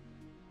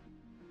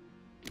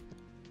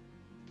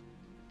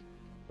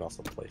 Could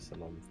also place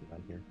some of them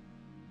down here.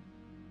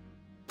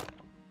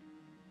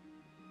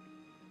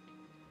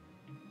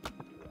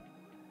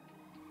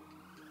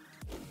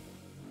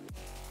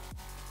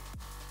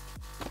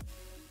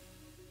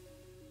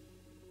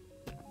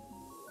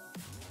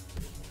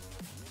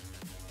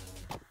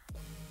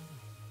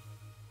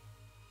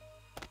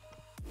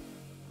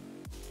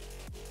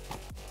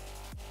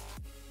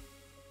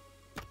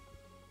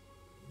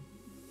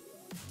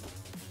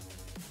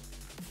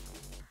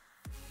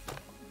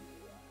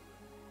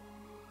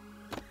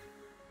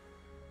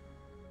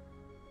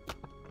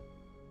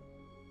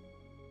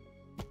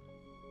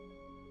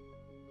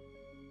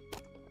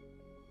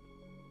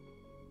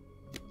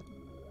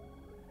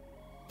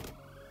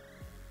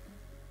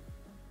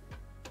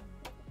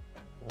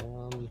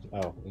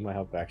 Oh, we might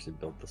have to actually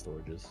build the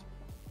storages.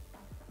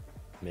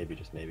 Maybe,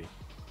 just maybe.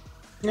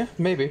 Yeah,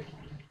 maybe.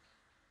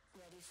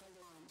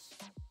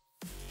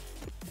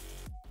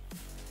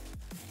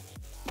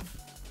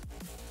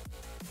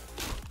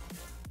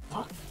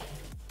 Fuck.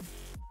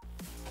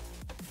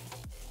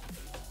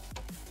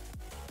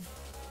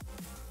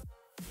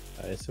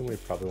 I assume we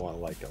probably want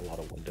like a lot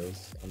of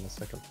windows on the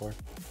second floor.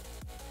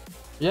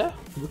 Yeah,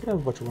 we could have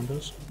a bunch of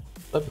windows.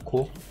 That'd be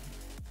cool.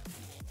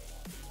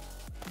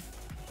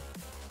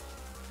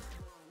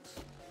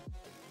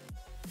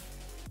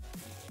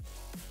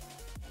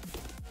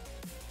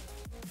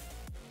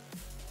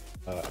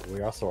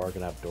 We also are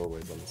gonna have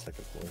doorways on the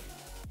second floor.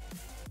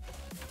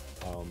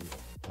 I'm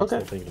Okay.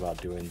 still thinking about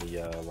doing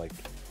the like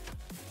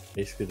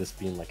basically this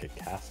being like a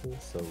castle,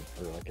 or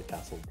like a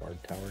castle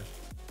guard tower.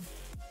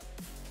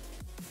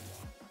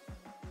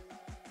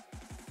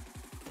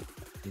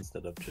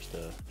 Instead of just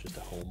a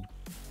home.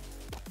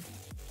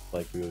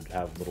 Like we would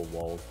have little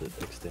walls that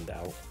extend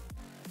out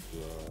to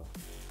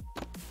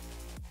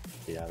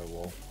the outer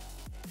wall.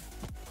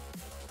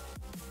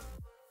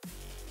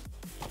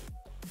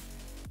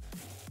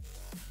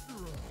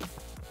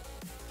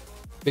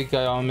 Big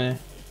guy on me.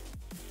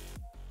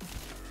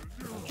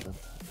 Gotcha.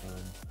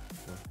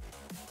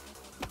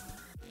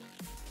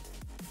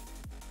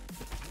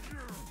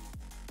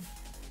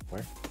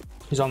 Where?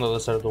 He's on the other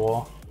side of the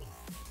wall.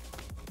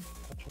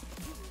 Gotcha.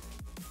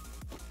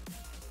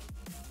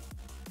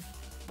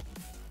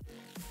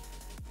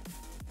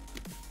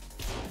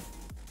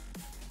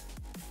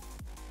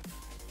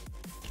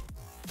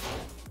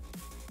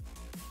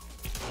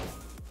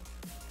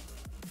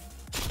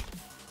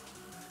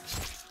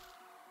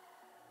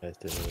 I just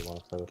didn't really want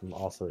to play with him.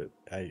 Also,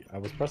 I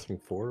was pressing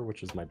 4,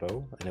 which is my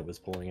bow, and it was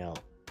pulling out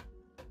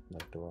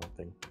like the wrong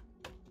thing.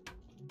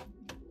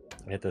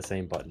 I hit the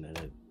same button and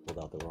it pulled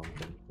out the wrong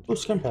thing. Oh,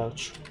 skin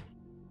pouch.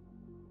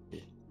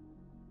 Yeah,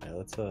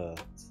 let's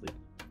sleep.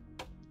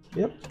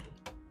 Yep.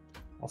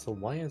 Also,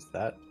 why is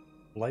that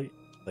light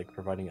like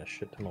providing a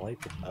shit ton of light?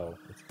 Oh,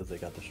 it's because they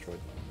got destroyed.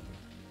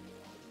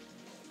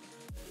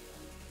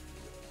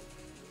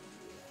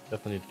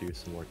 Definitely need to do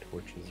some more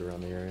torches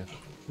around the area. I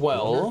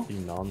Well, wonder if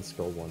the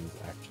non-skull ones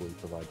actually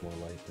provide more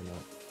light or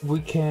not. we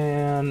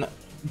can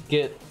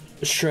get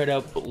straight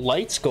up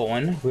lights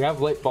going. We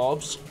have light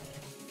bulbs.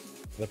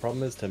 The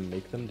problem is to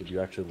make them. Did you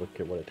actually look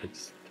at what it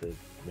takes to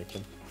make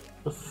them?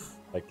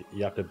 Like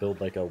you have to build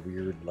like a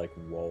weird like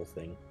wall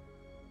thing.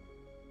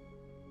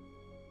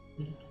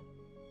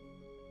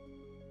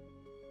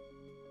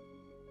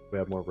 We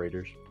have more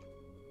raiders.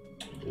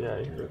 Yeah,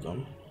 I hear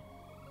them.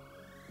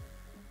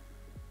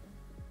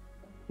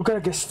 We gotta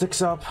get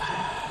sticks up,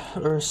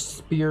 or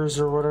spears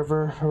or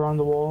whatever around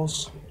the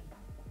walls.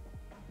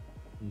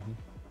 Mm-hmm.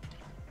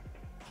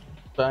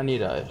 But I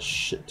need a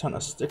shit ton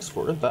of sticks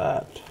for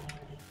that.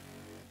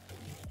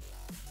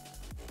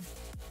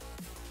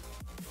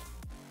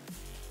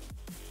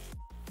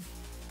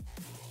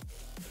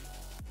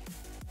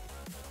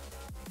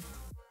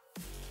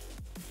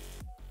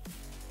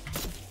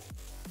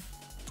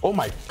 Oh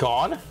my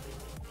god!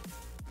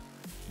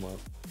 What?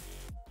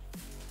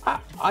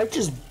 I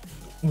just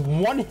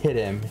one hit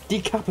him,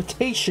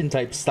 decapitation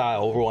type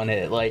style one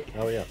hit. Like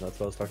Oh yeah, that's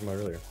what I was talking about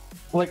earlier.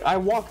 I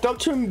walked up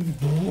to him,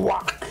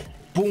 whack,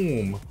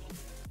 boom.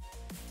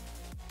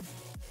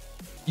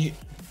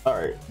 All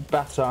right,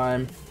 bath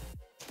time.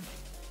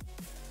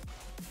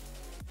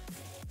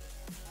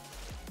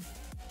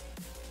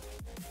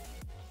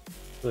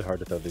 It's really hard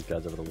to throw these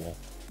guys over the wall.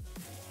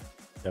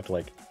 You have to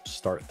like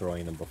start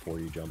throwing them before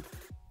you jump.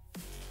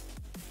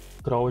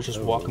 Could always just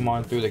walk him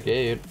on through the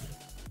gate.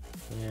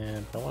 Yeah,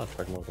 but I want to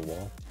track them over the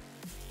wall.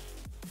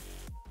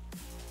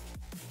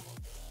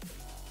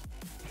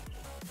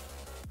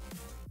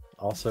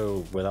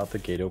 Also, without the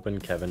gate open,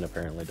 Kevin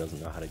apparently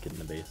doesn't know how to get in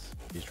the base.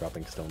 He's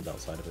dropping stones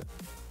outside of it.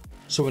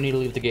 So we need to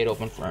leave the gate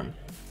open for him.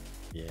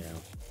 Yeah.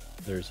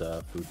 There's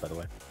food, by the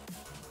way.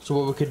 So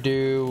what we could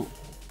do...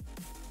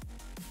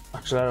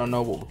 Actually, I don't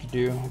know what we could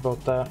do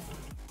about that.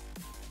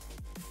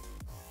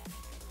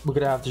 We're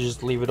gonna have to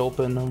just leave it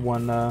open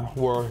when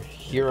we're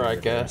here, I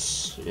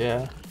guess.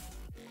 Yeah.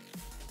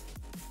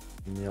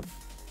 Yep.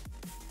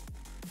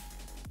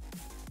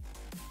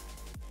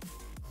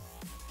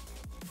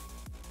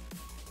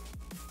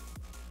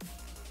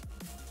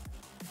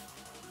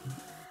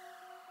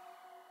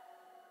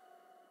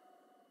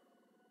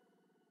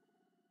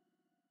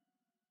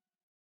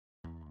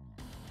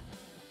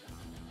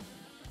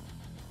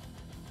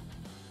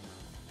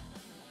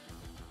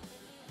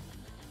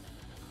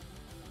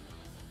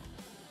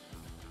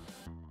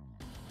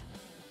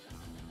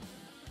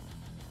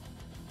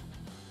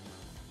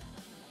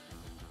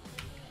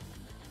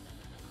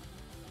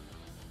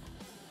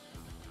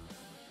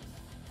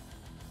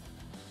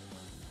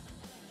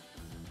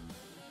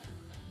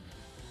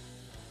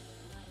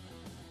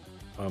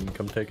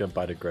 Come take a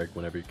bite of Greg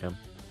whenever you can.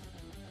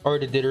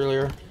 Already did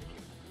earlier.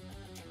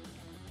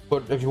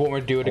 But if you want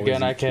me to do it Always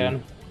again, I eat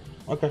can.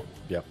 Okay.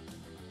 Yep.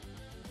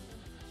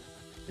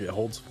 It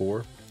holds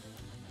 4.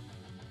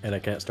 And I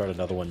can't start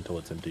another one until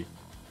it's empty.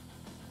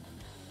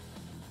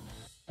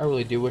 I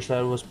really do wish that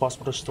it was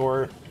possible to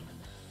store it.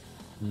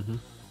 Mm-hmm.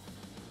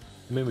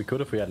 I mean, we could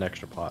if we had an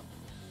extra pot.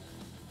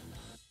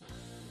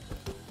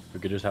 We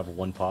could just have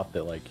one pot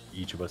that, like,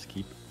 each of us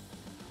keep.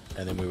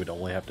 And then we would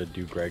only have to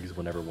do Greg's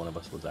whenever one of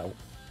us was out.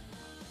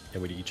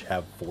 And we'd each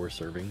have 4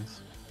 servings.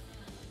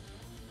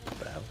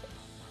 Bad.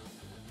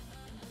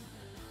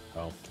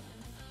 Oh.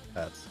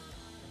 That's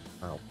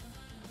not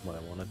what I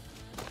wanted.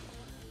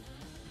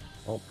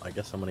 Well, I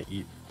guess I'm gonna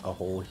eat a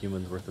whole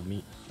human's worth of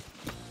meat.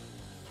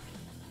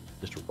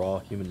 Just raw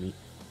human meat.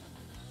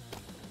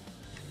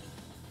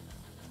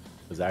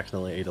 Because I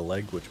accidentally ate a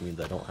leg, which means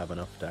I don't have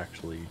enough to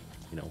actually,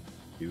 you know,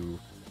 do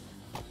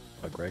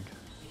a Greg.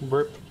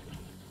 Rip.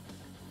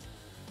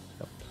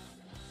 Yep.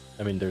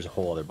 I mean, there's a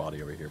whole other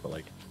body over here, but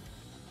like,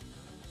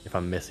 if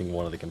I'm missing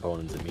one of the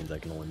components, it means I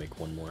can only make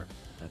one more.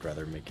 I'd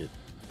rather make it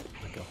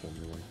like a whole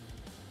new one.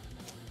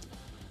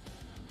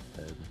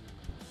 Head.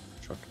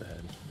 Truck the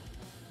head.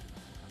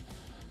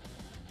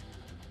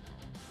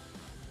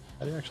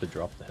 How do you actually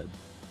drop the head?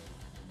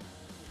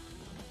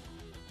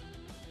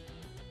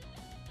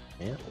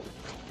 Can't?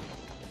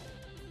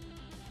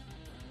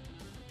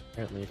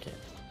 Apparently you can't.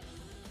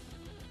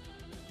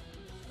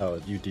 Oh,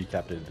 you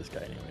decapitated this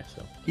guy anyway,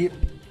 so. Yep.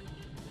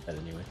 That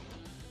anyway.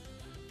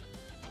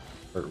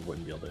 Or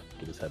wouldn't be able to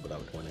get his head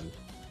without going in,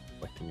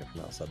 collecting it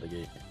from outside the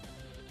gate.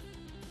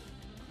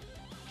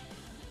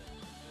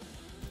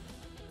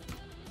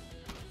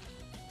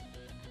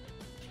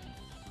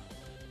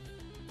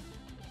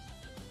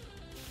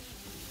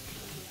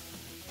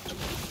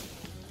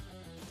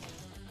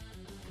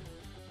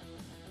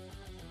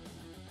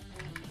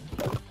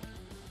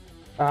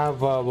 I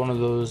have one of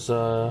those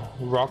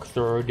rock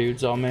thrower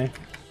dudes on me.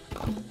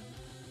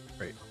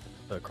 Great.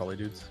 The crawly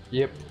dudes?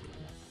 Yep.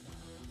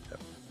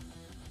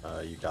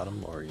 You got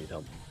him, or you need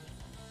help?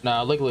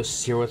 Nah, Legolas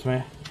is here with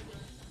me.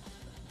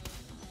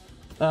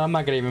 I'm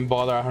not gonna even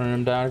bother hunting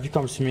him down. If he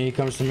comes to me, he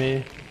comes to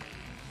me.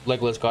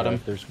 Legolas got him.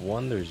 If there's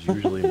one, there's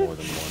usually more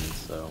than one,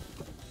 so.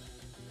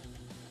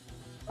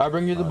 I'll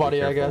bring you the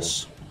body, I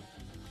guess.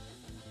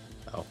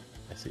 Oh,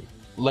 I see.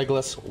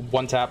 Legolas,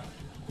 one tap.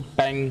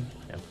 Bang.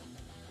 Yeah.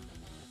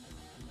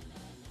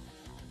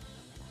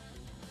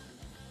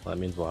 Well, that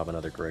means we'll have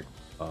another Greg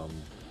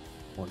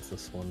once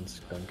this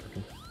one's done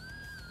cooking.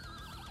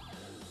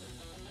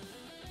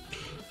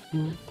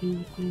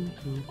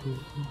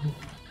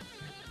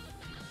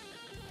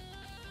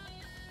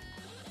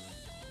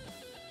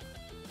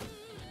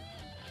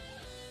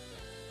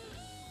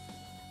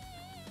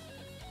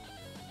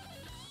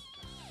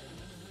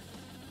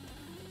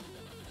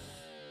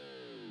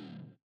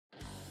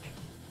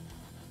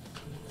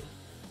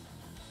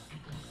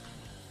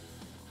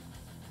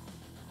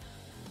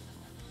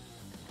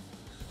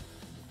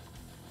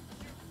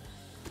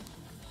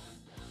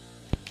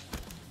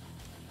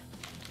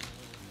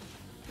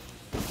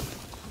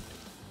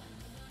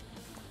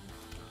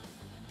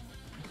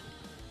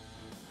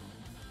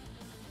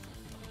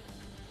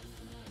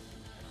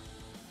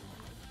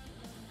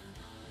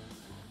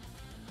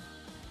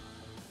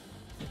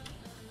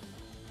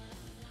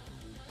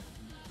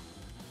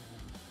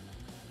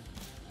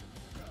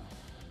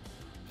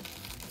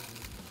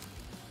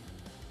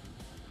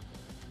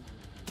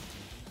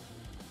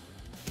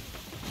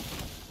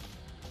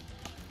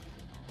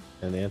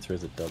 And the answer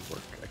is it does work.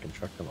 I can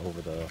chuck them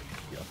over the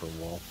upper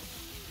wall,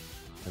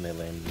 and they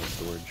land in the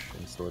storage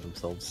and store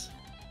themselves.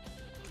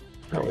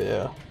 Oh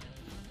yeah.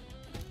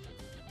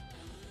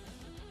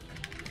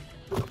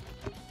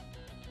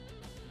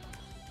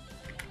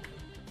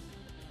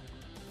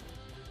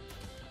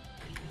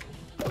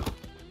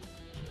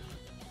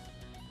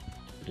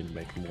 We didn't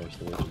make more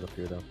storages up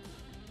here though.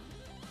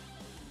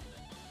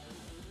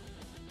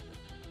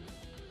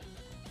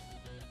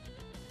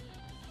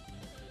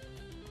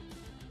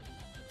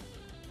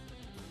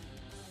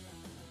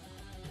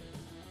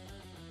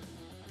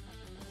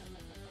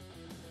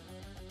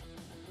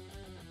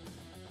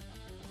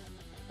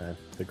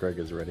 The Greg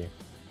is ready.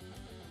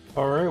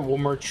 Alright,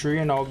 one more tree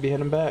and I'll be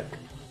heading back.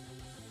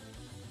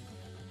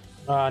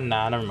 Nah,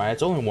 never mind.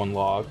 It's only one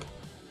log.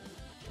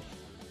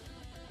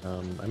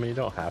 I mean, you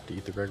don't have to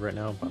eat the Greg right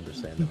now, but I'm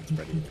just saying that it's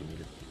ready if you need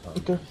it.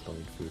 Okay. You still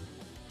need food.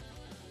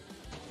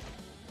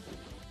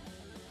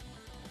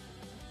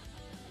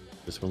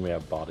 Just when we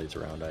have bodies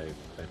around, I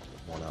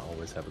want to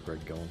always have a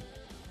Greg going.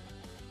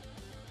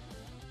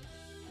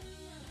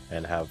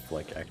 And have,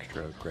 like,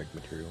 extra Greg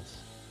materials.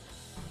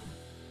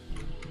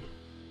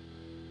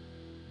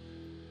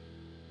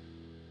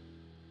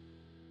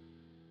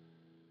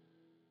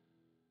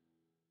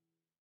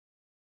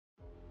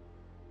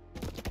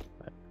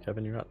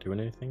 Kevin, you're not doing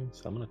anything,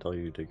 so I'm gonna tell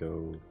you to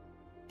go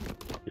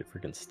get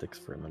freaking sticks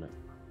for a minute.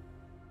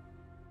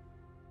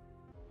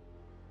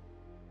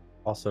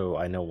 Also,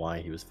 I know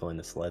why he was filling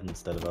the sled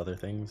instead of other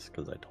things,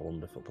 because I told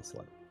him to fill the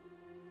sled.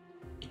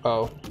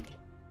 Oh.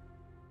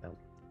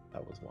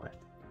 That was why.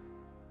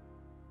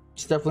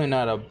 It's definitely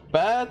not a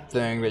bad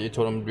thing that you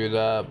told him to do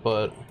that,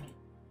 but...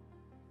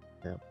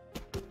 Yeah.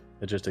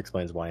 It just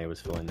explains why he was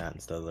filling that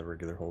instead of the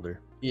regular holder.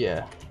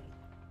 Yeah.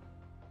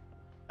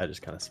 I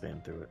just kind of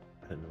spammed through it.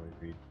 I didn't really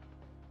read.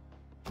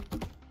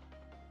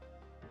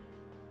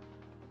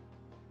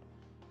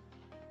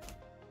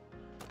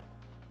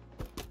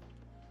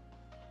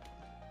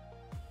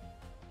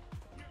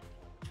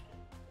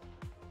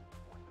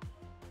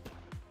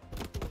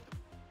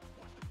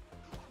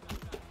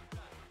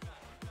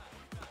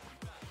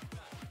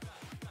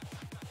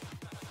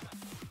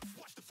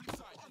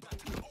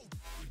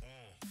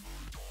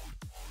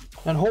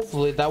 And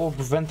hopefully that will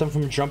prevent them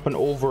from jumping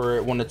over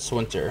it when it's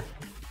winter.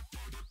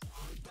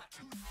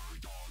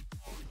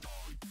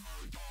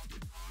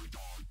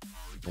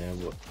 Yeah,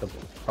 well, the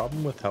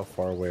problem with how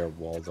far away our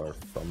walls are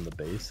from the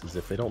base is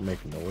if they don't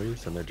make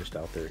noise and they're just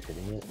out there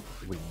hitting it,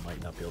 we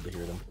might not be able to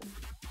hear them.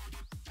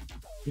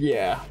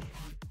 Yeah.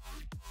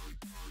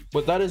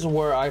 But that is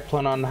where I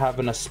plan on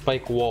having a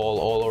spike wall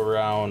all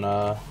around.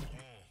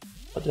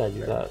 What did I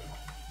do that?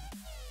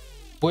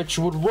 Which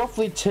would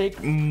roughly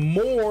take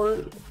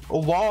more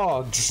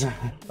logs.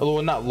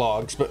 Well, not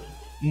logs, but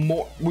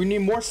more. We need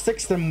more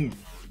sticks than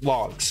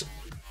logs.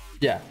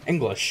 Yeah,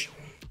 English.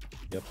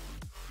 Yep.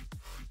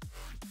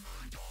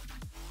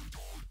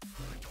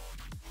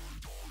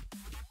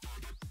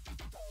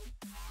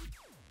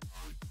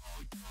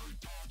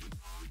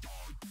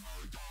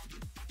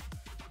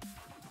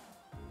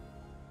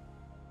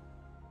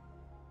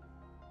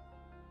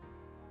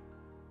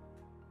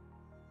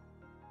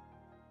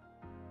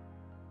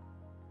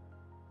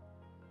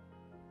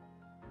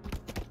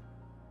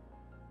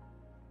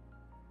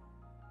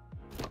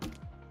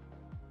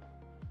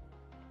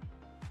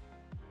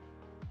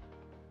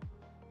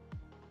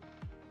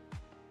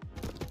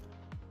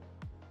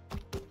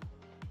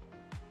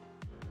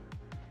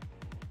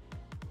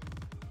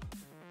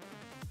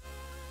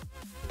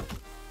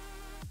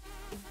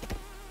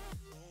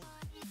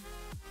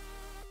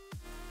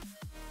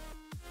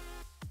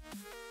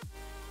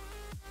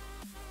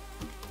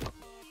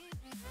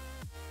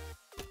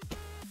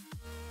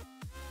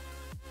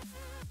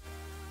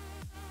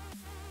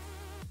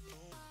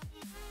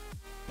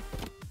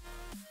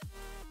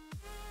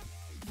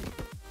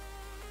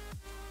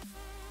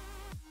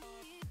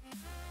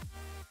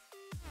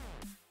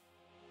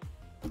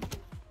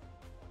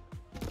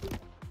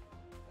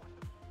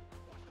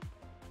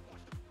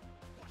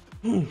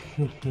 Okay,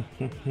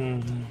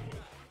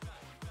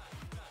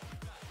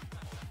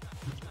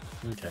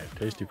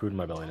 tasty food in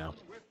my belly now.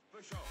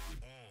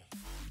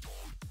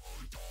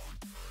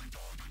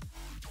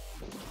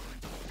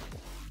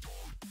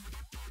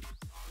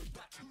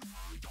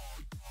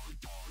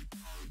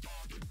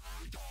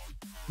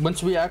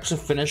 Once we actually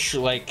finish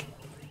like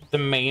the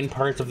main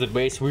parts of the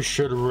base, we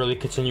should really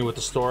continue with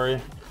the story.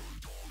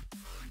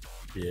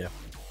 Yeah.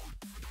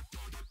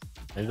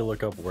 I need to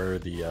look up where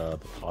the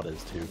pot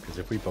is too, because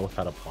if we both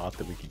had a pot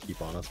that we could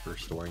keep on us for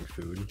storing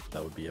food,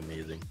 that would be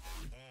amazing.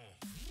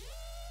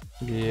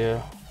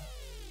 Yeah.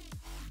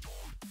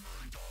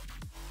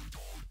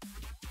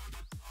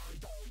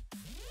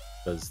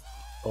 Because,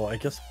 oh, I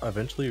guess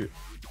eventually,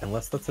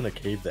 unless that's in a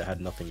cave that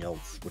had nothing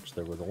else, which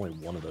there was only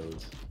one of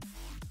those.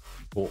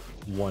 Well,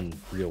 one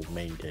real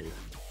main cave.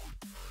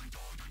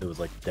 It was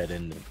like dead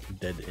end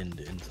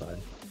inside.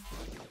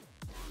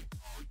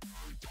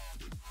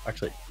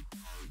 Actually,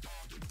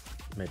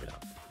 maybe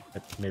not.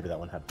 Maybe that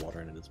one had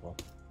water in it as well.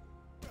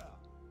 I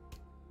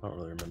don't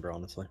really remember,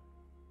 honestly.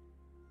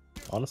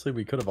 Honestly,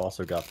 we could have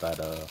also got that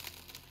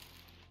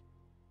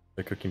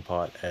the cooking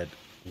pot at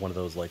one of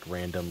those like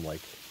random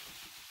like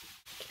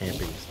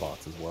camping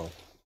spots as well.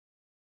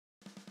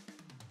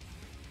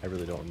 I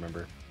really don't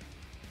remember.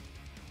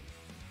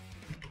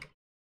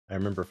 I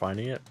remember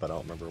finding it, but I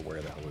don't remember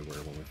where the hell we were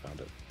when we found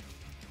it.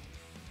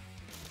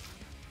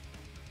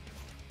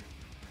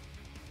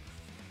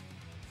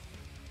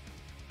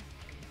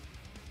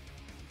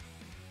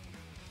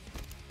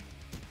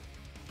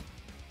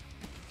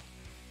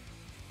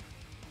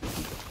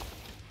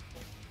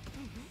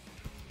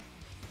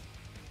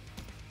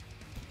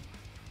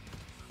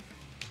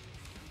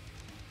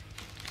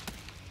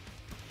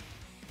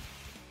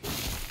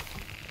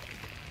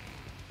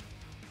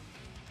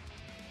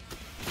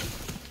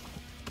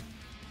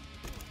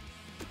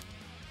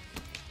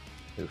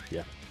 Oof,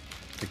 yeah.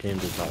 The game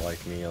does not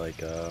like me,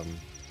 like, you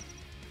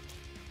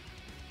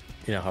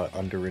know how it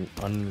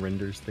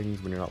unrenders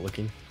things when you're not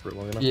looking for it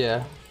long enough?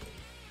 Yeah.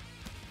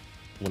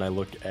 When I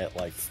look at,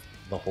 like,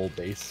 the whole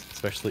base,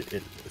 especially,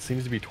 it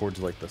seems to be towards,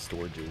 like, the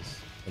storages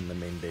in the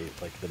main base,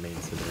 like, the main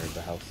center of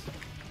the house.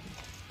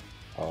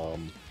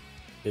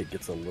 It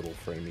gets a little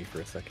framey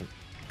for a second.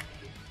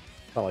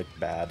 Not, like,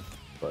 bad,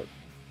 but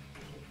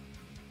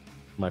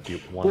might be,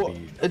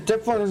 It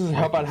definitely doesn't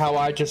help out how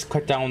I just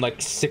cut down,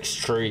 like, 6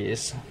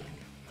 trees.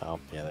 Oh,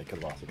 yeah, that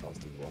could have also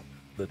caused as well.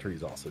 The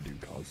trees also do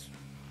cause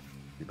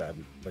pretty bad,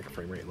 like,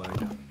 frame rate lag.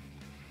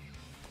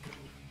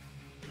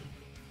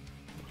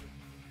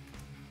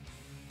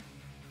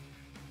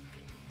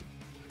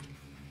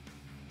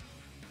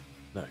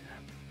 No.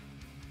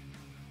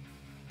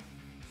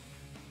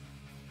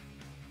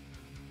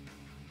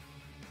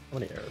 How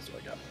many arrows do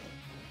I got?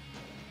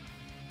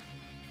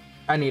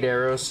 I need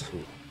arrows.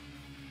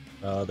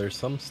 There's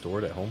some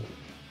stored at home.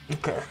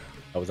 Okay.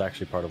 That was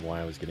actually part of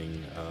why I was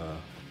getting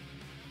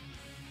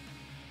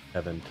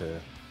Evan to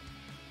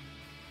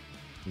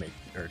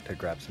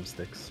grab some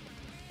sticks.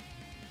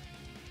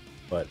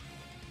 But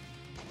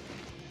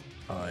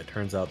it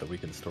turns out that we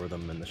can store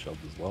them in the shelves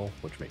as well,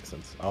 which makes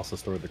sense. I also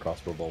stored the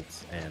crossbow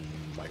bolts and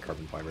my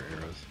carbon fiber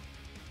arrows.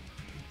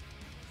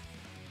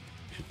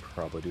 Should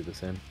probably do the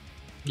same.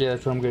 Yeah,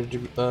 that's what I'm going to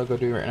go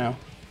do right now.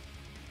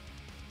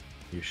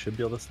 You should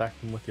be able to stack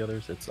them with the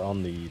others. It's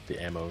on the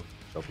ammo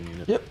shelving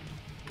unit. Yep.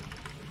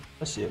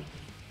 I see it.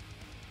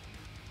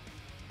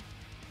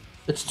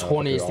 It's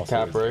 20 is the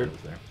cap, right?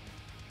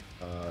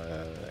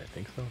 I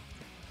think so.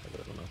 I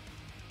don't know.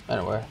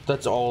 Anyway,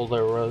 that's all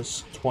there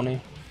was. 20.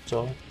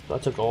 So I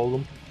took all of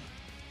them.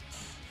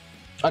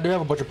 I do have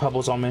a bunch of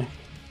pebbles on me.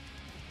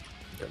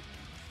 Okay.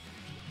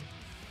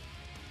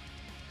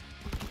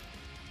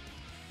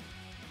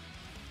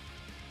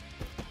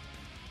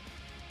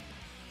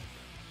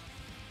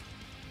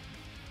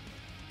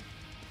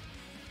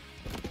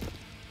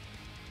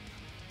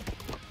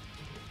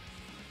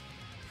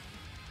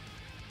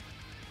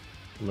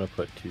 I'm gonna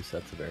put 2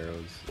 sets of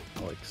arrows,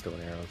 like stone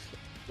arrows,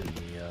 in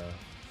the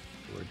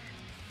storage.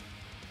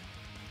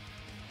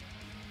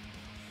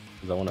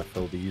 Because I want to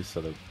fill these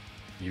so that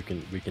we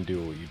can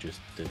do what you just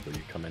did, where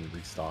you come in,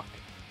 restock,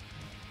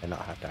 and not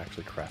have to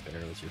actually craft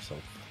arrows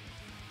yourself.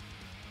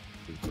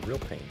 It's a real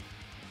pain.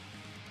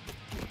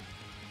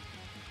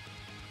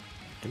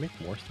 Can you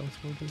make more stone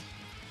swords?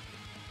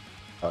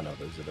 Oh no,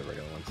 those are the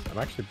regular ones.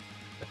 I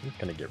think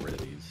gonna get rid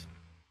of these.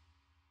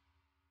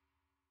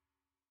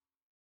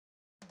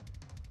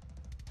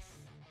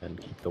 And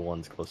keep the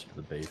ones closer to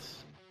the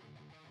base.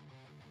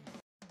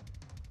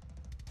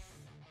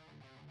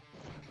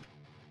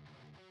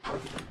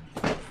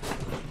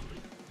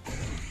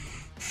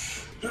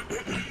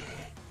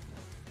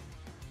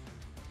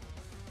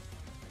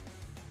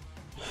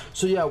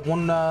 So yeah,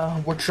 when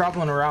we're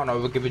traveling around, are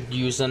we gonna be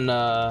using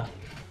the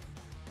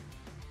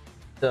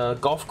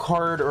golf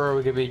cart, or are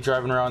we gonna be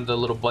driving around the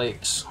little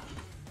bikes?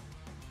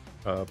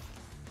 The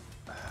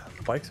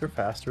bikes are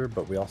faster,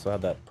 but we also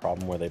had that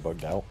problem where they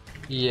bugged out.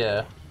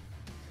 Yeah.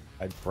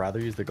 I'd rather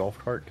use the golf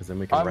cart because then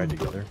we can ride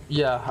together.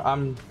 Yeah,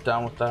 I'm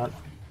down with that.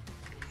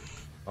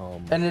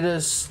 And it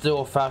is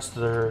still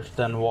faster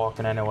than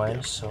walking anyway,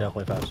 yeah, so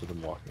definitely faster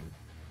than walking,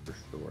 for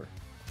sure.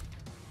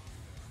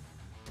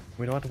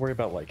 We don't have to worry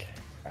about like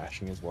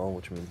crashing as well,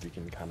 which means we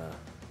can kind of.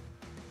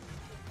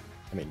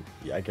 I mean,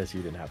 yeah, I guess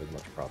you didn't have as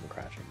much problem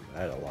crashing. I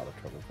had a lot of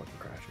trouble fucking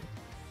crashing.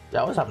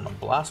 yeah, I was having a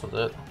blast with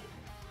it.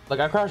 Like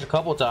I crashed a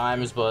couple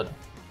times, but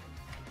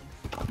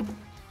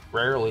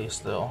rarely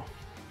still.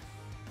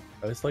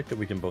 I just like that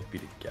we can both be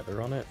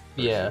together on it.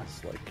 Yeah.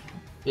 Like,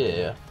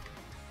 Yeah.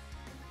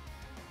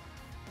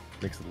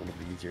 makes it a little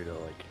bit easier to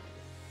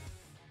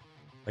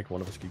like one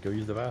of us could go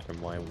use the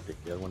bathroom while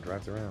the other one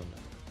drives around,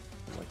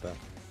 something like that.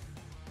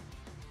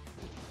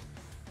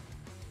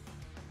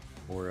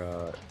 Or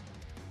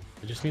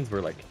it just means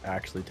we're like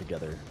actually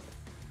together.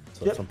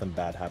 So if something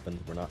bad happens,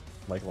 we're not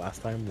like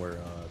last time where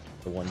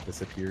the one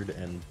disappeared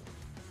and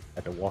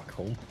had to walk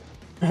home.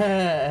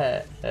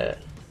 Yeah. Which,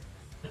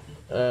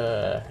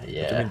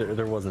 I mean,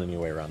 there wasn't any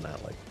way around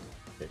that. Like,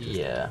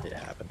 it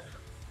happened.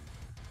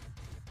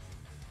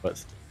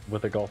 But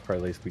with a golf cart,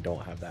 at least we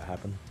don't have that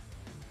happen.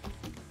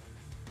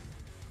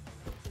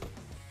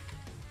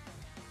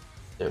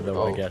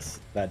 Though I guess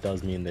that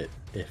does mean that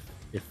if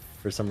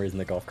for some reason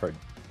the golf cart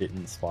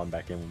didn't spawn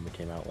back in when we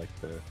came out like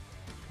the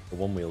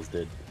one wheels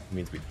did, it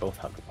means we both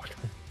have to walk.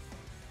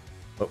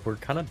 But we're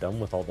kind of done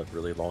with all the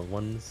really long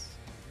ones.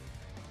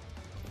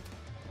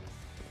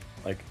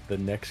 Like the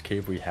next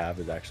cave we have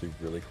is actually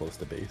really close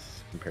to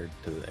base compared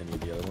to any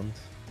of the other ones.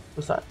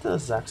 Was that the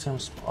exact same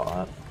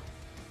spot?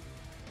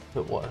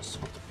 It was.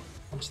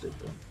 I'm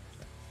stupid.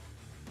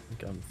 I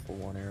think I'm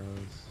full on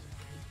arrows.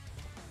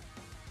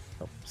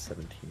 Oh,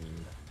 17. I'm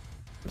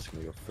just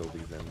gonna go fill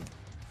these in.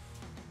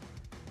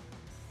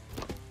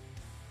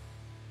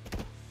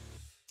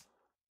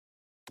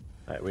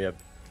 Alright, we have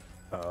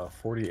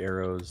 40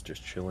 arrows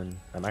just chilling.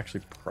 I'm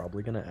actually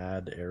probably gonna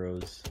add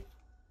arrows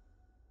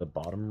the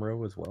bottom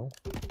row as well.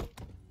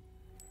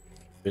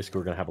 Basically,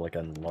 we're gonna have like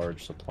a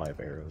large supply of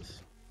arrows.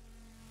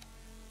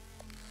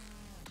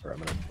 Or I'm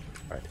gonna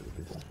try to at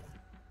least.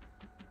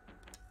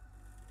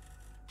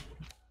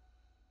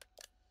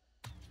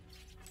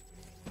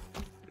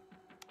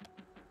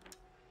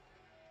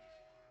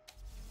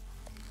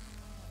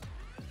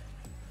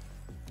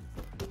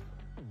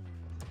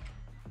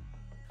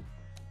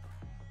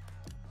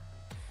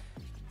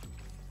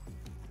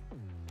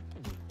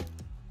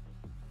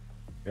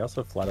 We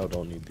also flat out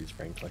don't need these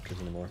frame collectors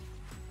anymore.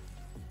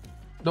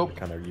 Nope. They're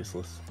kind of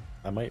useless.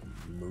 I might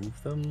move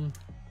them.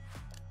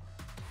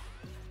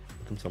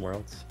 Put them somewhere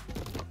else.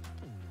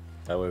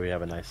 That way we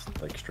have a nice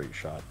like straight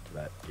shot to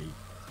that gate.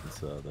 Since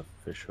the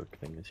fish hook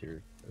thing is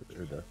here,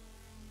 or the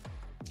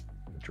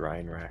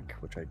drying rack,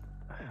 which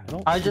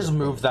I just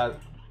moved that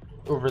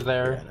over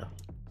there. Yeah,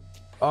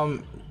 I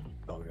know.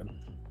 All good.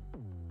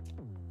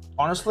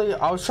 Honestly,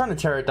 I was trying to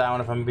tear it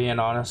down if I'm being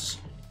honest.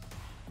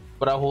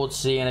 But I hold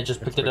C and it just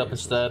picked it up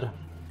instead.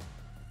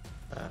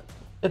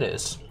 It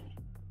is.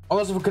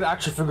 Unless if we could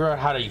actually figure out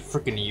how to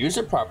freaking use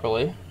it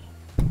properly.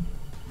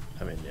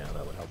 I mean, yeah,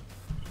 that would help.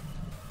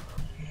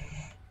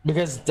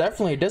 Because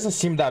definitely it doesn't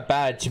seem that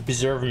bad to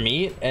preserve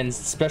meat, and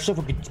especially if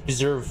we could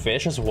preserve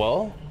fish as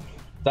well.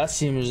 That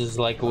seems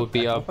like it would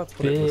be a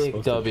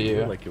big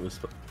W. Like I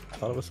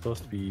thought it was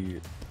supposed to be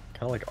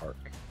kind of like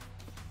Ark,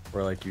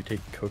 where like you take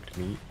cooked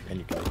meat and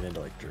you cut it into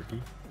like jerky,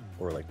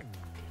 or like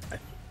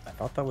I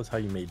thought that was how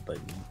you made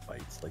like meat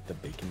bites, like the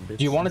bacon bits.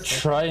 Do you want to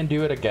try and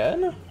do it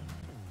again?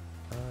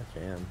 I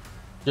can.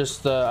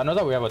 Just I know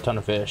that we have a ton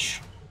of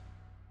fish.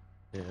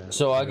 Yeah,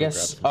 so I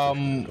guess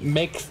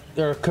make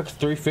or cook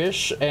 3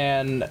 fish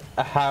and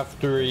have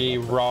 3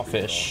 raw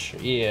fish.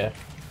 Yeah.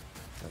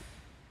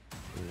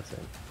 I'm the same.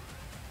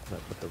 I'm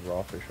gonna put the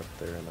raw fish up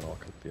there and then I'll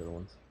cook the other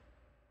ones.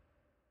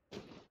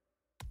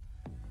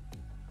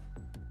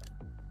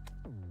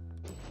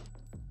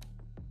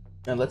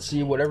 And let's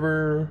see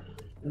whatever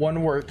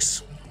one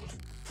works.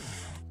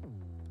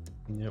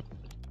 Yep.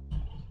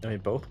 I mean,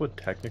 both would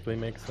technically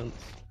make sense.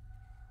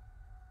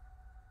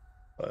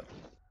 But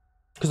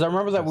because I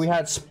remember that we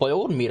had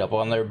spoiled meat up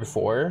on there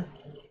before.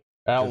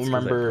 I don't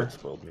remember.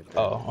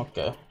 Oh,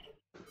 okay.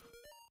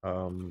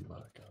 Oh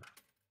God.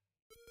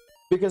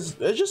 Because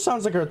it just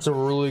sounds like it's a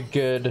really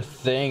good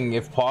thing,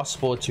 if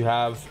possible, to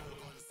have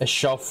a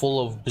shelf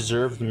full of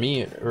preserved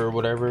meat or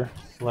whatever.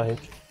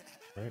 Like,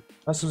 right.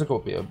 That seems like it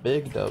would be a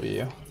big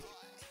W.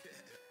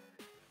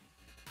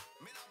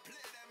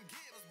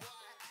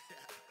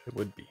 It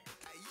would be.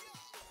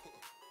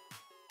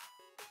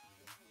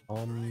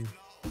 I'm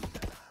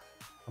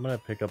gonna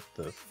pick up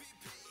the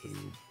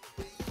food.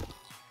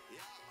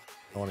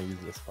 I want to use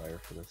this fire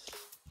for this.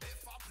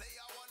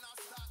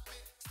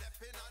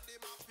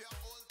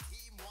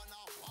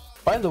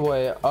 By the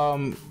way,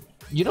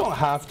 you don't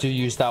have to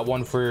use that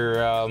one for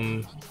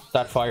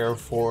that fire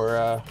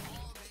for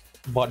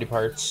body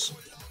parts.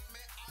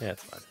 Yeah,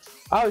 it's fine.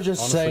 I was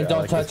just saying,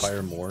 don't touch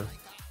fire more.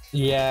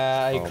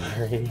 Yeah, I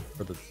agree.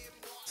 For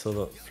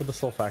the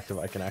sole fact of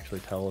I can actually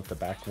tell if the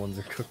back ones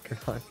are cooked or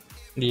not.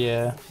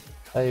 Yeah,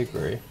 I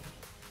agree.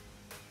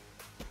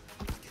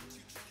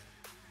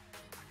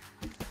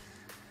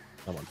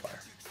 I'm on fire.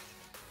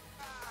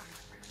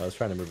 I was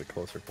trying to move it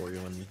closer for you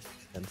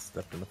and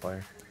stepped in the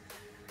fire.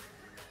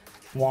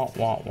 Wah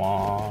wah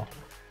wah.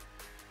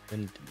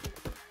 Indeed.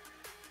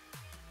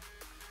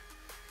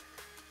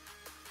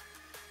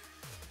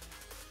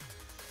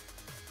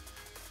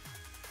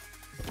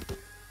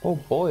 Oh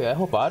boy, I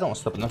hope I don't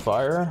step in the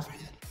fire.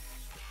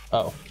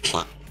 Oh,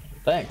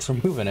 thanks for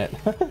moving it.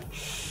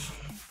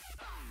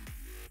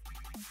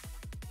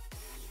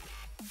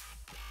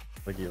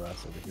 Like you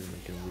last over here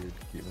making weird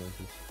cute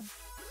noises.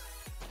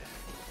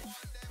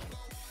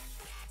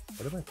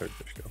 Where did my third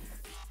fish go?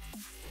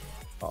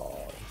 Oh,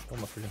 I'm still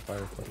in the freaking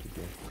fire collected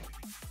game.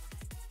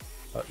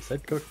 It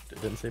said cooked, it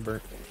didn't say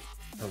burnt.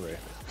 Hooray.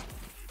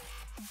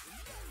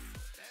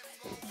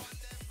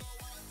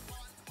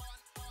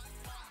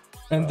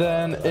 And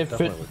then if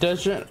definitely it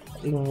doesn't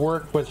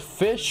work with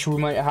fish, we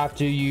might have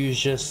to use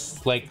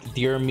just like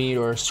deer meat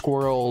or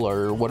squirrel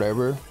or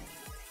whatever.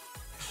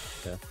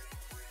 Yeah.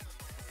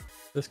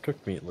 This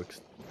cooked meat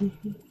looks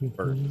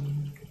burnt.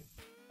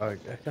 I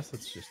guess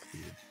it's just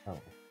weird. Oh.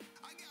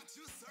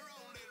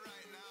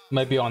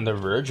 Might be on the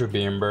verge of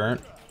being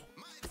burnt.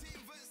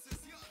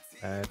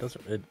 It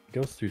doesn't. It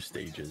goes through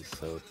stages,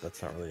 so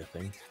that's not really a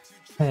thing.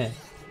 Heh.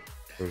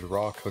 There's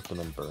raw, cooked, and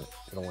then burnt.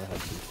 It only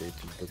has 2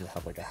 stages. It doesn't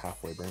have like a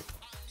halfway burnt.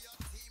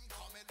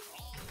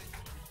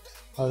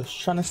 I was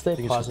trying to stay I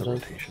think it's just a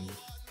positive. rotation.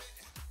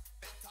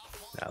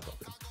 Nah, it's all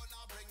good.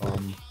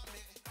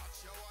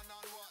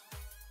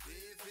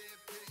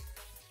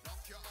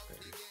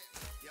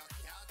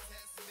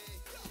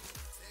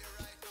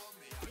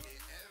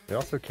 They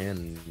also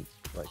can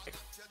like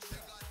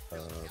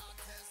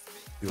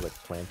do like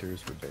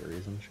planters for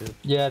berries and shit.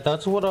 Yeah,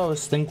 that's what I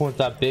was thinking with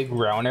that big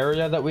round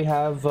area that we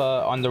have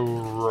on the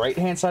right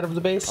hand side of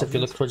the base. If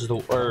you look towards the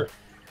I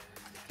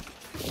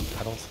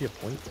don't see a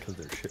point because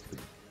they're shit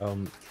food.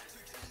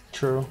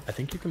 True. I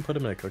think you can put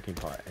them in a cooking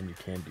pot and you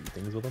can do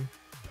things with them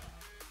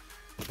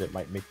that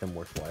might make them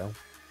worthwhile.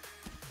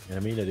 And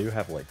I mean, I do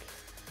have like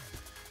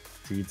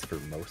seeds for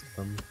most of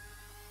them,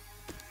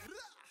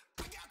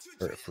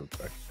 or for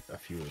a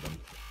few of them.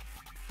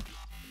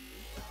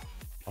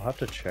 I'll have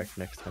to check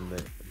next time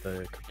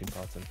the cooking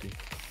pot's empty.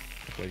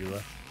 Before you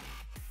left.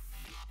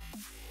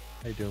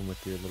 How you doing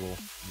with your little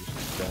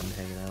gun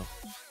hanging out?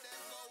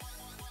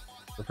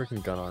 The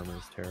freaking gun armor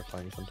is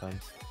terrifying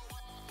sometimes.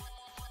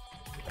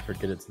 I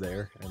forget it's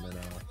there, and then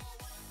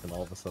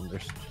all of a sudden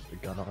there's just a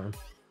gun arm.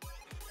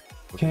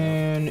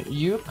 Can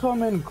you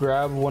come and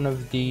grab one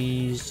of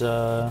these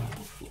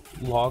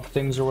log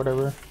things or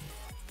whatever?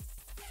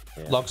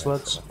 Yeah, Log nice,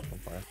 sleds? set up on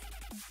fire.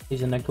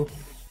 He's a nickel.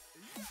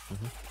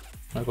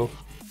 Nickel.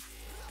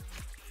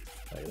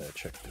 I gotta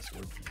check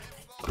Discord.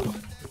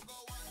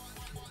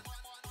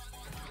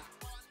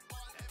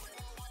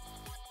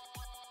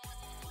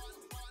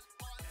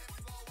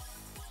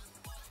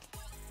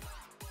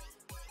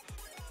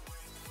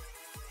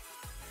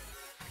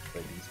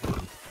 Ladies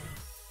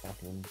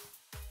talking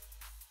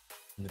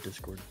in the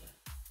Discord.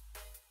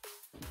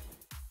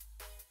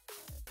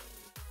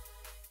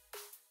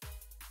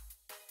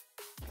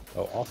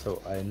 Oh,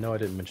 also, I know I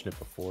didn't mention it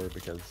before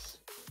because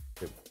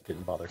it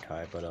didn't bother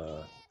Kai, but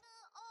I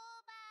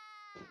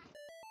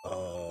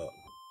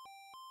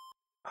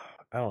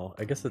don't know.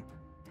 I guess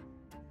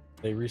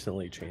they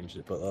recently changed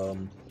it, but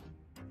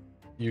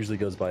usually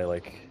goes by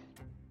like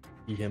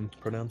he/him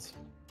pronouns.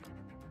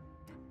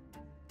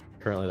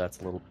 Currently,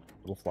 that's a little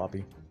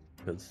floppy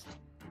because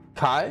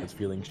Kai? his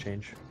feelings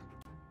change.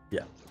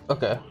 Yeah,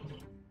 Okay.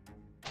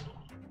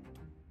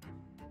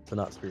 so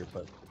not Spirit,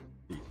 but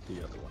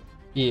the other one.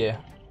 Yeah.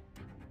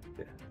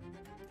 Yeah,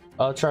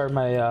 I'll try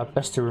my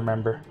best to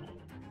remember.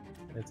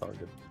 it's all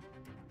good.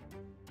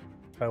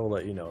 I will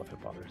let you know if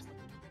it bothers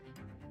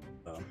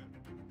them.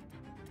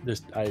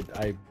 Just I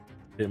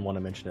didn't want to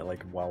mention it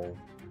like while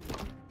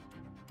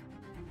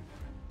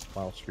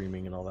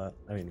streaming and all that.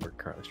 I mean, we're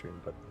currently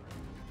streaming, but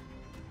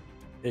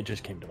it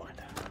just came to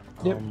mind.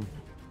 Yep.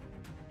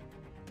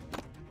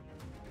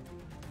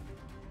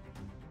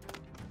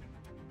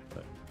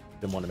 But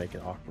didn't want to make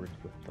it awkward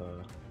with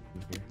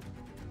in here.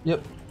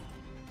 Yep.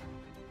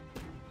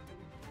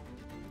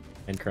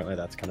 And currently,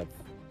 that's kind of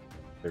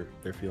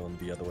they're feeling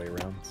the other way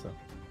around. So.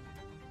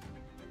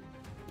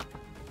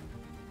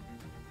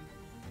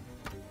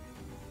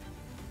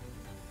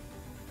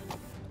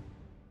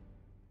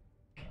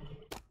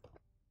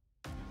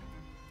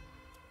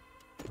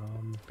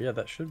 But yeah,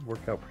 that should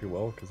work out pretty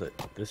well because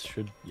this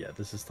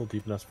is still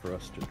deep enough for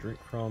us to drink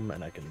from,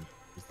 and I can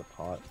use the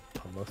pot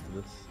on most of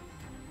this.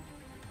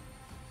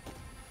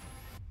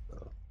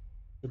 So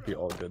should be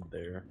all good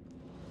there.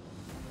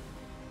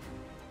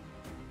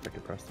 I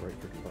could press the right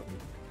freaking button.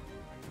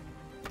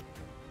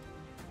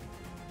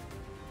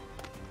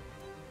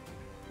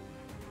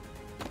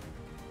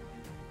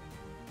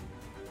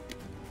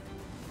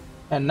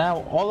 And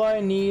now all I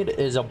need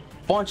is a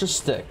bunch of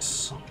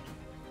sticks.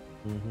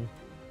 Mm-hmm.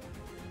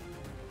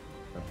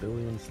 A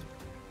billion.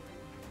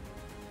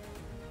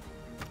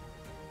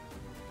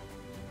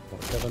 Well,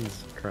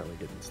 Kevin's currently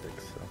getting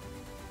sticks, so.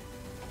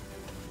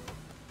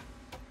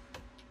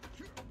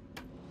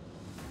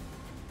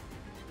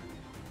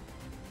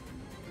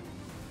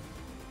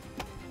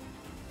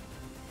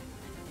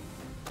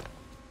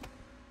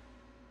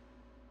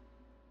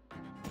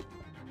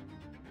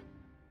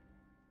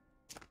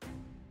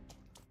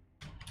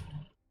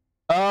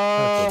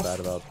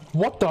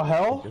 What the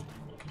hell?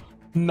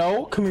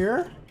 No, come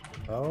here.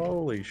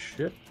 Holy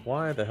shit.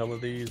 Why the hell are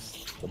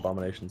these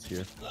abominations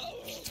here?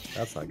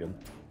 That's not good.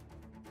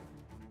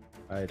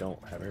 I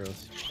don't have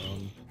arrows.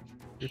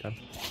 Your time.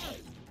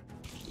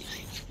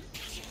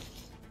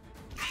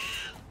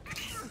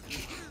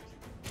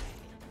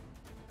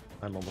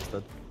 I'm almost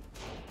dead.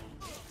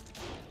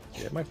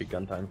 Yeah, it might be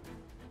gun time.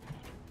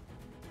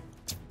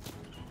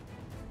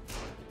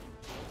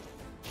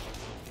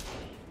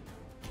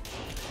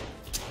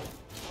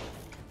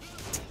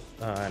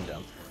 I'm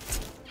down.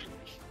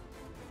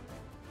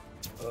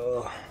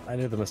 I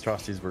knew the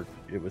monstrosities were,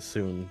 it was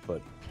soon,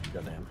 but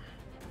goddamn.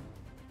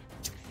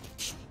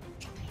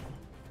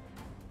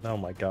 Oh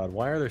my god,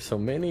 why are there so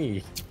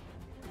many?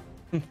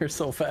 They're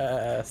so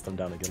fast. I'm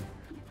down again.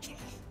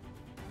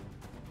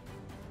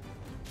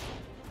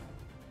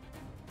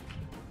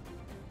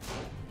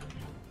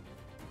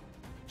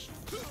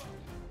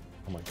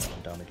 Oh my god,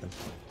 I'm down again.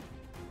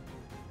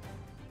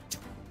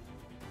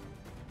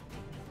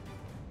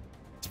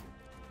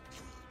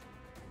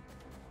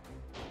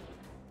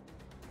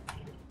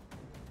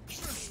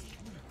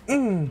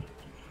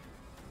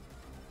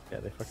 Yeah,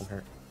 they fucking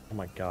hurt. Oh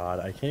my god,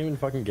 I can't even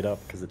fucking get up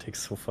because it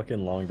takes so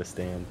fucking long to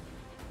stand.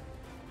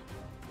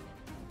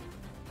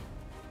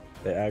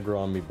 They aggro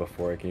on me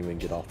before I can even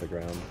get off the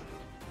ground.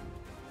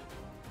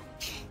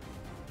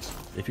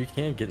 If you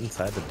can't get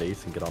inside the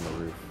base and get on the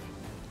roof,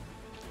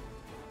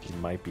 you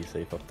might be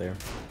safe up there.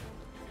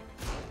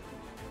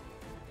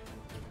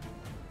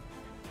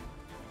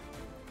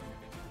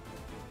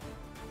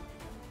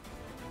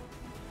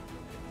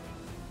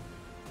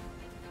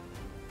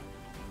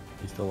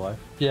 You still alive?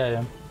 Yeah, I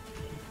am.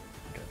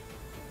 Okay.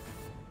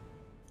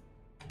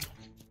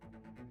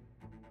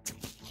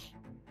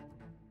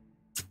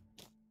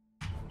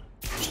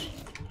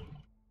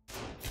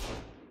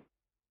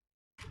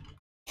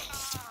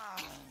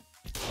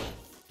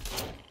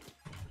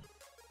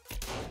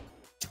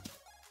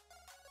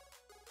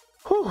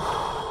 Whew.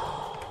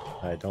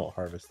 I don't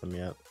harvest them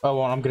yet. Oh,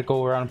 well, I'm gonna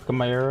go around and pick up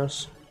my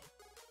arrows.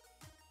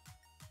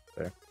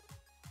 There.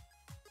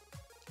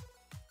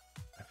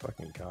 My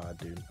fucking god,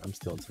 dude. I'm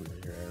stealing some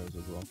of your arrows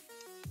as well.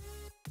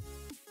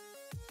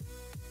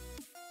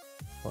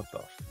 What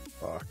the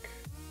fuck?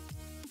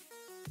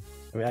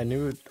 I mean,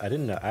 I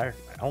didn't know, I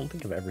don't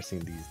think I've ever seen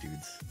these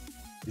dudes.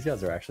 These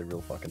guys are actually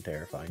real fucking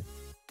terrifying.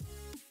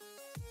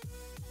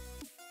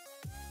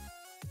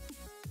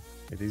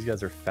 Like, these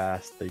guys are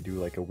fast, they do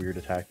like a weird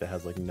attack that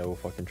has like no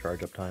fucking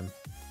charge up time.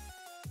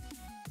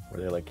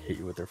 Where they like hit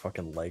you with their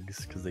fucking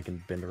legs because they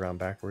can bend around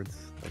backwards.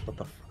 Like, what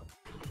the fuck?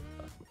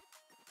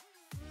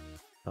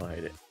 Oh, I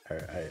hate it. I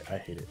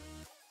hate it.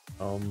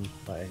 I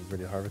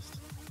ready to harvest?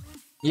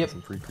 Yep.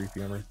 Some free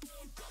creepy armor.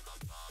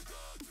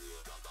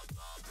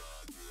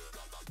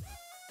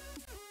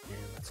 Yeah,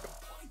 let's go.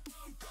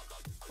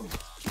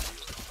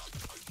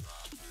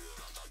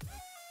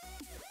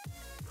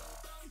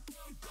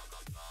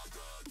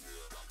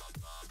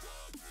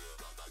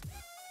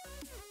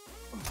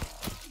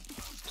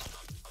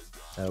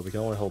 We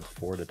can only hold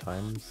 4 at a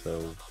time, so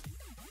I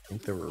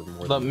think there were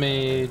more. Let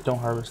me don't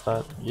harvest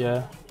that.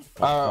 Yeah,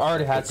 I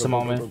already had some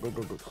on me.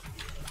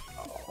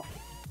 Oh.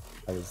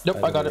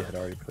 Nope, I got it. Had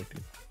already clicked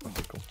it.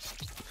 Okay, cool.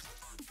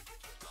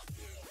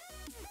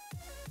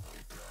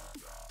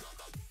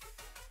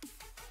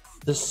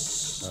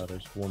 This.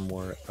 There's one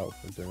more. Oh,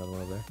 is there another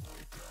one over there?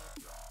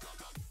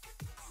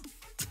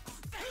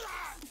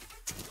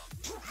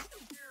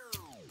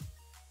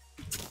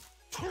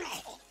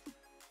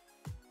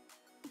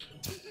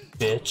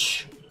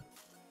 Bitch.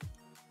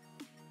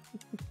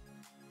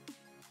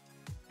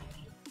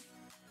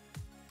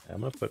 I'm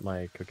gonna put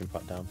my cooking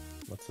pot down.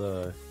 Let's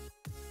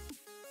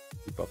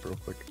keep up real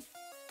quick.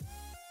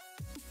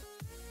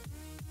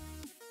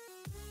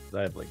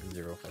 I have like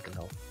 0 fucking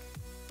health.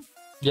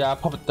 Yeah,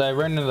 I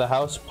ran into the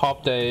house,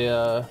 popped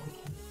a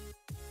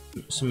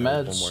some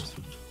meds. One more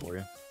soup for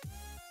you.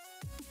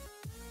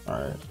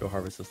 All right. Go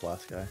harvest this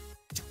last guy.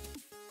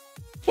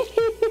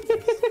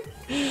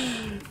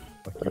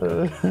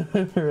 Right.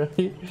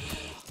 Right.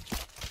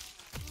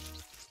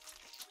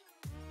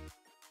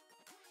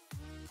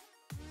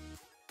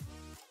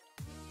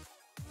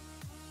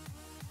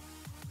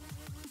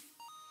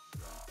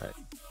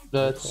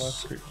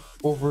 That's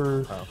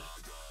over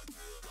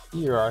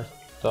here, I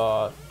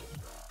thought.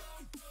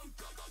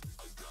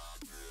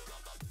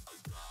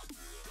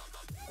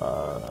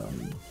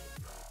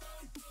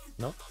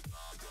 Nope.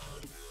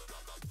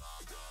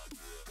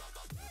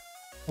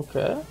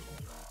 Okay.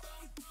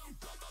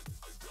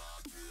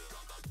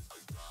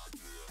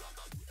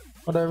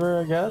 Whatever,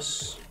 I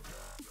guess.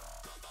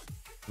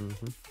 I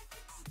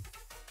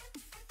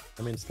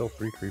mean, still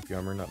 3 creepy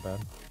armor, not bad.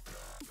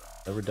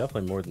 There were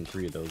definitely more than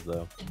 3 of those,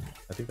 though.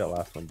 I think that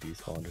last one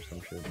despawned or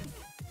some shit.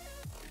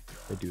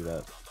 They do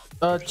that.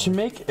 To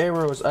make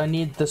arrows, I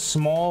need the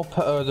small,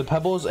 the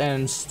pebbles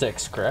and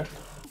sticks, correct?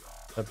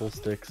 Pebble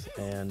sticks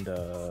and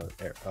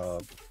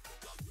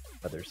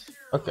feathers.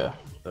 Okay.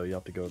 So you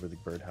have to go over the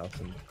birdhouse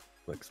and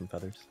click some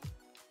feathers.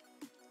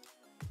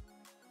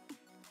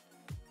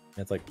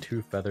 It's like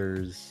 2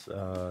 feathers,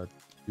 2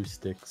 2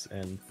 sticks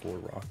and 4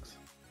 rocks.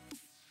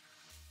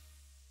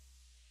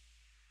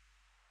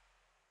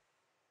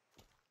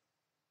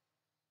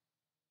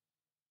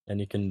 And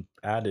you can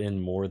add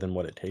in more than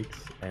what it takes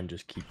and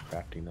just keep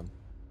crafting them.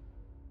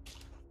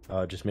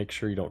 Just make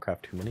sure you don't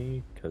craft too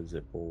many because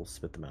it will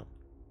spit them out.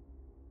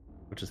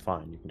 Which is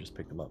fine, you can just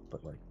pick them up,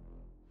 but like...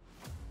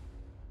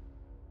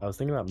 I was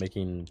thinking about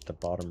making the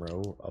bottom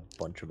row a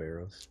bunch of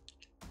arrows.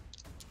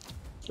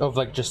 Of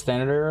like just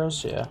standard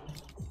arrows? Yeah.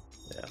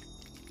 Yeah.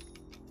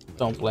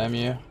 Don't blame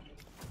you.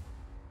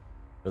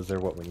 Because they're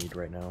what we need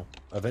right now.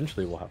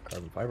 Eventually we'll have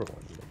carbon fiber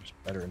ones, and they're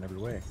just better in every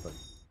way, but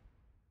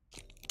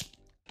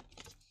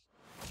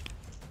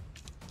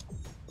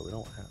we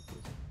don't have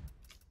those.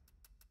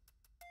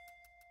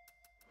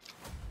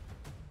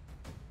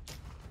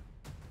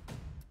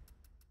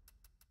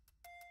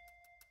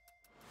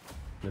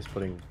 I'm just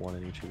putting one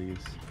in each of these.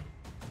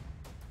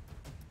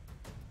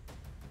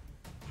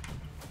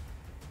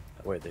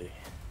 That way they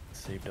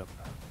saved up.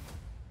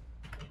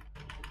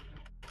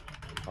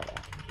 Oh,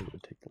 we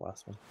would take the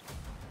last one.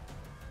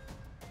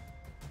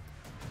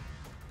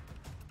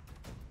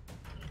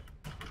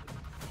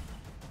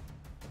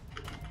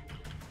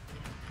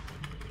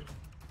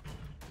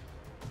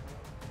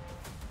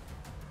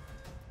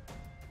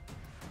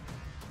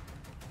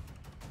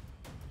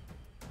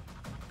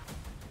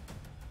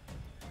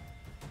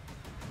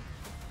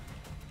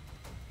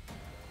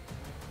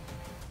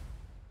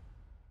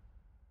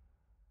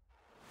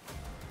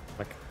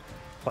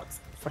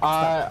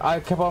 I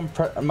kept on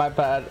my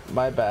bad.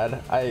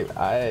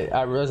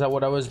 I realized that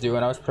what I was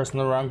doing, I was pressing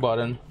the wrong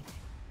button.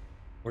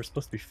 We're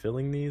supposed to be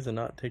filling these and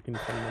not taking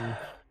from them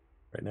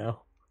right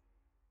now.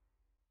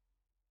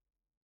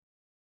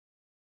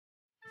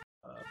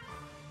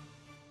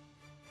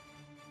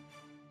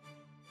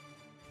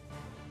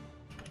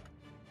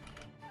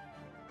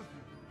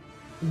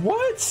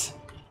 What?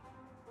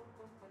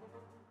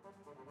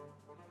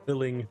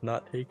 Filling,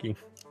 not taking.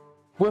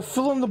 We're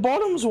filling the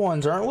bottoms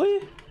ones, aren't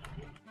we?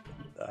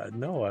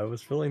 No, I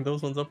was filling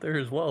those ones up there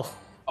as well.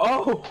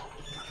 Oh.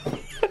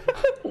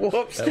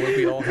 Whoops. That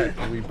way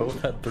we both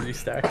had 3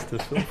 stacks to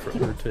fill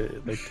from, or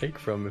to like take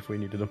from if we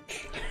needed them.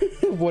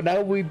 Well,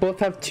 now we both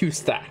have 2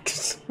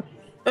 stacks.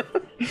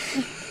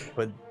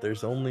 But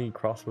there's only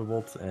crossbow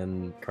bolts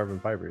and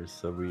carbon fibers,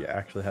 so we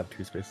actually have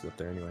 2 spaces up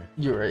there anyway.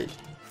 You're right.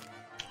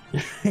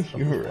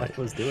 You're right.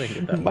 I was doing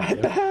it that My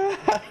bad.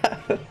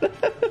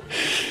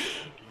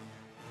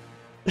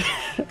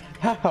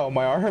 How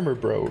my armor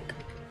broke.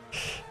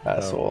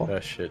 Asshole. Oh,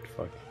 shit,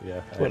 fuck. Yeah.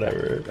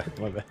 Whatever.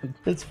 My bad.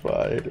 It's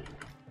fine.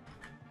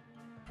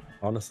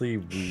 Honestly,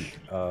 we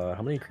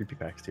how many creepy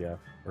packs do you have?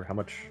 Or how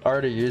much? I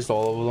already used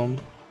all of them.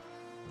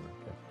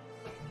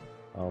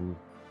 Okay.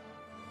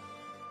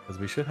 Because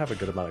we should have a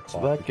good amount of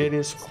cloth. So that gate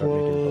is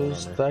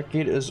closed. That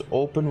gate is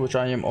open, which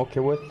I am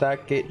okay with.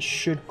 That gate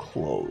should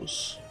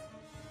close.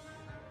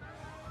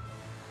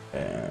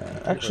 And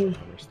actually,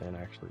 armor stand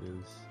actually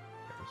is.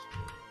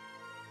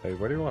 Hey,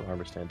 where do you want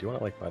armor stand? Do you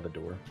want it like by the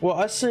door? well,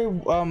 I say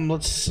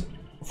let's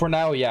for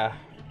now, yeah.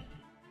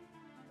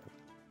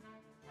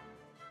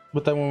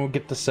 But then when we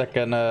get the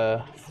second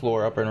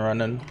floor up and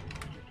running.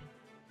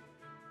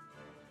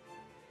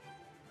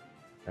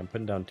 I'm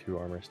putting down 2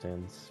 armor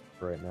stands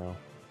for right now,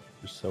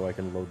 just so I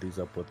can load these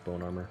up with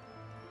bone armor.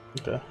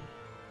 Okay.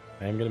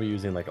 I am gonna be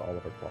using like all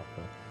of our cloth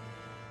though.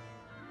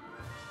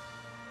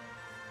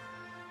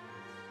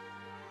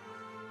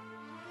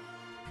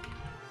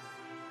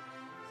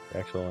 I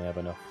actually only have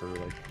enough for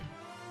like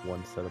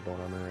 1 set of bone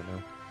armor right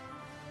now.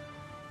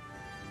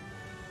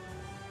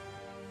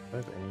 Do I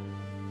have any?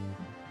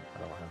 I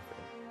don't have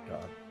it.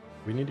 God.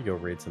 We need to go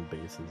raid some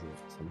bases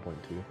at some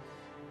point too.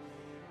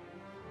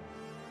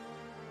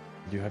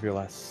 Do you have your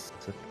last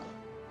sip?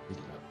 You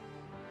do not.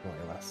 You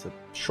want your last sip?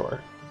 Sure.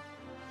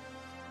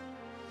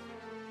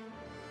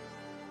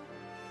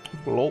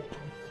 Glop.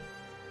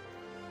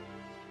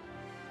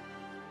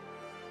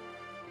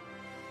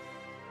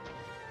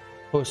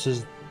 Oh, this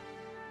is.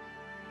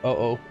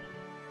 Uh-oh.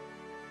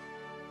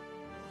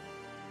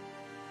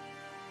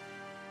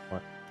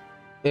 What?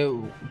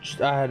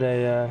 I had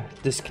a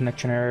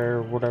disconnection error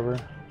or whatever.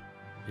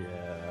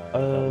 Yeah,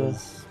 that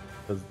was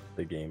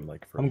the game.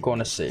 Like, I'm going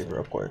to save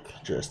real quick,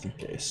 just in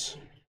case.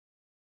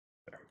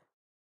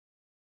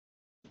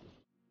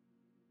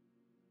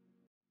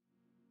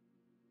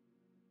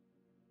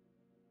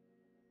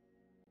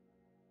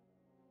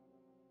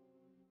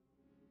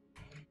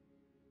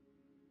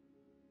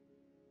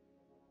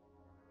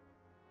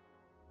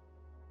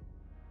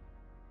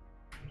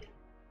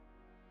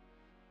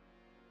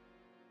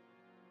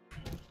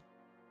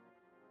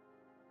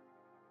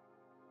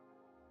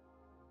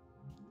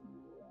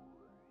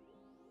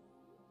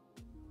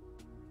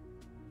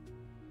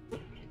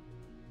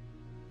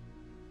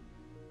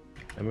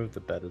 I moved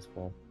the bed as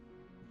well.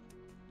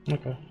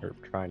 Okay. Or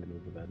trying to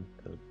move the bed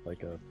to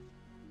like a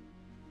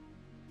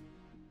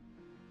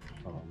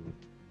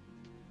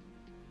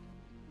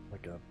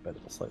bed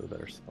at a slightly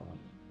better spot.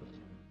 But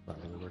it's not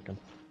really working.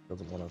 It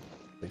doesn't want to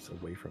place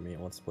away from me. It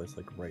wants to place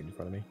like right in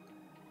front of me.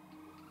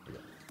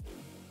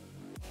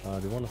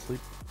 Do you want to sleep?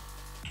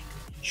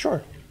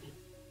 Sure.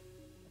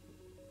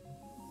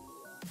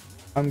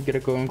 I'm gonna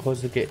go and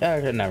close the gate.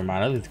 Never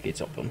mind. I'll leave the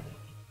gates open.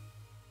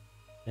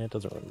 Yeah, it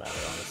doesn't really matter,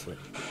 honestly.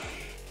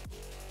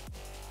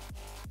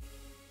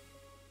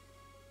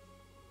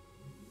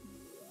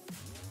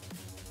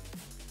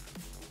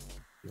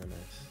 You're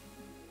nice.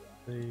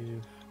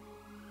 Save.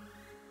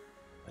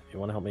 You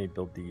want to help me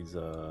build these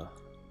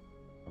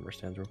armor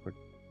stands real quick?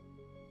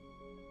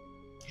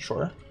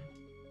 Sure.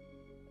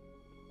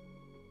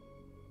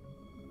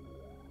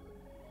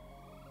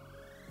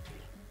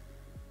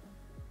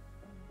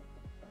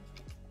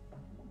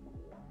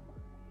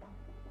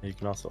 You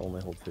can also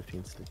only hold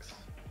 15 sticks.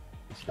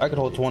 I could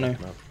hold 20.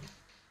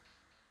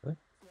 Really?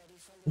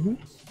 Mm-hmm.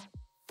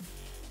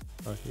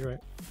 Oh, you're right.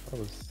 I thought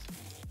it was.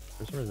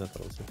 For some reason, I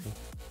thought it was 15.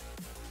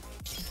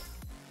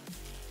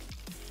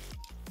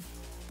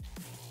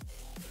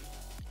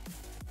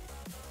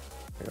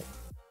 There you go.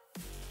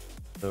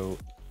 So,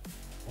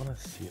 I want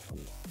to see if I'm.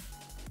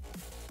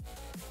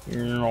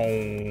 No.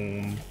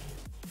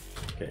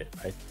 Okay,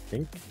 I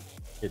think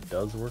it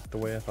does work the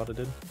way I thought it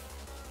did.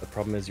 The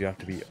problem is you have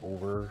to be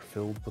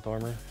overfilled with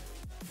armor.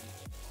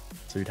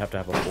 So you'd have to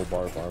have a full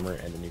bar of armor,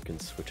 and then you can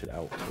switch it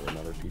out to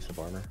another piece of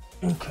armor.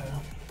 Okay.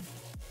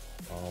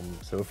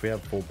 So if we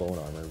have full bone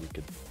armor, we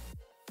could...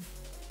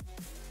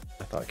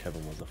 I thought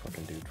Kevin was a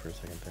fucking dude for a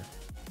second there.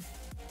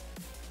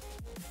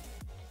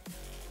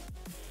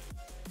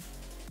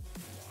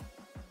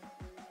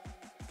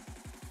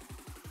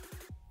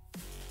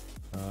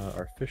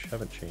 Our fish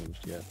haven't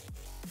changed yet.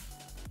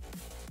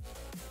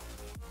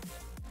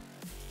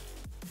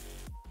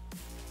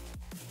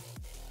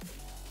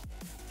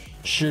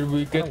 Should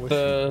we get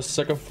the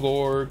second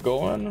floor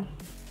going?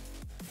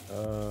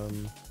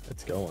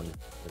 It's going.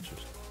 It's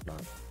just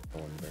not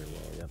going very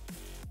well yet.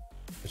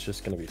 It's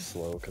just gonna be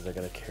slow because I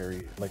gotta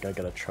carry, like, I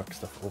gotta truck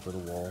stuff over the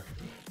wall.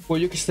 Well,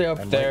 you can stay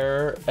up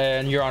there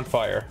and you're on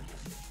fire.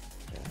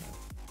 Yeah.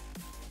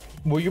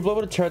 Will you be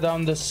able to tear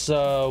down this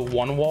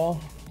one wall?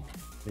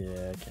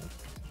 Yeah, I can.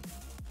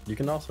 You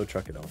can also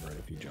truck it over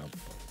if you jump.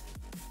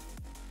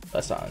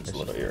 That sounds a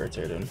little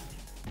irritating.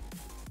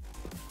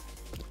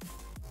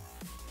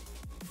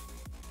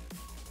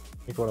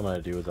 I think what I'm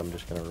gonna do is I'm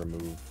just gonna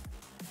remove.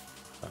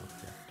 Oh,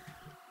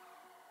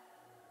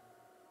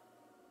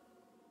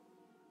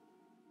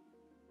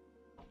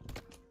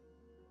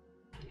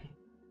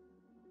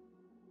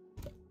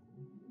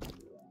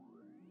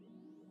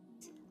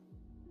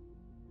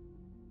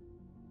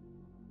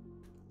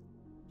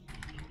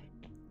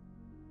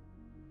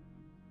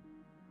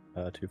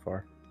 yeah. Too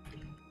far.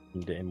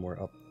 Need to aim more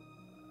up.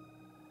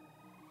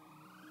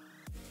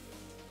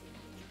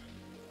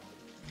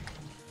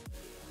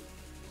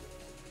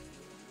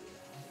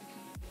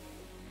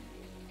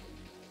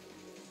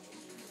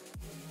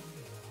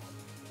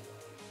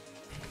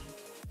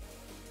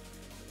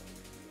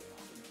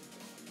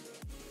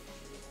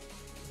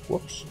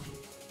 Whoops.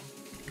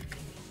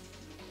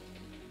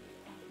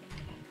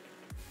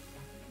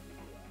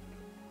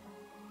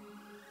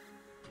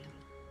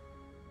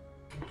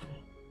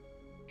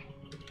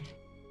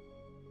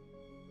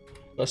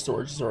 That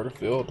storage is already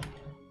filled.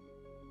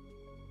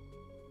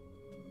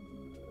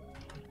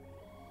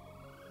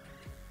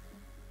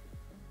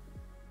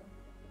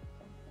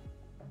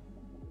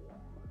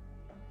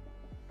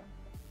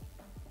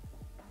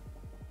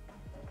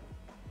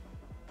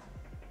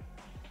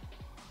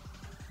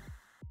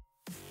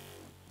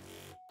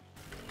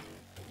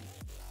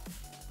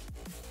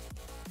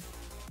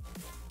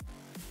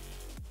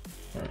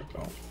 There we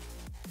go.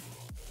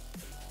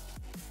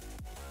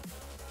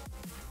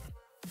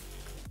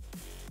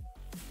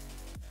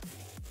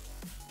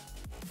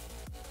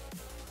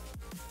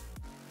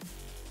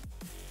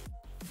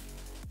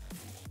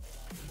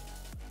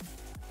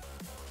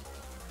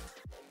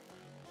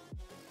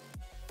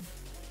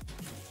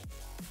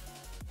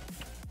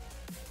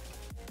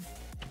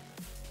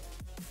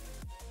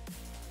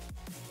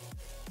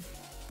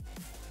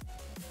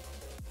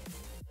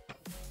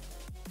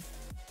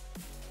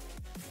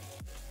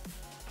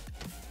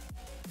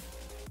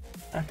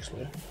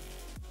 Actually,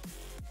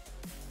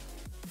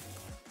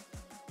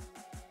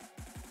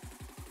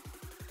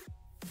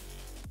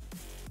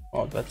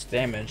 oh, that's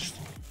damaged.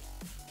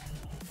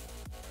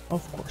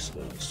 Of course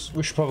it is.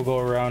 We should probably go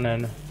around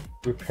and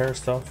repair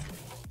stuff.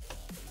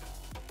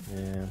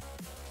 Yeah.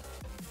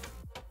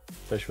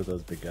 Especially with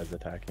those big guys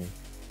attacking.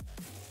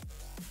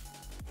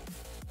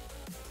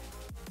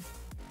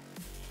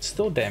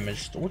 Still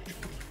damaged. What?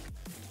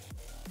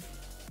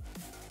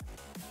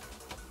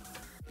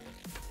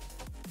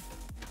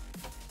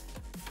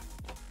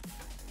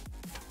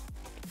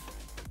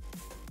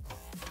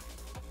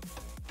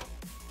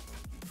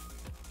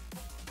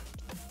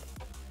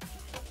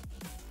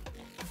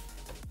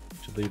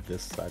 Should leave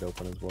this side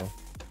open as well.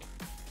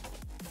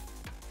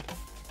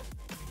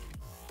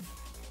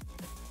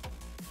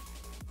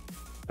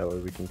 That way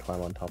we can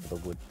climb on top of the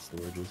wood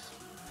storages.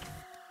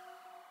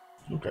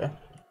 Okay.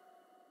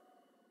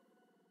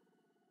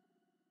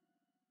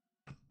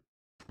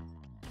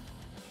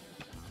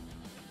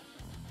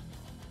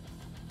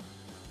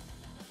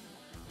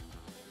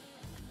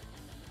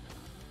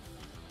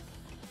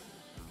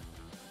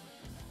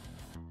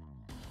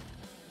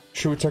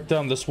 Should we check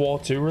down this wall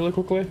too, really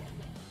quickly?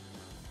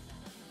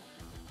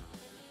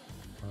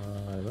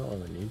 I don't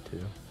really need to.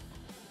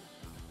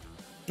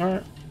 All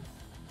right.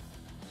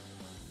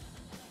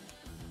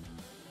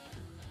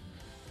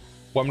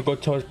 Well, I'm gonna go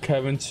tell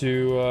Kevin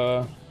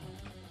to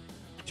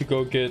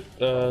go get.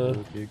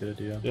 Would be a good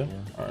idea. Yeah.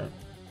 All right.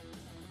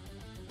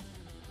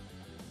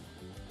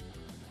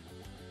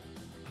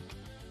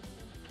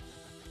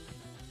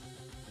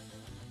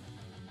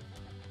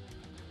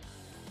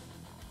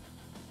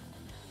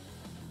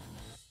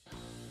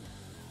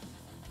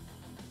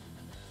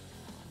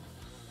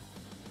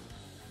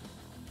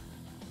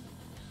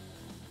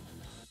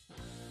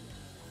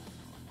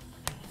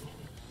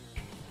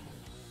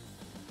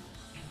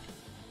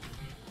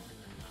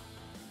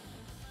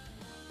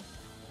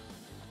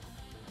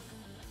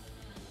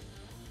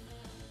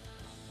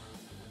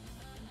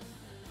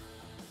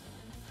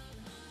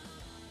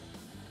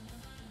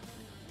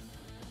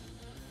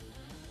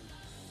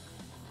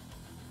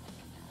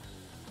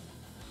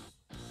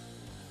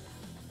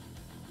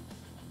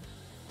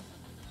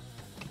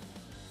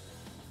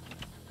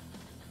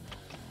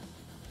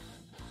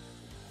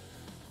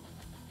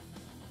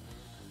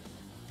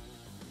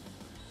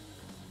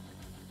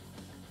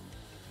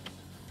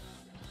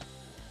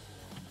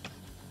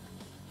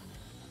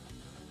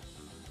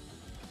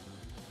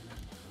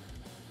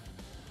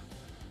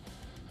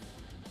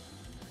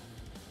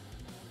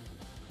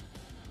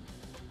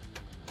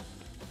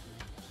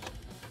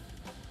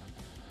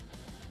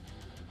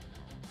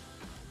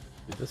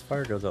 Dude, this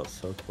fire goes out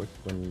so quick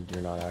when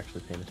you're not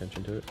actually paying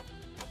attention to it.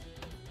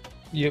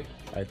 Yep.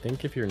 I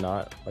think if you're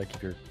not, like,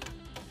 if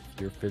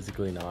you're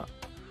physically not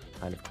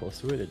kind of close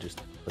to it, it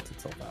just puts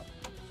itself out.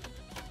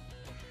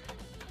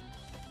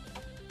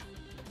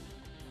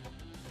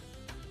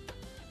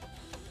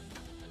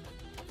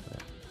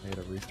 I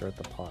gotta restart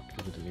the pot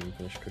because it didn't even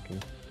finish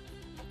cooking.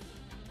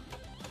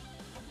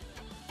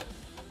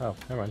 Oh,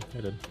 never mind,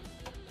 I did.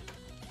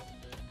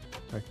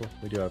 Alright, cool.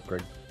 We do have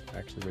Greg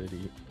actually ready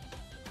to eat.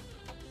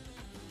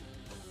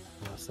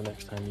 So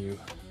next time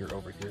you're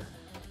over here,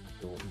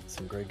 you'll eat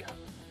some Greg.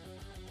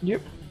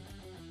 Yep.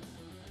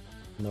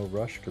 No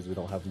rush because we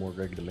don't have more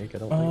Greg to make, I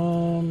don't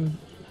think.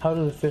 How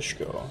did the fish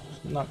go?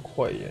 Not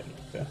quite yet.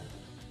 Okay.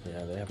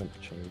 Yeah, they haven't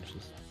changed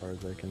as far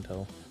as I can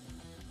tell.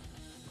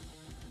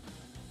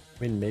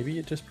 I mean, maybe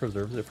it just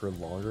preserves it for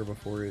longer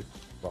before it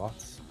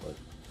rots, but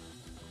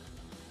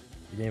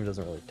the game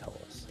doesn't really tell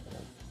us.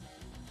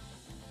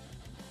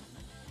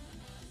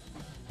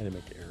 I need to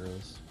make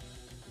arrows.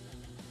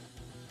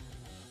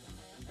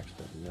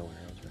 Actually, I have no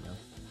arrows right now.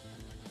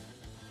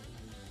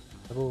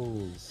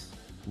 Pebbles.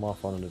 I'm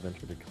off on an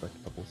adventure to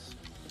collect pebbles.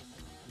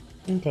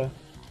 Okay.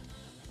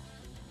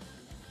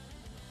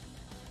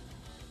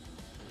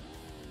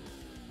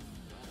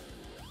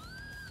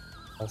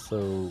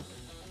 Also,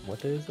 what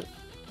day is it?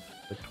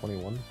 Like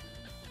 21?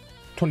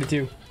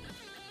 22.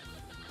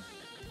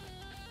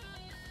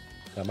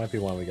 That might be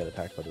why we got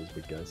attacked by those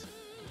big guys.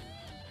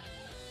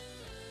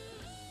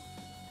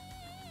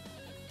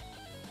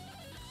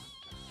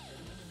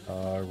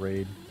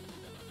 Raid.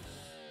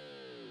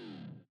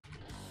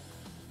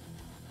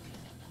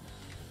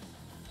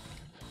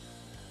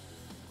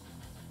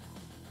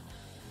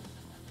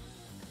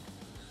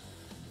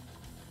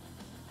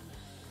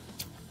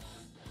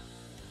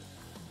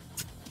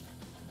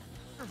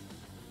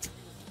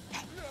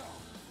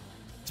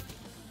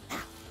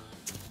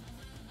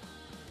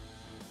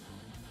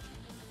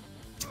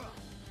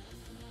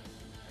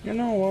 You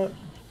know what?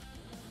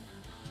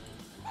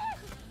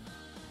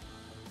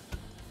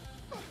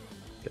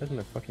 Guys in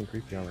their fucking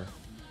creepy armor.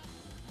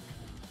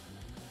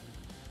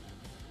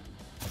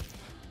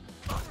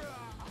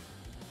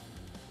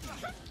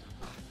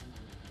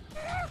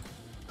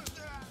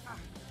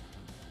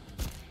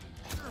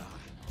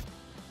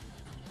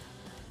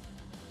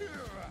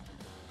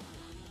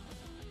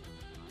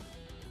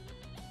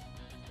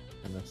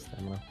 Enough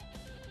stamina.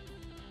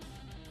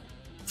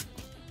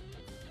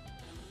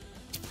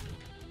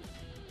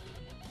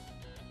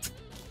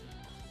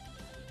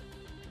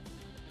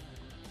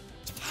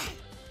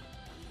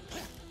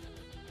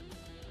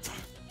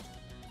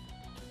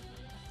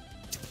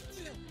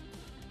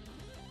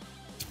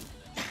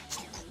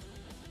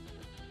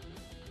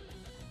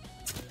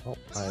 Oh,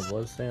 I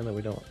was saying that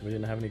we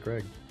didn't have any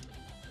Greg.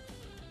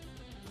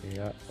 We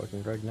got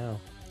fucking Greg now.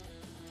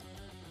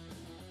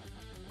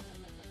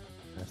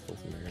 I stole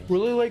some arrows.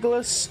 Really,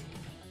 Legolas?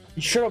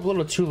 You showed up a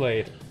little too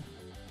late.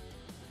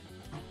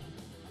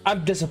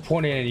 I'm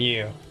disappointed in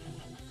you.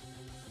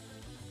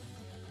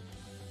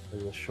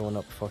 He was showing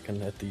up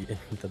fucking at the end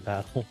of the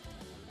battle.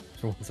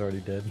 Everyone's already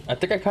dead. I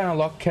think I kind of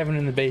locked Kevin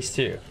in the base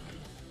too.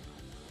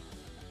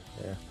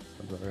 Yeah,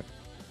 sounds alright.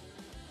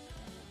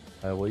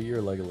 Well,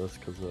 you're Legolas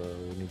because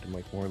we need to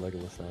make more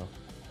Legolas now.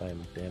 I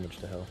am damaged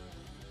to hell.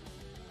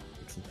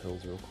 Take some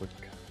pills real quick.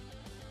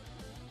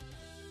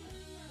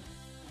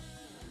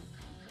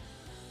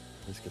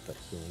 Just get that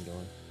healing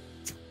going.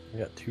 I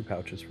got 2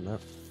 pouches from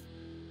that.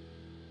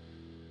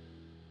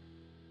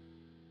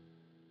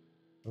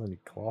 really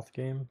need cloth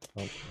game.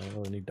 I don't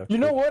really need duct You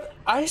know tape. what?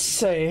 I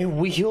say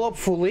we heal up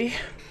fully,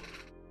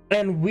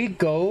 and we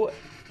go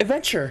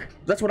adventure.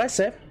 That's what I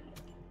say.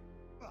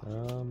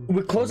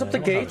 We close I mean, up the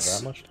I don't have gates.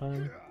 that much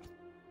time.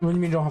 What do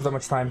you mean you don't have that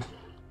much time?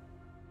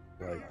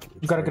 Like,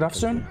 You gotta get already off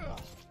soon?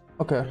 consumed.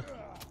 Okay.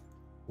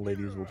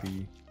 Ladies will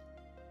be.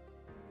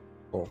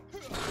 Well,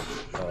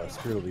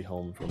 Spirit will be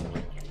home from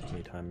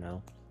any time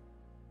now.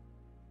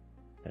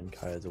 And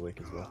Kaya's awake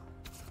as well.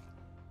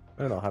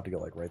 I don't know, I'll have to go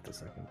like right this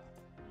second.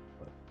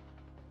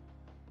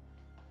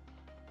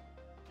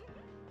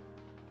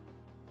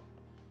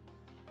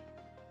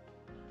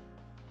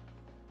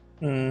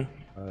 Hmm.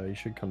 You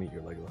should come eat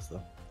your Legolas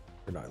though.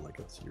 Or not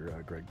Legolas, your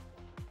Greg.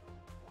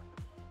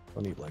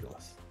 Don't eat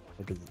Legolas.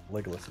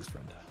 Legolas is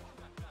friend.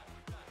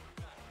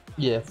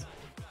 Yeah.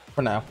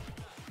 For now.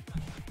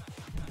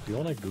 Do you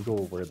want to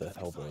Google where the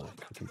hell the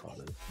cooking pot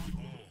is?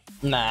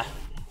 Nah.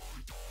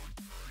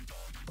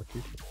 Fuck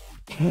you.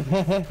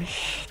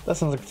 That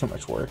sounds like too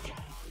much work.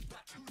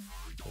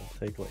 It'll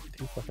take like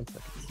 2 fucking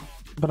seconds.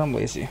 But I'm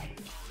lazy.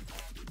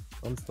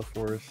 Once the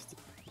forest.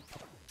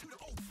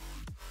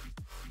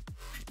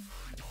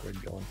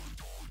 Greg going.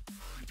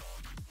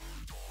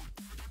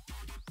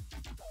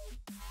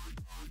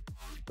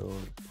 Go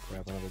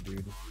grab another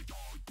dude.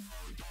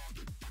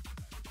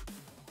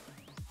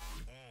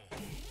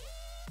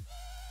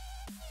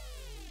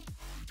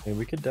 And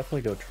we could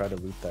definitely go try to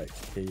loot that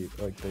cave,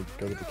 like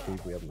go to the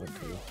cave we haven't went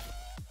to.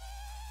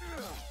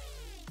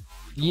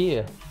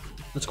 Yeah.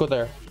 Let's go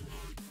there.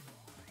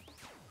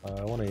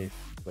 I want to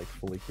like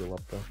fully heal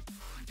up though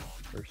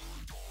first,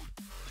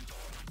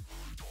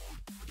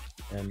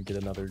 and get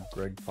another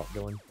Greg pot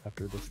going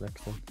after this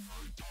next one.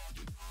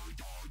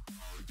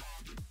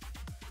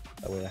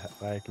 That way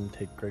I can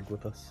take Greg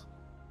with us.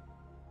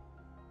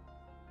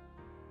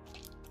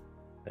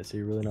 I see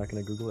you're really not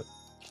gonna Google it.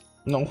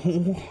 No.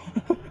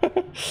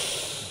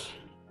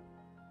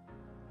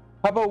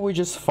 How about we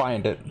just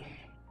find it?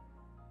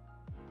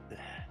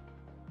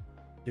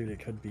 Dude, it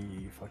could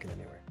be fucking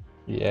anywhere.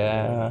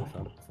 Yeah. I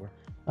found it before.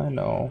 I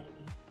know.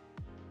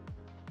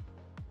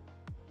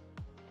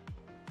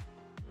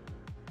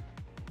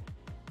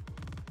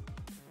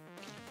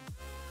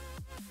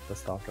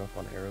 Let's stock up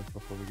on arrows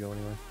before we go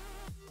anywhere.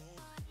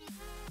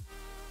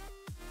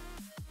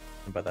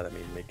 And by that I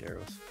mean make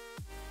arrows.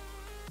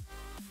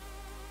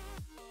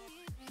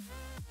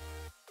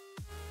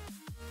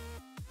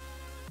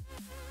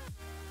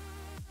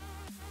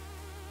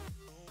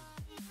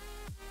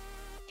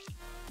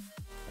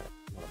 Alright,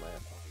 what am I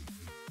at?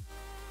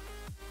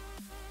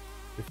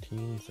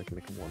 15, so I can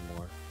make one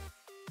more.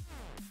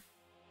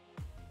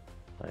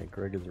 Alright,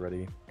 Greg is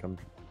ready. Come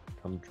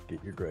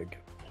get your Greg.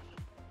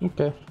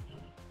 Okay.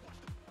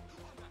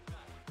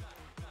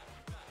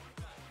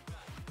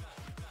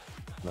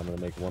 And I'm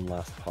gonna make one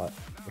last pot,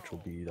 which will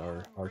be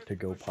our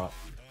to-go pot.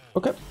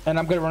 Okay. And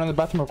I'm gonna run in the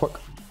bathroom real quick.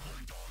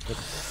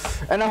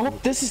 And I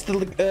hope this is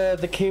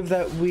the cave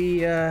that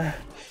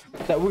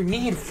we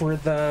need for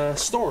the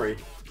story.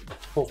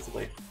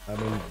 Hopefully. I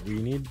mean, we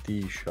need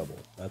the shovel.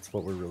 That's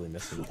what we're really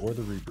missing, or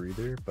the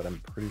rebreather. But I'm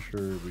pretty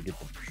sure we get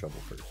the shovel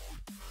first.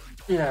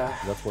 Yeah.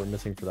 That's what we're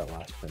missing for that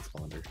last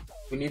transponder.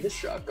 We need the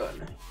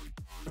shotgun.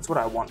 That's what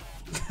I want.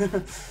 Yep,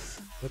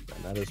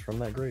 and that is from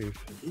that grave,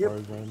 as far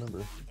as I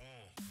remember.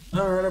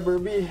 Alright,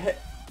 Burby.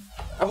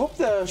 I hope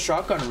the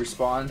shotgun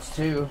responds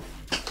too.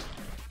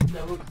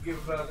 That would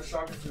give the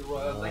shotgun to That would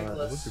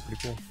Legolas. be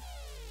pretty cool.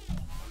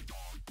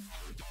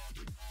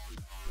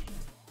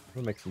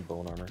 We'll make some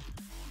bone armor.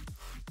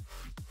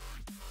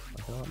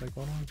 I cannot make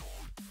bone armor.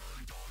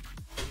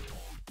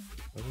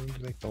 I need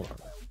to make bone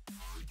armor.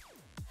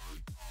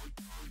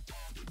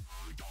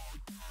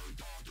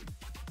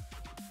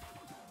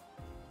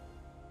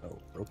 Oh,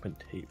 rope and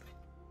tape.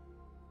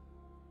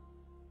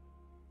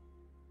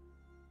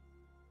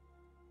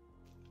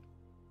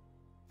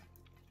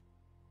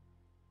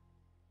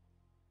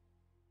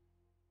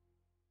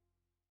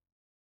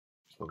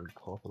 So we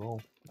cloth it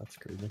all. That's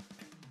crazy.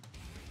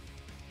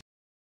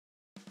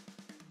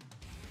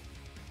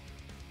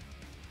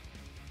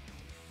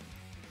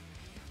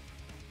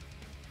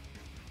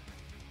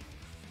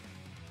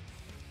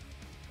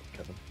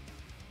 Kevin.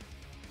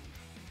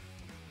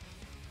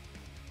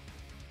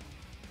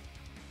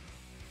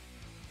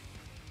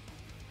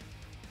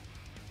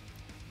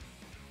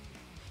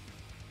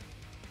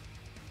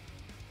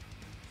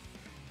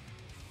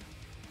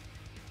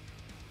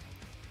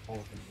 All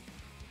of them.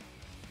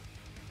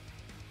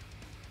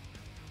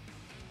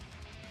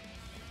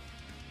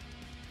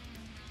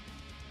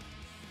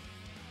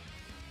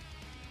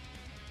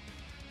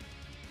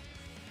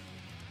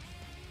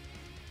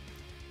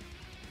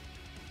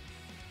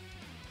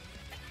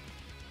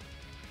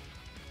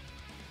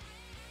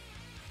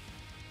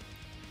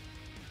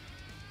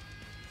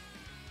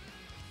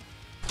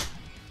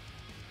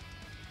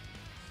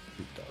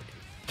 Good dog.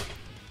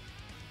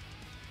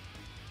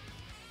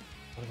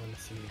 What am I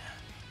missing?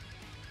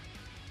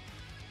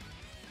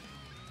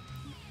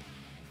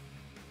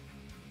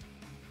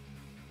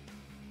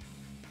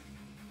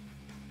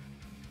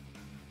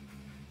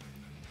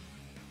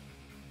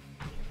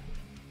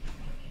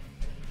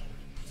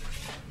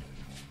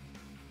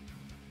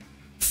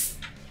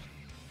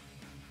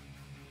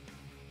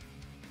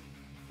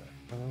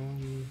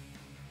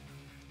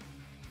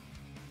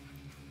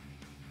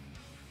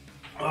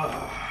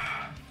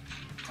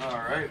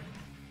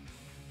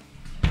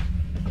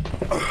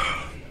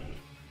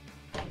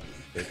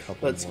 A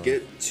couple Let's more.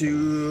 get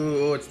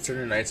to it's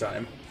turning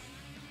nighttime.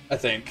 I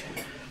think.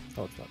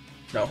 Oh, it's not.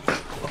 No. Okay.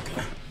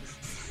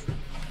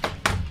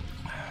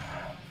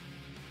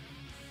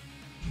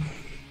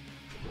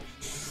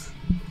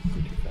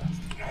 Way too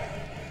fast.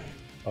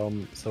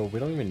 So we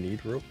don't even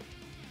need rope.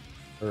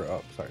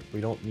 Or, sorry,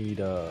 we don't need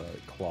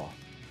cloth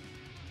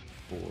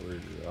for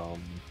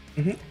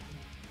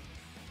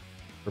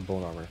for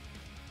bone armor.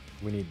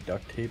 We need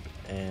duct tape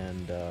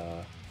and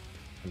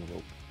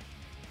rope.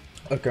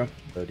 Okay.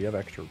 So do you have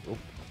extra rope?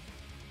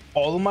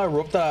 All of my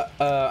rope that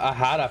I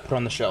had, I put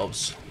on the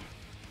shelves.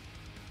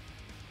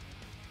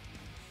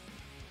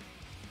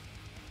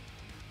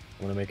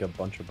 I'm gonna make a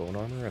bunch of bone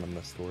armor and I'm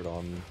gonna store it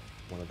on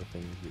one of the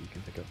things that you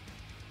can pick up.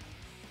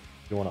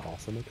 You want to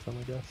also make some,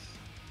 I guess?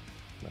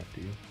 Not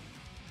do you?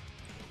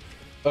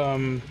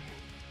 Oh,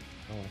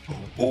 actually,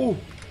 no. Ooh.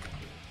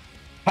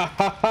 Ha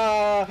ha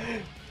ha!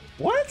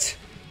 What?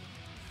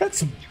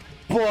 That's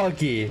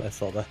buggy. I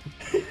saw that.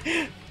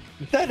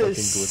 That Fucking is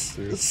glitched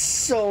through.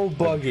 so I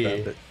buggy.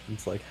 grabbed it.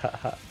 It's like, ha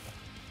ha.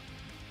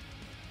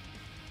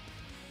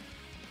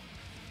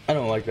 I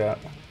don't like that.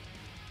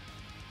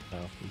 No,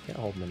 you can't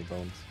hold many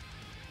bones.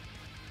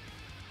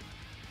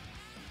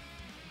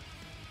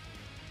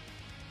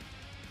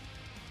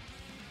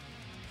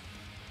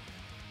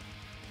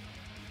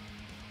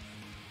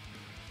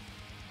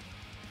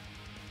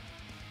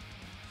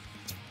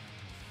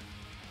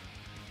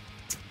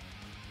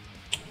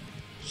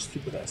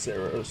 Stupid ass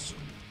arrows.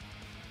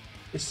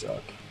 They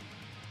suck.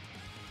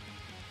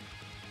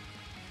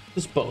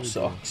 This bow Really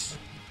sucks.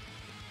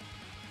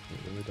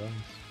 It really does.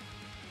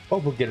 Oh,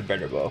 we'll get a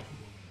better bow.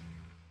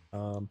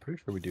 I'm pretty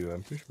sure we do.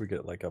 I'm pretty sure we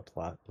get like a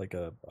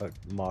a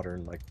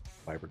modern like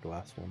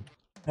fiberglass one.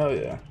 Hell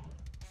yeah.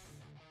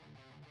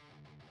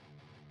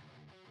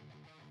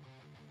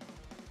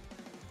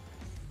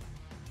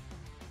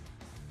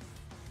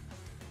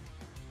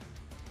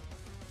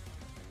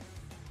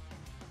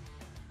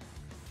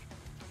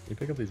 Can you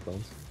pick up these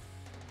bones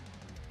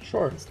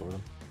Sure. and store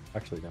them?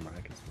 Actually, never mind.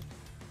 I can store them.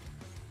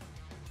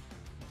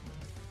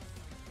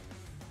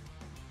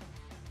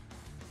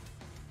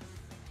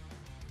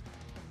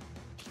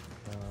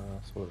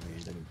 So what do we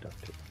need? I need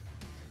duct tape.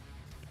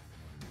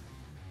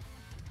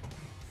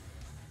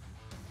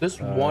 This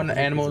How one many pieces of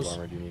animal's.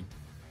 armor do you need?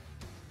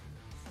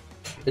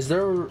 Is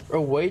there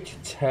a way to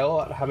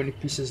tell how many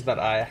pieces that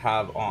I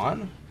have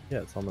on?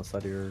 Yeah, it's on the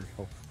side of your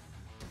health.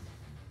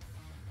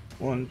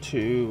 1,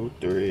 2,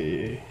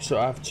 3. So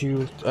I have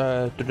two.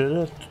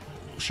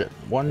 Shit.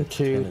 1,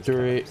 2, 10 is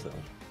 3. capped, so.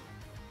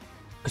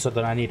 So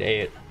then I need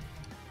 8.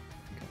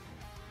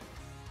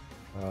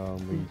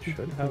 We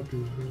should have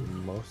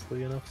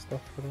mostly enough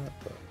stuff for that,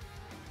 but I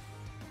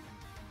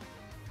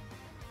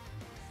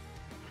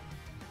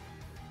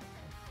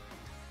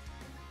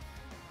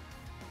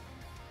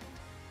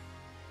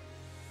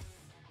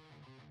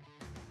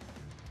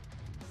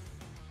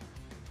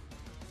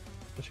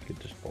wish you could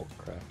just bulk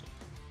craft.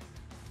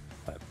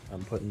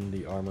 I'm putting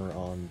the armor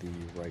on the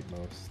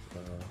rightmost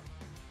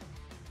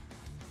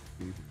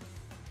cube.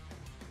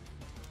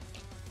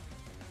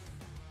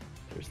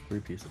 There's 3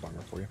 pieces of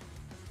armor for you.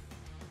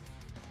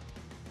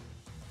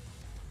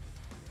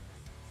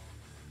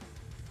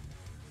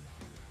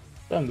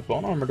 Damn, the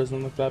bone armor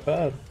doesn't look that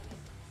bad.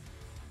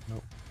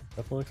 Nope.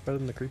 Definitely looks better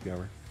than the creepy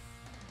armor.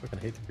 I fucking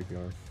hate the creepy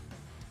armor.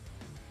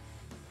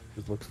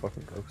 Just looks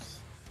fucking gross.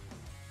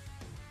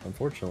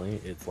 Unfortunately,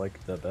 it's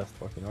like the best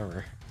fucking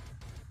armor.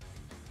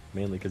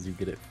 Mainly because you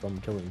get it from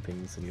killing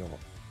things and you don't.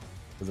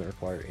 Doesn't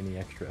require any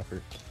extra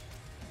effort.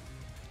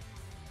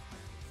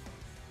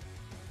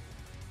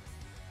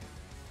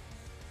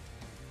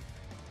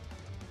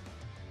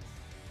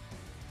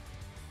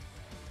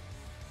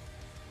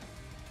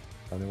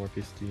 How many more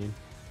pieces do you need?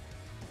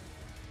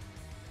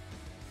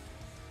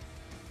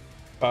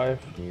 5.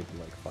 You need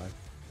like 5.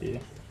 Yeah. You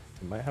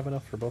might have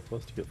enough for both of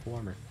us to get full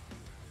armor.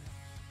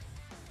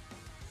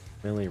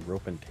 Mainly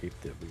rope and tape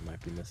that we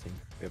might be missing.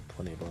 We have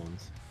plenty of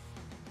bones.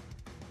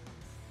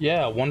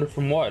 Yeah, wonder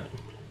from what?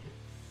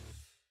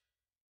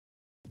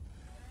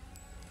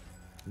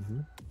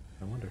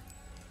 I wonder.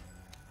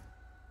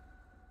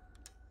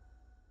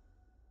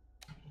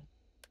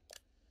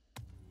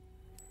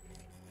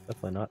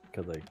 Definitely not,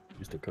 because I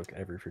used to cook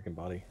every freaking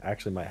body. I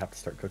actually might have to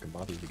start cooking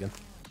bodies again.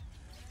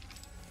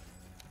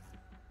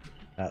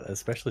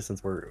 Especially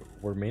since we're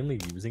mainly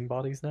using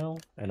bodies now,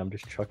 and I'm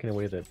just chucking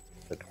away the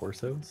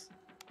torsos.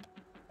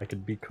 I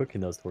could be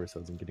cooking those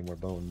torsos and getting more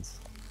bones.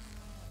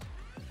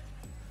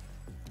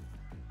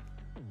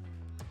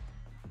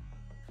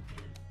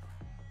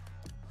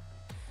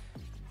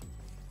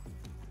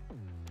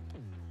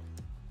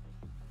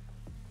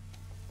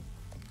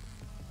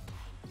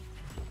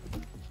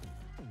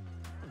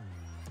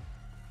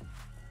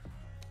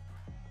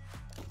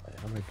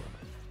 How am I doing?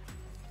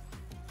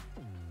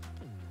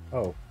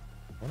 Oh,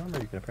 one armor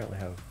you can apparently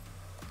have.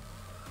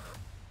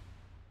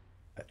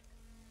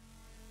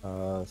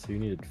 So you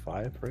needed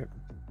 5, right?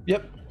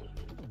 Yep.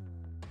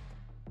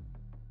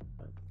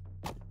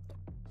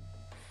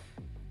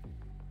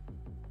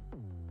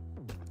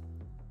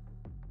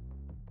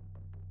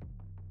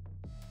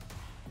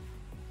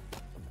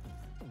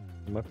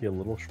 It might be a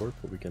little short,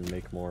 but we can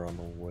make more on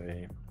the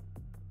way.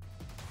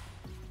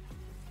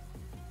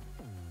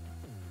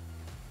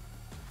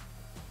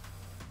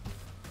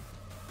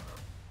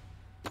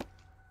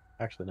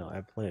 Actually, no, I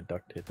have plenty of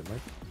duct tape. It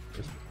might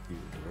just be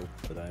the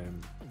rope that I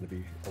am going to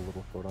be a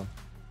little short on.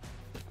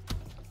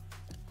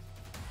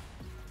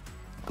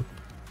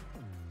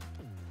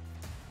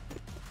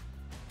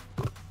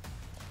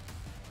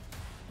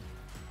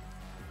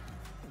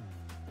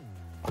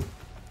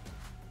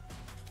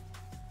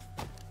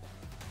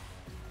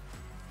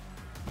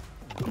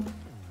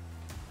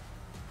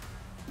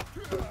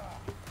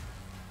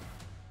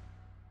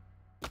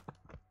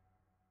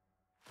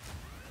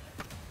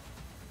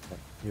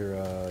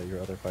 Your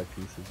other 5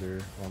 pieces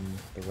are on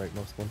the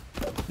rightmost one.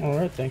 All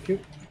right, thank you.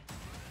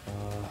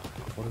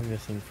 What are we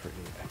missing for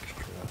the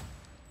extra?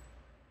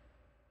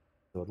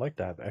 So I'd like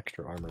to have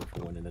extra armor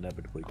for when it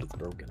inevitably gets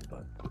broken,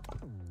 but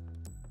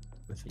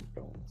missing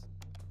bones.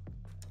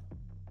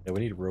 Yeah, we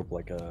need rope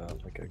like a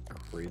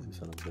crazy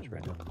son of a bitch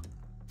right now.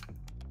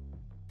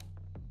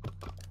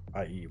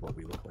 I.e., what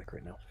we look like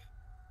right now.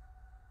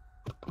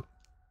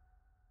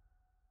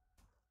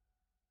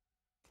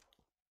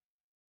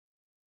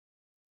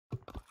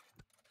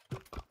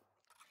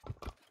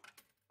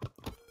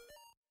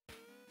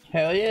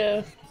 Hell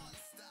yeah.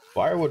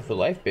 Firewood for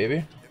life,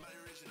 baby.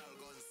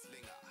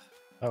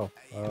 Oh,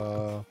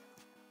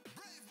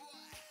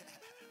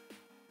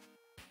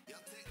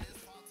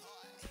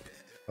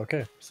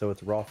 okay, so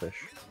it's raw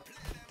fish.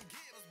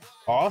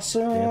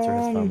 Awesome. The answer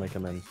has finally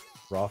come in.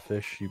 Raw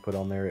fish you put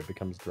on there, it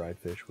becomes dried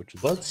fish, which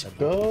is... Let's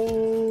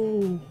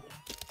go.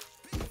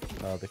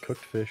 The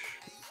cooked fish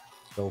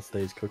still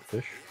stays cooked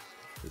fish,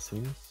 it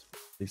seems.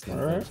 At least now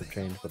Alright. things have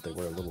changed, but they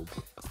were a little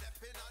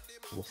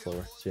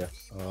slower. So yeah,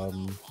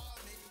 I'm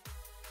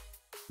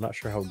not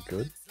sure how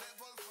good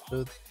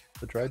the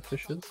dried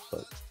fish is,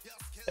 but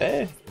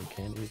Hey. we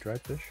can eat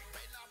dried fish.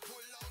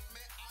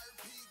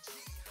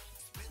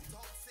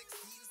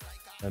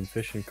 And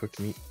fish and cooked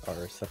meat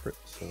are separate,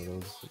 so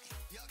those are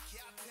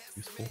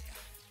useful.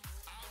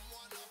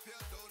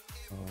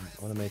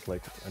 I want to make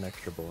like an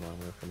extra bone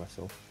armor for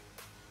myself.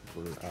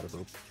 We're out of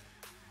rope.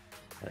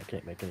 And I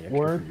can't make any extra.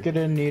 We're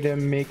gonna need to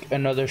make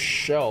another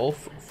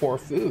shelf for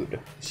food,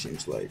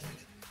 seems like.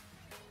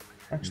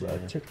 Actually,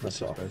 Yeah, I took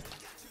this off.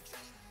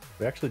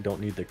 We actually don't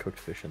need the cooked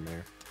fish in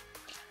there.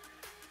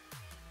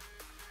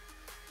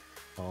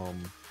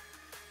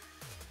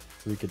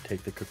 We could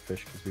take the cooked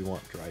fish because we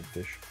want dried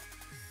fish.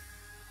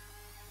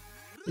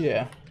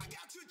 Yeah.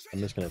 I'm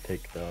just gonna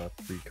take the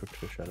 3 cooked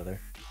fish out of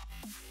there.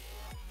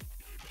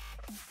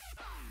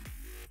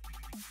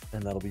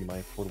 And that'll be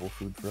my portable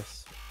food for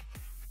us.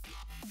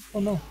 Oh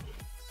no.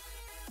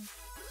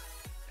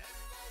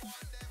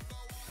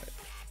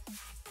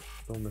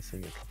 Still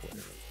missing a couple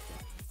arrows.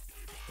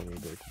 So we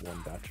need like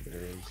 1 batch of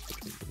arrows,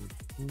 which we can...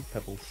 Ooh,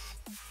 pebbles.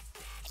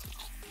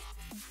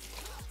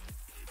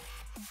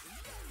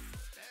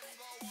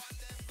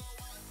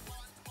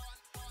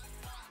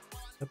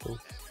 Pebbles.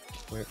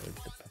 Where are the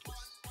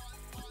pebbles?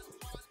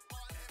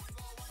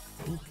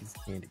 Ooh, piece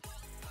of candy.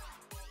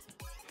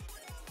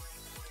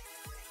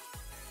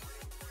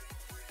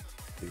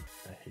 Dude,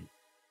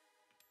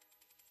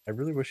 I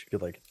really wish you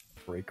could like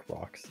break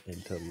rocks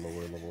into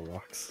lower level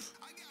rocks.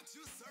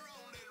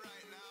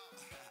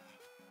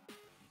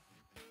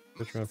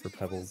 Search around for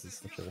pebbles is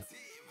such a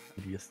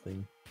tedious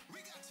thing.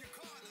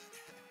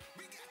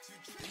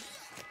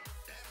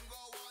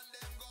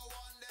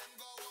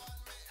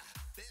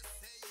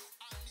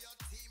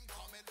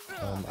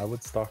 I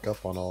would stock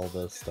up on all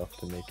the stuff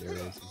to make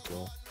arrows as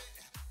well.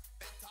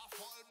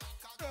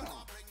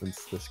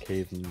 Since this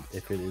cave,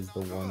 if it is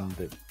the one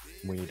that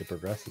we need to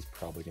progress, is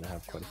probably going to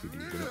have quite a few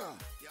dudes in it.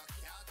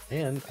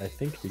 And I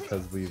think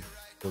because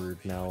we're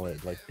now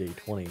at like day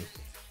 20,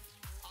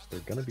 they're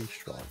going to be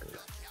stronger.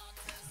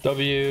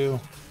 W.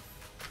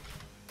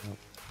 Oh,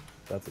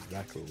 that's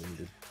exactly what we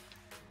needed.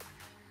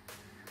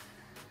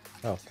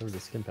 Oh, there was a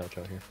skin pouch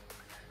out here.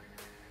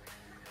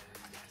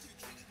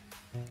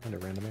 And a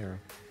random arrow.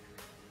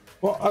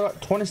 Well, I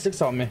got 26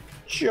 on me.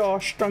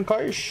 Josh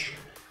Dunkaish.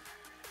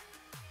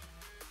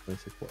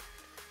 26 what?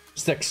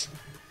 6.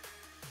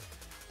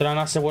 Did I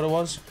not say what it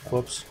was?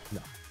 Whoops.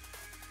 No.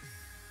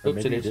 Or Oops,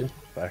 maybe it you is. did,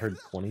 but I heard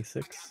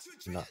 26,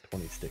 not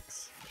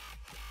 26.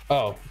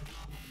 Oh.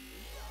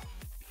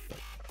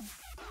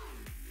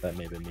 That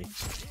may have been me.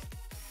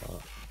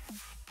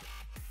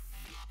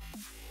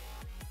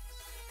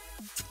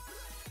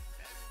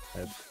 I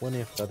have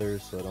plenty of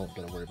feathers, so I don't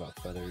gotta worry about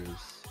feathers.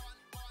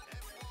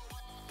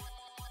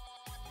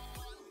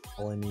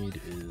 All I need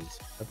is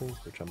pebbles,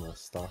 which I'm gonna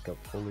stock up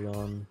fully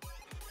on.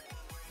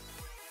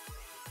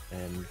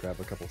 And grab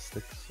a couple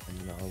sticks,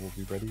 and now we'll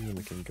be ready, and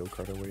we can go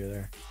kart our way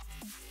there.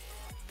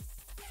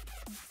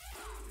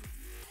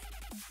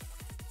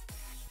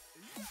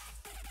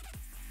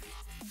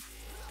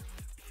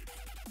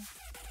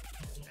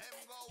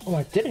 Oh,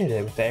 I did hit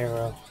it with the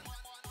arrow.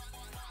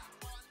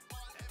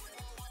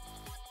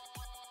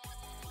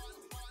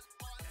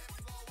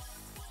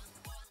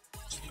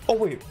 Oh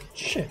wait,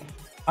 shit.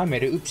 I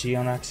made an oopsie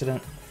on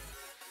accident.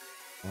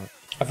 What?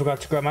 I forgot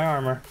to grab my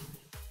armor.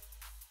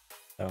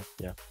 Oh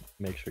yeah,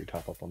 make sure you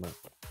top up on that.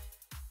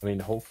 I mean,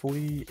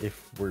 hopefully,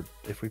 if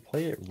we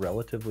play it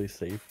relatively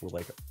safe, we're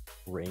like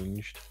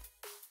ranged.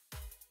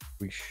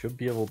 We should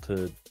be able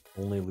to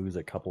only lose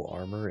a couple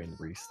armor and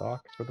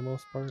restock for the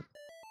most part.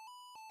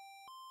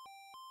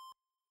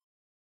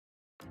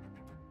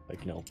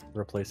 Like, you know,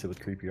 replace it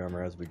with creepy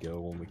armor as we go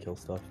when we kill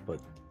stuff,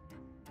 but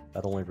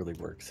that only really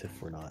works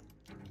if we're not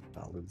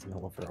losing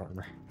all of our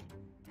armor.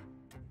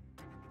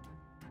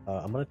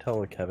 I'm gonna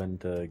tell Kevin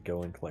to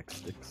go and collect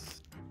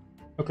sticks.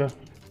 Okay.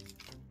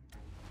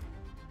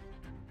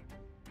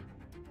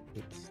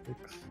 Get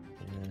sticks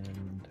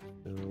and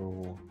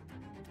fill.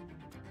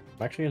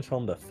 I'm actually gonna tell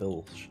him to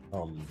fill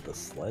the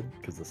sled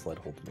because the sled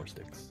holds more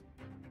sticks.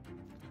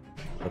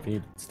 So if you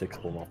need sticks,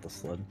 pull them off the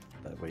sled.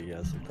 That way he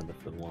has something to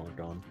fill while we're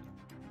gone.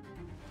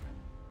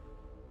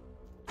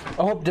 I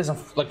hope it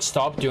doesn't like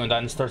stop doing that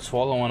and start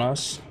swallowing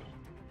us.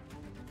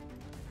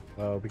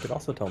 We could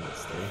also tell him to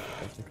stay,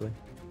 technically.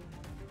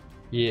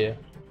 Yeah.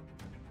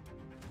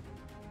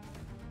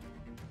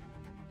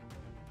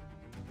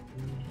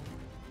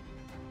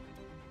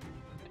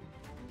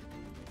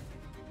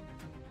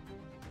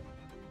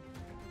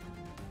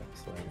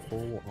 So I'm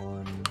full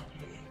on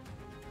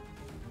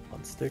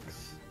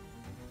sticks.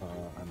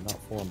 I'm not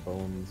full on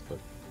bones, but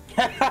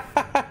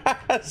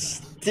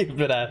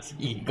Stupid ass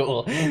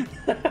eagle.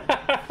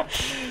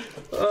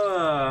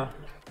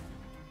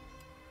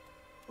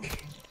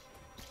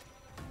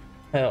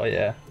 Hell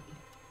yeah.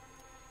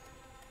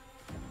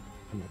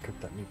 I'm gonna cook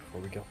that meat before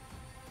we go.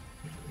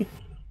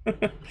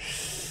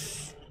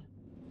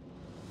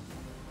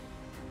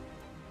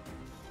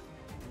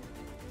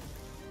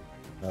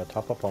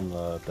 Top up on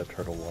the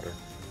turtle water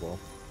as well,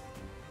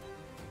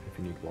 if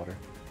you need water.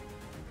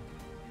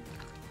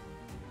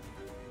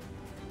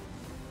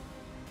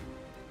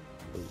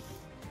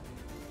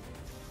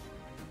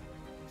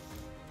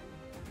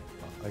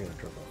 I gotta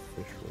drop a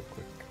fish real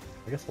quick.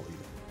 I guess I'll eat it.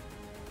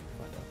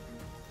 Find out.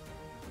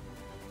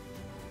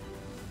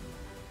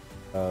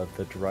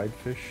 The dried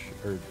fish,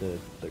 or the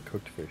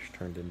cooked fish,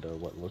 turned into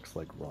what looks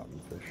like rotten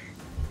fish.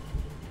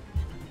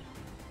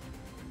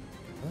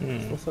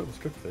 Still said it was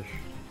cooked fish.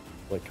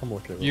 Like, come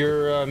look at it.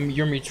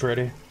 Your meat's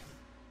ready.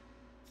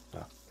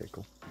 Ah, okay,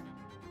 cool.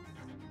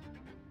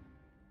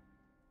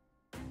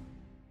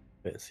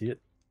 Wait, see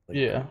it? Like,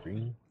 Yeah.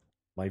 green?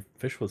 My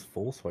fish was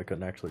full, so I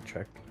couldn't actually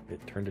check.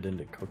 It turned it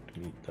into cooked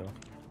meat, though.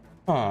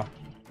 Huh.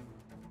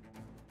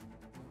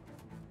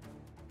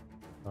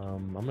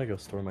 I'm gonna go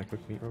store my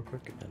cooked meat real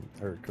quick,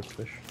 or cooked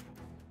fish,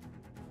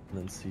 and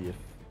then see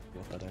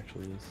what that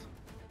actually is.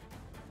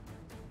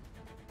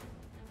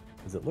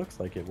 Because it looks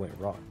like it went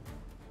rotten,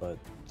 but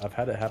I've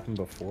had it happen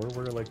before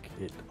where like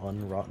it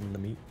unrotten the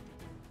meat.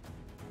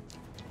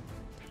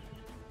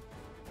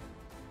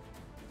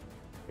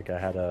 Like I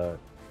had a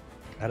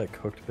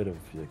cooked bit of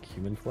like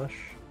human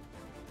flesh.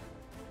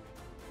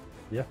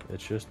 Yeah,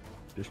 it's just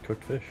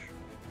cooked fish.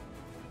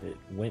 It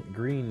went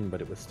green,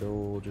 but it was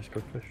still just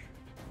cooked fish.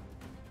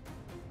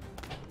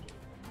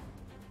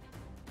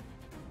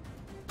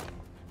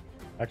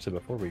 Actually,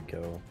 before we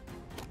go,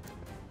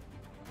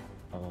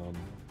 I'm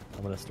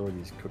gonna store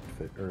these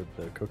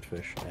the cooked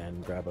fish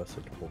and grab us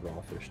a couple raw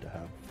fish to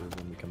have for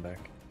when we come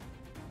back,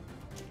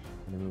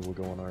 and then we will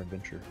go on our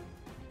adventure.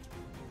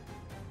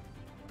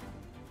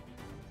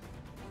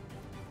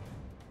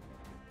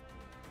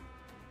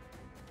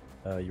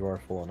 You are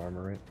full on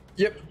armor, right?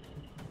 Yep.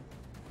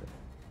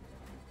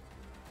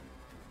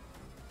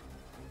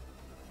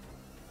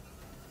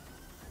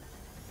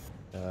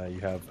 You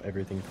have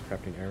everything for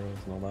crafting arrows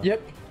and all that?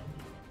 Yep.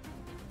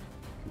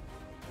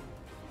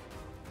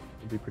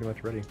 We'll be pretty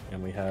much ready.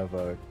 And we have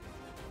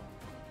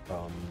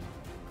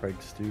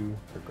Greg stew.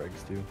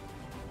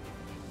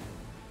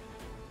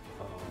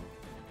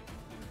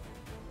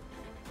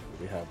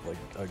 We have like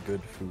a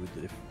good food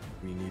if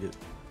we need it.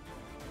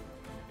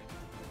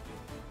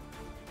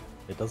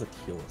 It doesn't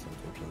heal us,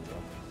 unfortunately,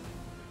 though.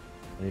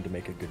 I need to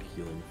make a good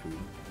healing food.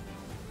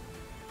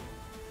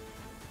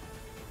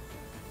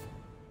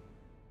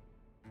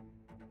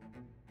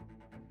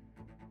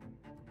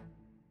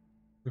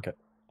 Okay,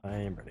 I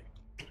am ready.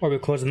 Are we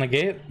closing the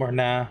gate or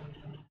nah?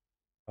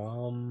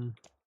 Nah.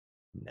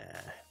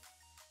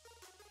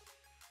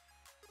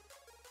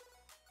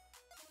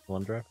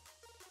 One drive?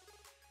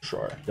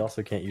 Sure. You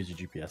also can't use your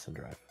GPS and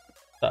drive.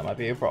 That might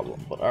be a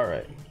problem, but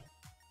alright.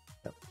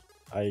 Yep.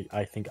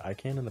 I think I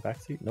can in the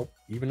backseat. Nope.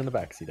 Even in the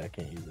backseat, I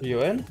can't use it.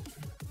 You in?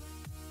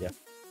 Yeah.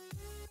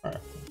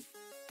 Alright.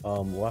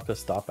 We'll have to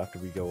stop after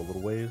we go a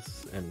little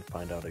ways and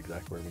find out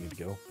exactly where we need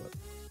to go, but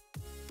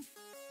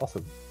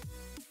also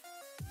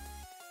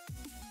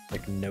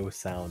like no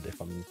sound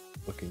if I'm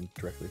looking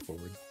directly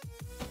forward.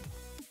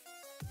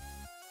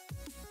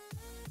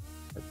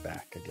 Or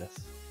back, I guess.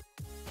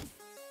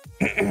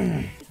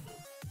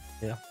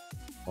 Yeah.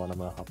 Well, I'm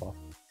gonna hop off.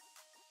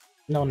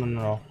 No.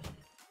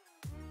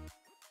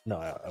 No,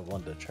 I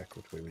wanted to check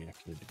which way we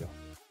actually need to go.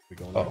 We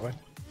going that way?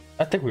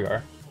 I think we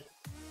are.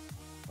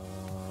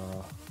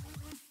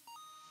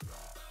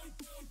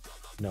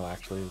 No,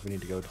 actually, we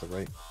need to go to the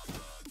right.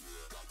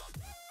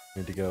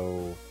 We need to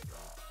go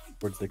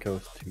towards the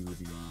coast to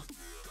the,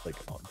 like,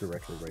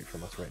 directly right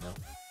from us right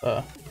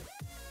now.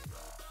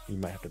 You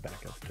might have to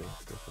back up to go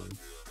forward.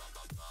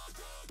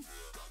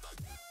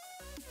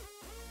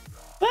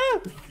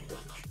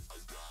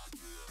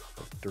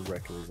 Like,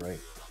 directly right.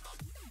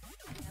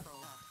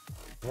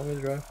 You want me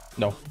to drive?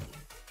 No.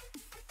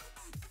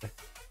 Okay.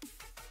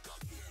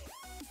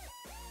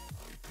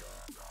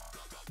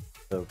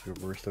 So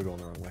we're still going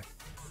the wrong way.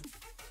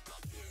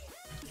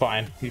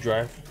 Fine, you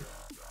drive.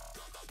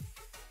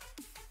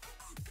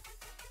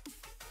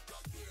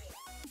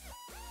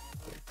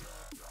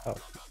 Oh,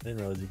 I didn't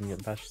realize you can get in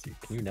the passenger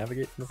seat. Can you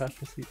navigate in the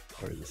passenger seat?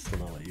 Or is it still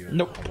not let you?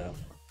 Nope. Out?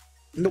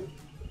 Nope.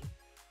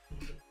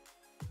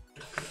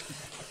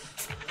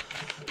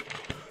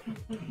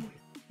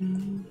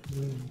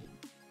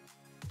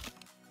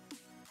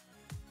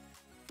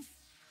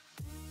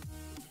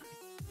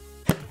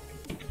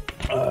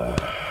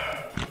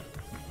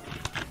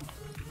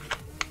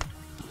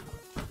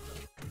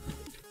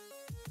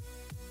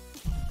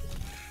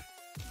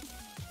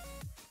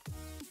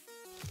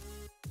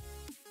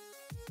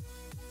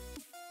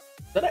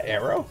 Is that an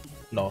arrow?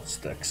 No, it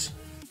sticks.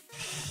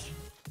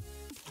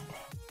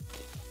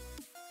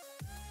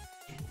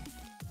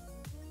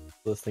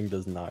 This thing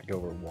does not go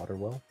over water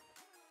well.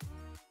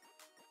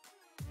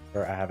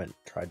 Or I haven't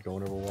tried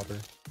going over water.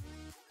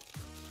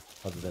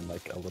 Other than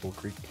like a little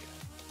creek.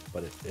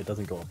 But it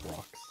doesn't go up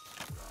rocks.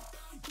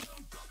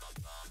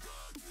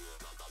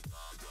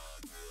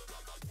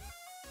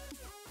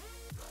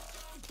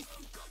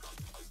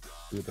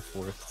 Through the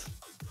forest.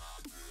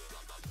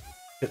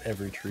 Hit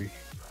every tree.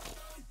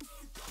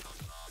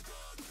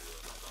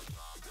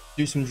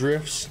 Do some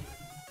drifts.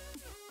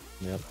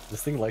 Yep.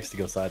 This thing likes to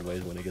go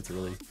sideways when it gets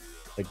really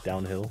like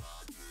downhill.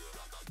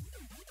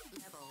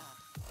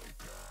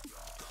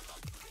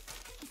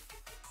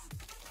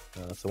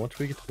 So once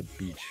we get to the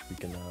beach, we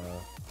can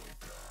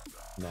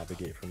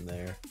navigate from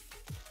there.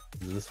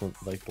 This one,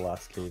 like the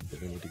last cave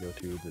that we need to go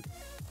to, that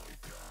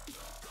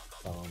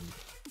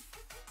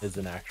is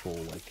an actual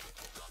like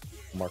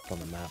marked on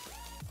the map.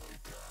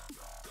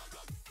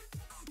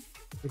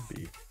 Could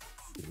be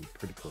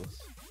pretty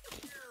close.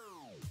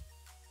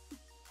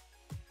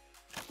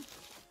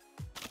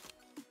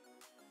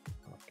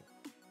 Okay.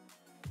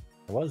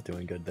 I was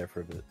doing good there for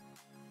a bit.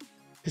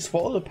 Just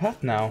follow the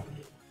path now.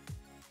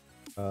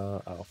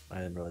 Oh, I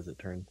didn't realize it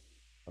turned.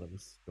 Thought it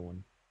was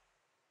going.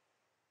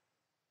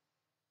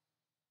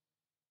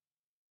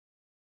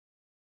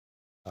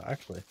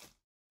 Actually,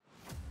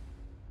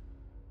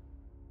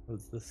 what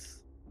is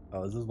this?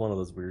 Oh, is this one of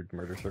those weird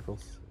murder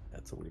circles?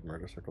 That's a weird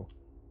murder circle.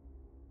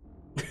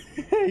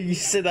 You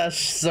say that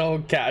so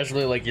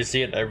casually, like you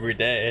see it every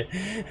day.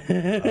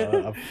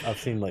 I've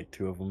seen like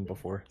 2 of them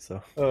before,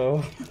 so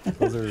Oh.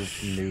 those are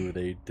new.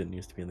 They didn't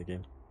used to be in the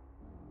game.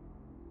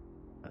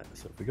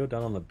 So if we go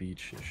down on the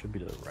beach, it should be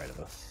to the right of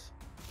us.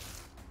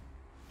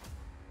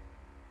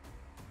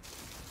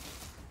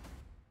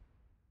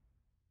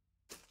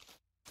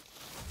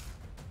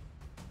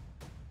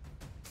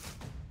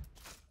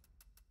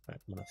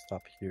 Alright, I'm gonna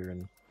stop here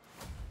and...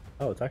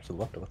 Oh, it's actually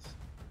left of us.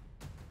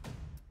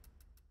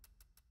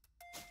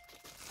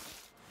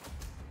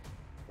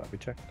 Glad we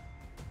checked.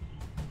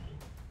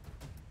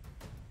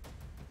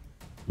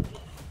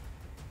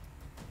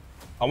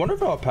 I wonder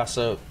if I'll pass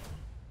out.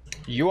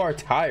 You are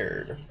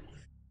tired.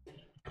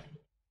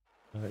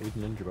 Eat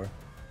an ninja bar.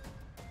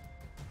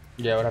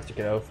 Yeah, I would have to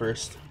get out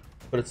first.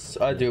 But it's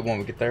I do it when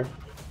we get there.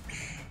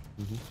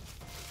 This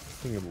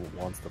thing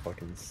wants to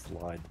fucking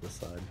slide to the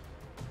side.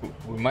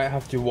 We might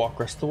have to walk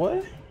rest of the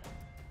way.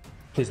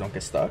 Please don't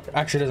get stuck.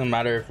 Actually, it doesn't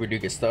matter if we do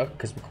get stuck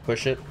because we can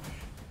push it.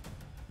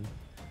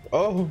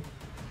 Oh.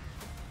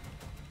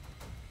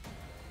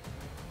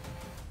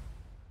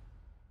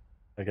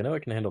 Like, I know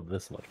it can handle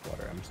this much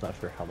water. I'm just not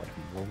sure how much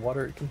more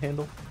water it can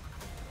handle.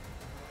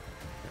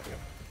 There we go.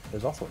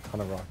 There's also a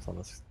ton of rocks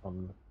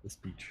on this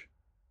beach.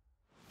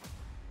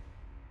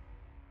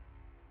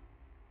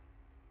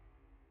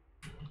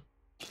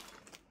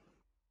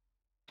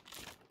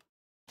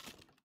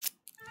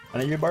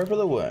 Energy bar for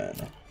the win.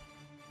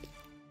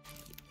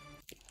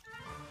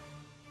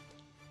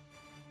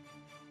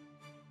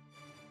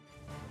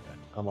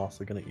 I'm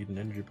also gonna eat an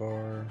energy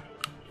bar.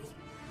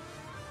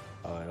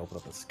 And open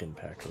up a skin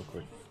pack real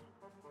quick.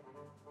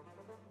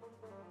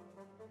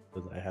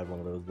 Because I had one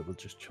of those that was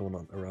just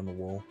chilling around the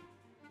wall.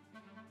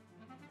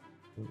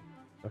 Ooh,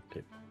 duct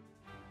tape.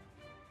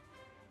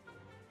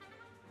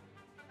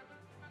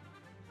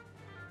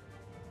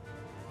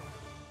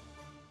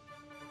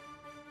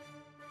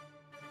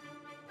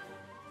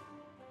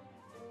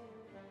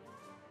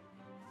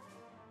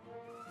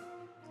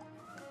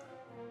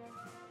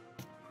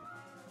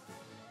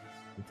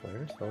 Some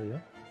flares, hell yeah.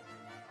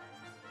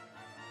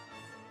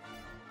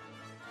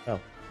 Oh.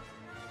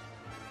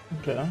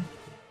 Okay.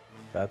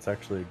 That's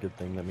actually a good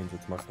thing. That means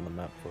it's marked on the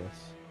map for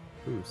us.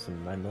 Ooh,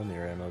 some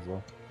 9mm ammo as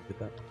well. Get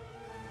that?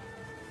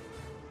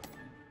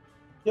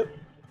 Yep.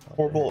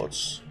 4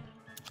 bullets.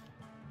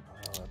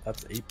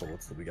 That's 8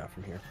 bullets that we got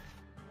from here.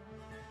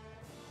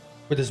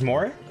 But there's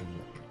more?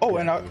 Oh,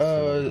 Yeah,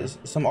 and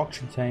some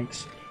auction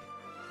tanks.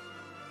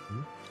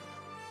 Hmm?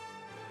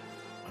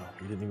 Oh,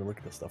 you didn't even look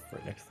at the stuff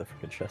right next to the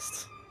freaking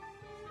chests.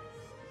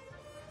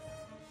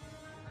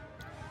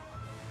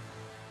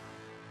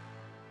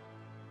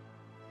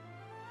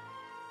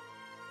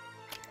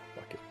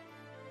 Fuck it.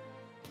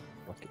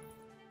 Fuck it.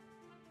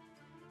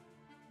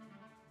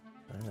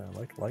 I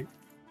like light.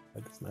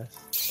 Light is nice.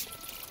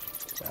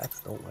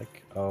 Bats don't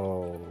like.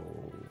 Oh.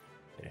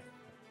 Okay.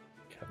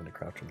 Having to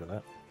crouch into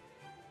that.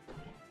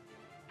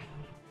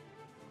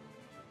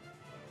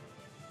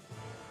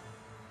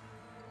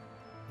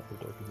 How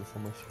dark is this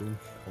on my screen?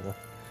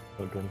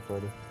 Don't go any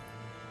farther.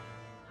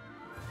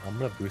 I'm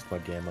gonna boost my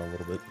gamma a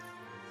little bit.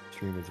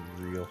 Stream is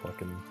real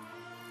fucking.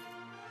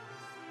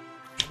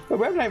 Wait,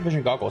 we have night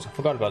vision goggles. I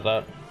forgot about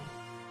that.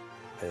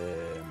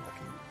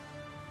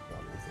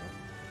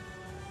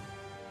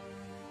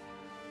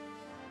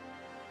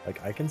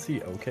 Like I can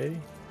see okay,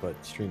 but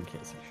stream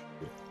can't see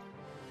shit.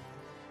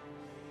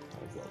 How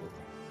does that work?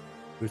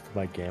 Boosted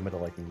my gamma to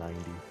like 90.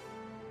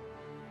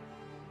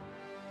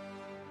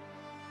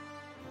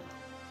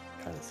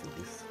 Kind of see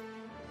these.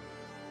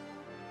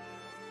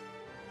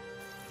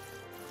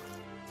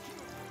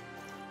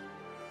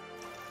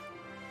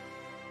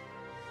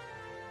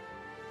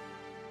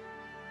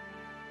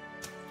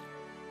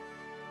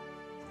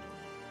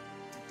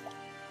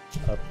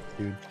 Up,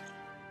 dude.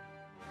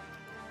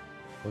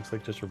 Looks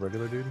like just a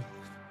regular dude.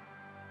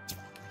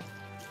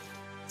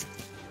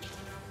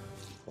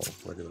 Oh,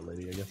 regular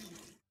lady, I guess.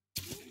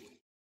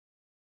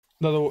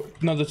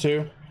 Another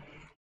two.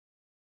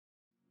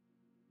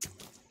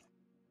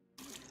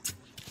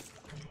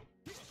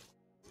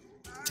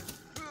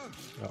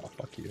 Oh,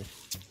 fuck you.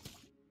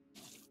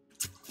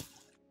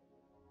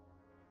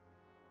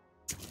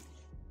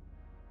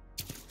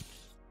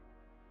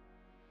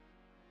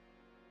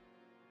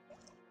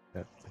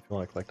 Yeah, if you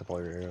want to collect up all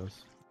your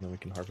arrows, then we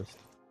can harvest.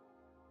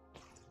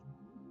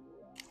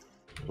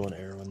 Throw an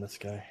arrow in this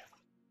guy.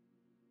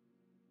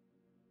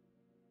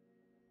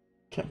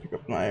 Can't pick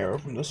up my arrow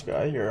from this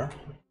guy here.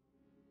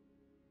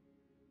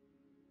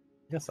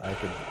 I guess I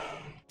could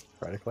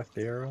try to collect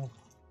the arrow.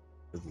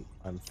 Because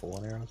I'm full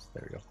on arrows.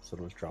 There we go. So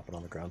it'll just drop it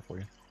on the ground for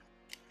you.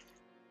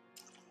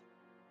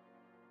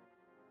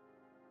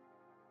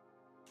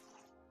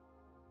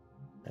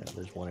 Yeah,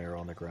 there's one arrow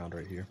on the ground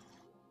right here.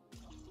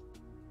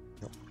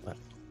 Nope. Right.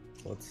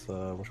 Let's,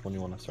 which one do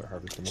you want to start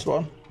harvesting? This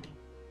one.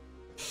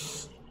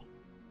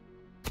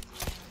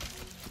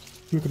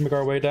 We can make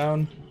our way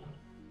down.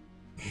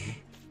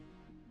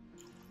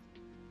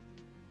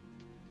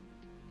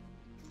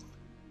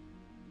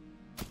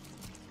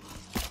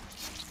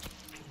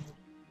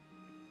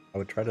 I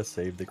would try to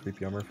save the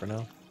creepy armor for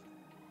now.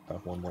 I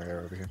have one more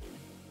arrow over here.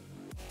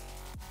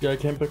 Yeah, I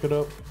can't pick it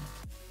up.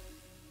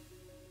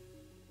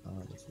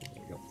 Let's see,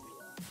 there we go.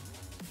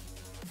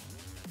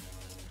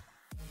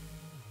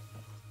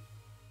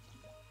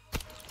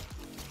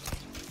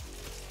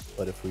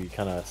 But if we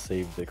kind of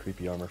save the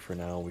creepy armor for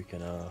now, we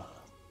can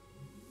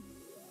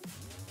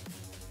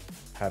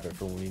have it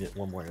for when we need it.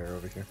 One more arrow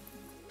over here.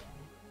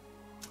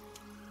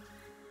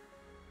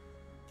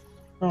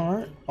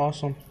 Alright,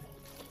 awesome.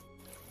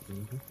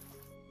 Mm-hmm.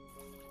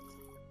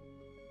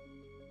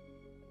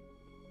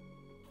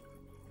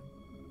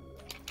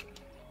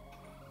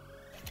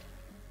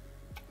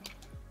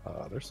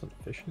 There's some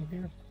fish in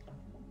here.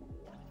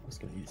 I'm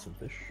just gonna eat some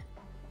fish.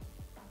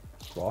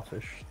 Raw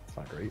fish. It's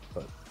not great,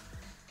 but.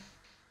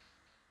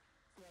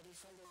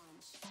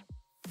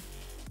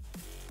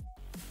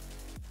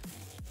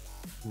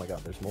 Oh my god,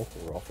 there's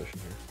multiple raw fish in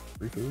here.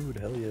 Free food,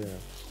 hell yeah.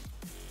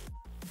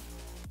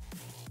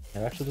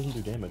 It actually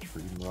doesn't do damage for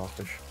eating raw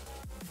fish.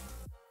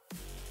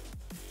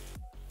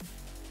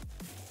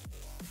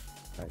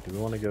 Alright, do we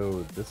want to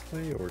go this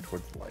way or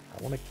towards the light?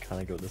 I want to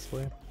kind of go this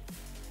way.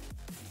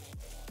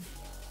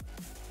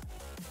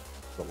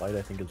 The light,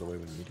 I think, is the way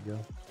we need to go.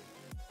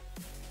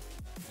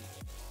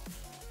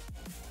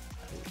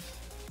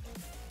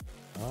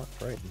 It's not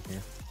bright in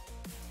here.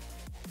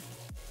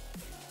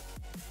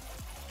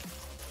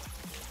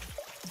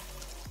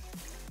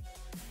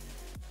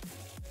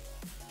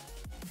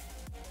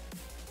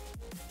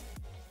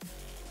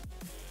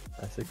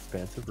 Nice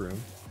expansive room.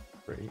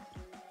 Great.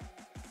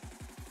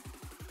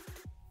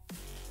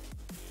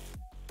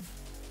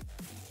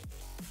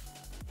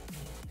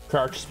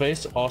 Crouch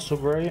space, also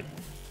great.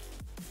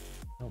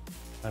 Oh,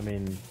 I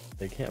mean,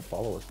 they can't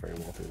follow us very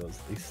well through those,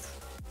 at least.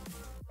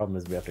 Problem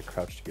is we have to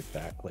crouch to get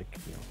back, like,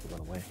 you know, to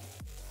run away.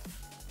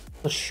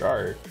 The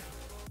shark.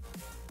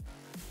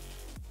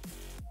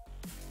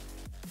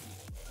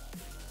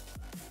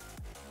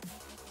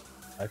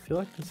 I feel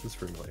like this is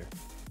familiar.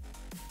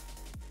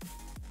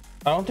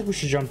 I don't think we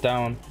should jump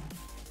down.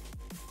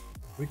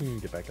 We can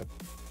get back up.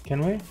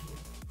 Can we?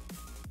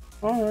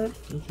 Alright,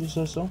 if you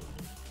say so.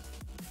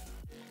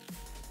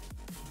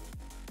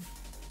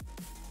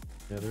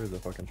 Yeah, there is a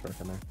fucking shark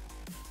in there.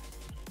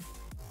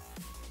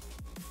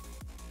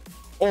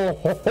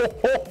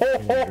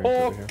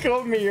 Oh,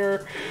 come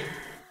here.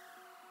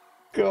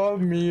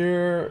 Come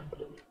here.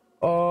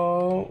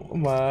 Oh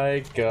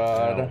my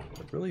god. Wow,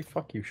 really?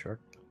 Fuck you,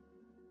 shark.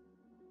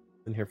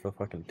 in here for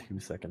fucking 2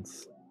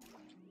 seconds.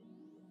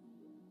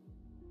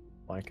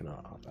 Why can I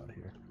hop out of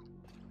here?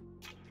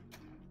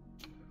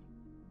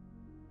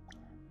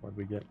 What'd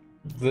we get?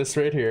 This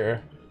right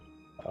here.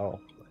 Oh,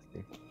 I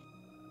see.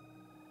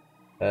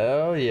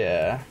 Oh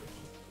yeah.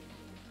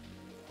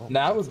 Oh,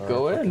 Now we that's our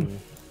go in. fucking-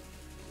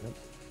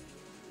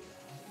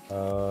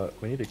 Yep.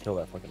 We need to kill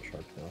that fucking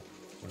shark though.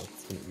 Or else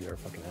it's gonna eat our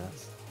fucking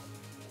ass.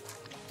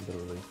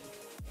 Literally.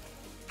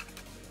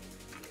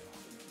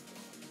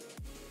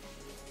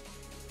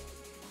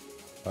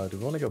 Do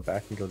we want to go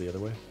back and go the other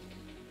way?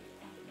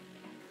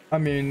 I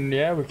mean,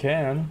 yeah, we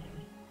can.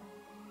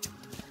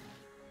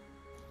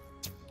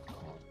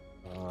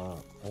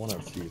 I want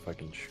to see if I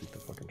can shoot the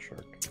fucking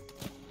shark.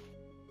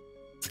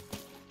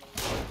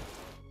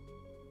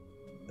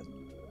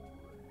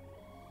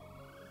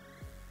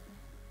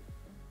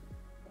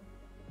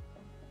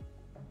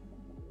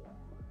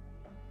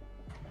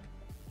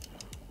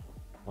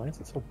 Why is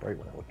it so bright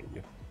when I look at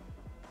you?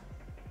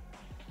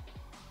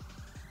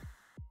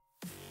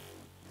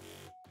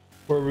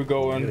 Where are we I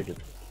going?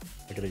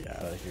 gotta get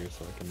out of here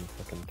so I can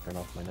fucking turn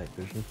off my night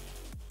vision.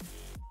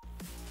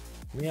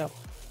 Let me out.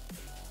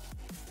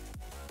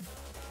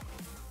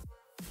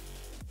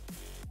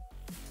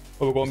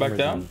 Oh, we're going For back some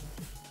down? reason-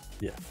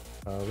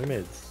 Yeah. We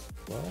made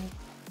 12?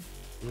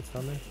 What's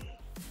down there?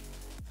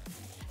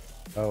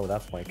 Oh,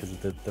 that's why, because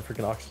the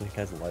freaking oxygen tank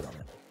has a light on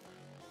it.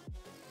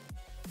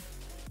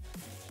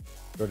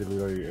 You already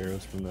loot all your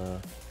arrows from the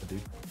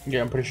dude?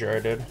 Yeah, I'm pretty sure I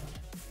did.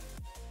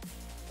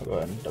 I'll go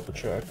ahead and double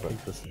check, I but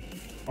think this.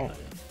 Oh.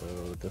 So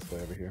this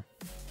way over here.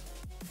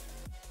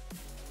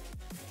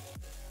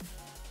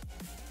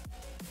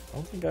 I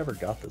don't think I ever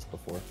got this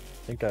before.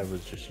 I think I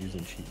was just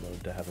using cheat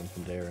mode to have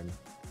infinite air and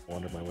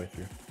wander my way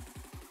through.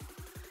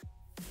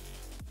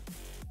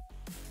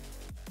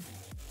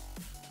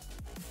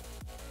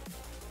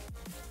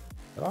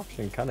 That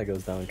oxygen kind of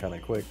goes down kind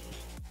of quick.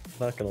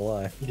 Not gonna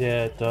lie.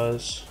 yeah, it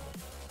does.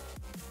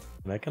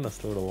 And I kind of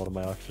stored a lot of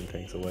my oxygen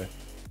tanks away.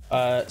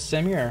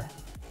 Same here.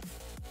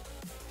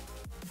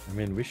 I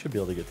mean, we should be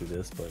able to get through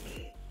this, but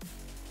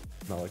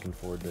not looking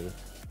forward to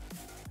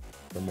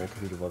the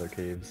multitude of other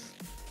caves.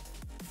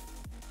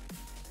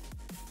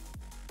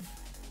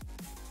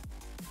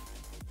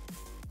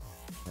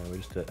 We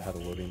just had a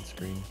loading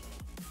screen.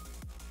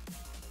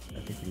 I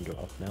think we can go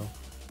up now.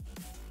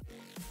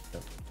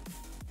 Yep.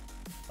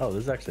 Oh,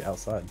 this is actually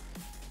outside.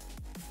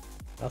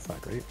 That's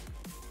not great.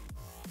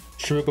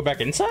 Should we go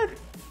back inside?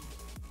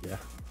 Yeah.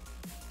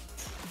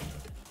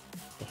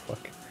 The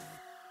fuck?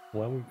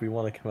 Why would we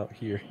want to come out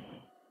here?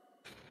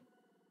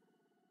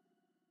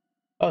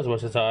 That was a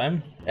waste of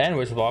time. And a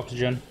waste of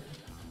oxygen.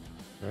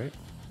 Right?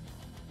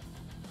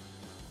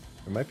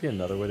 There might be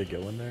another way to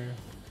go in there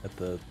at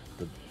the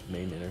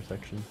main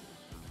intersection.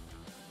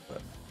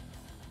 But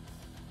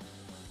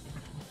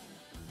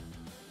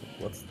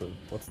what's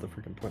the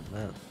freaking point in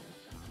that?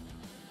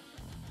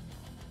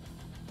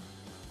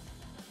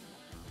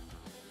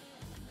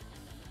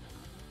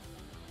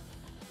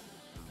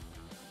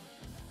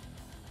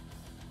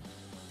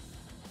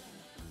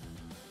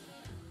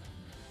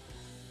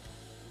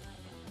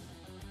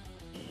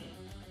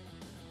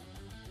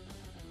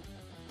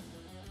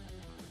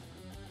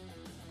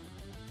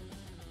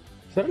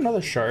 Is that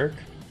another shark?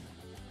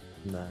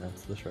 Nah,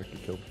 that's the shark you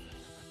killed.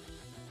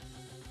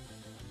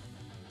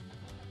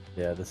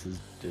 Yeah, this is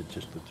it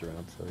just loops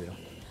around, so yeah.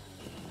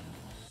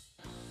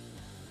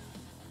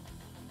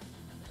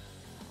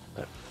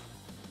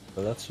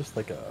 So that's just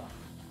like a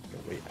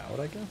way out,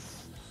 I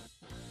guess.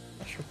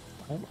 Not sure.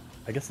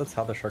 I guess that's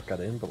how the shark got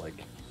in, but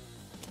like,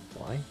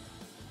 why?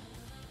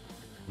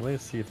 I'm gonna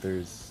see if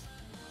there's.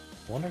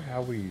 I wonder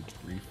how we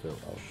refill.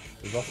 Oh,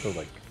 there's also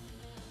like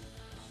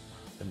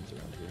things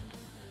around here.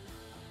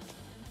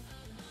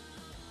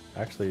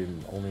 Actually,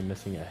 I'm only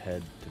missing a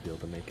head to be able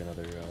to make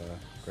another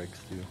Greg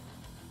stew.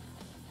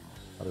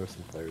 Oh, there were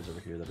some flares over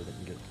here that I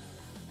didn't get.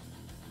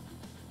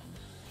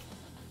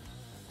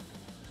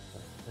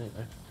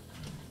 Anyway.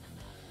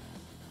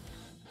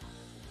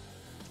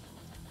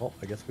 Well,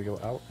 I guess we go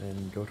out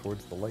and go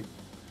towards the light.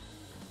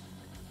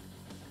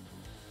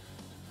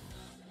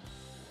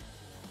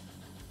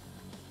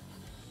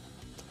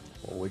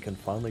 Well, we can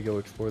finally go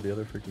explore the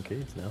other freaking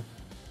caves now.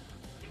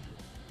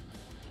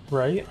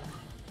 Right.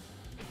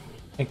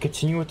 And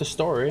continue with the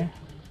story.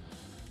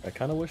 I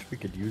kind of wish we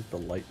could use the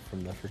light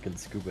from the freaking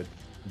scuba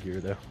gear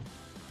though.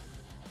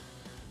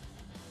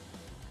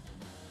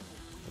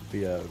 It'd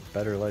be a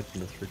better light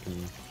than this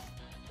freaking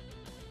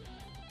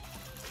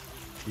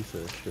piece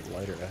of shit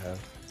lighter I have.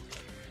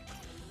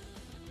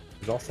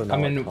 There's also now I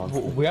mean, a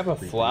constant we have a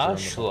creepers around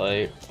the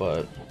flashlight,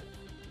 but...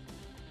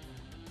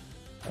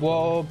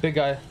 Whoa, big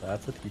guy. bottom.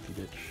 That's a TP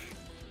ditch.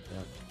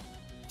 Yeah.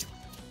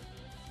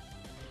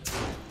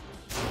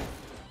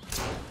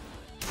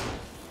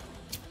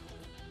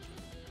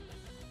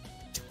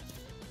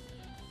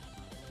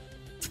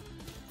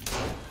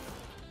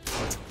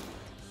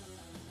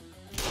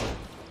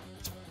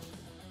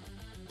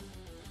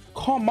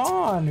 Come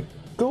on,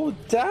 go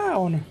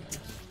down.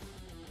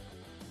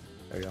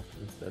 There you go.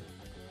 It's dead.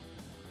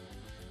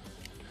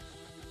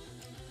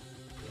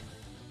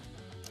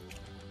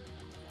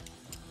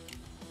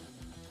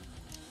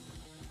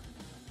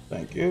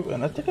 Thank you.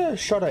 And I think I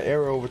shot an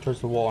arrow over towards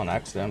the wall on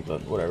accident,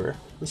 but whatever.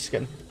 The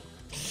skin.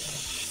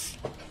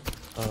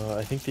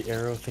 I think the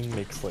arrow thing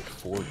makes like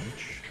 4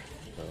 each,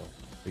 so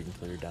we can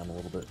clear down a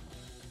little bit.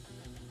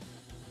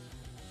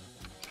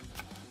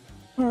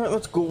 Alright,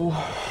 let's go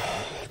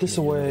this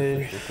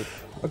away.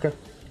 Okay.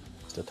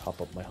 Just to top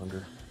up my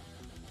hunger.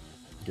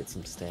 Get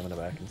some stamina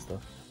back and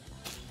stuff.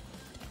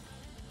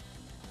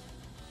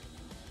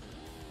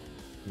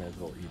 May as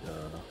well eat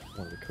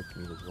one of the cooked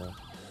meat as well.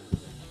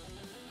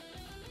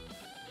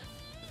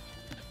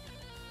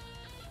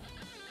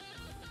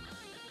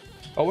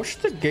 I wish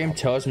the game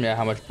tells me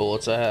how much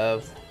bullets I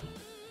have.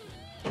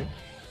 I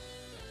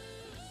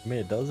mean,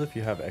 it does if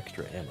you have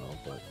extra ammo,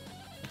 but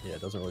yeah,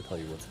 it doesn't really tell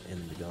you what's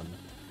in the gun.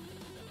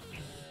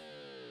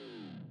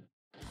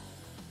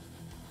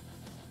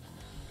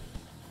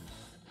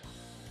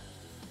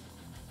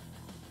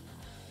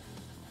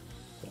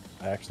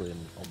 I actually am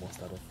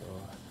almost out of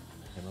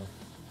ammo.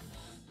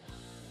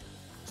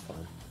 It's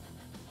fine.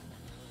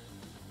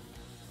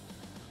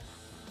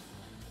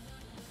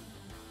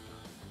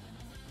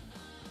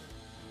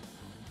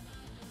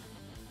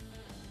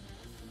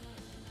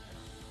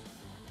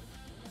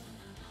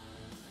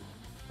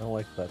 I don't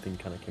like that thing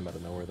kind of came out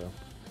of nowhere though.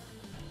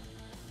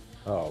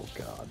 Oh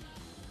god.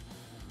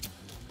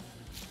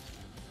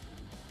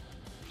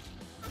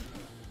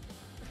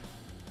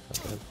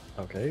 Okay,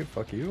 okay,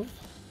 fuck you.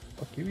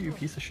 Fuck you, you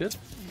piece of shit.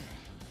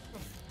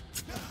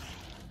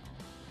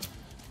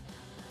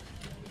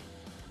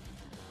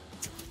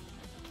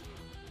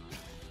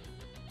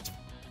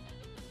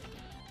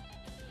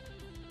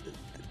 The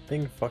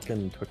thing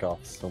fucking took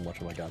off so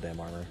much of my goddamn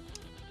armor.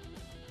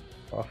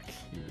 Fuck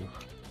you.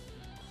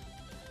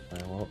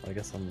 Alright, well, I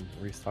guess I'm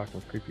restocking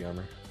with creepy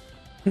armor.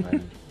 Oh,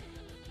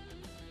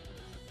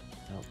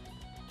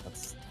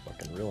 that's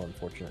fucking real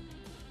unfortunate.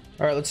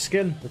 Alright, let's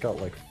skin. Look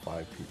out like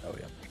 5 feet. Oh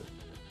yeah, shit.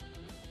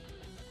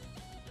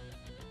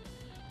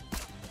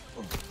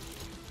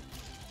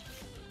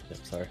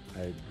 Yep, sorry.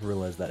 I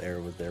realized that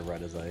arrow was there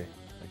right as I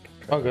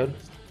tried. Oh, good.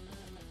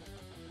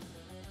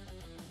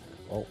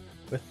 Well,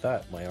 with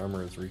that, my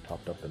armor is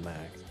re-topped up to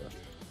max, but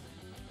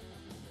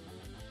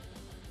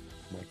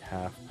I'm like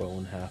half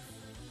bone, half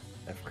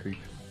F creep.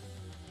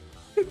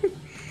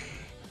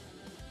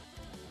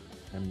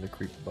 I'm the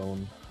creep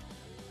bone,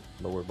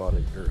 lower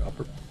body or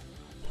upper.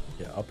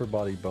 Yeah, upper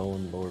body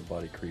bone, lower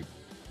body creep.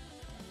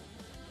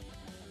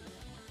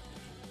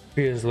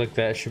 Feels like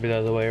that should be the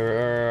other way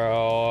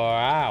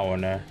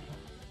around.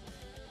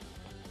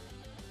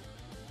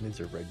 These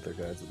are regular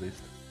guys at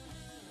least.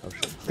 Oh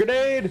shit.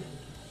 Grenade!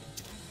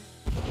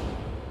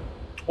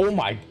 Oh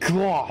my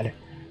god!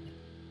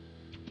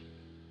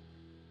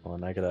 Hold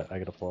on, I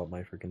gotta pull out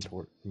my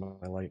freaking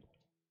my light.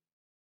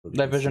 So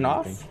That vision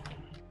off?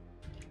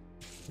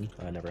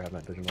 I never have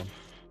that vision on.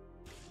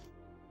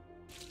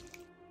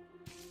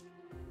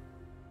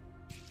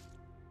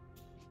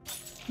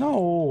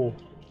 No.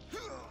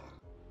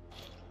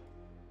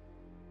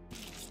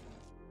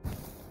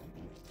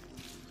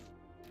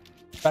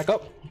 Back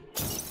up.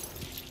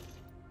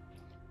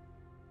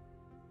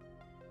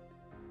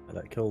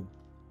 That killed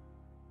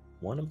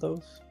one of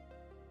those.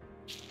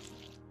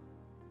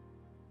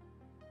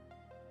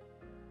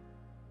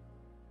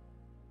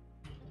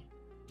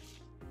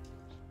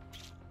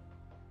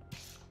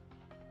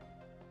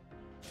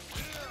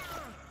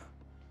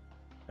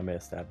 I may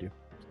have stabbed you.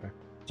 Sorry.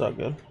 It's all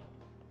good.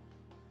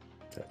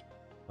 Okay.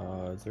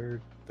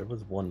 There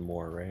was one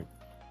more, right?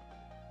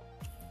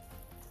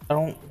 I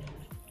don't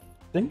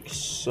think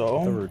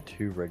so. There were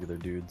 2 regular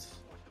dudes.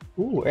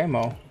 Ooh,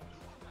 ammo.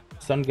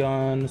 Stun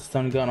gun,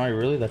 stun gun. Are you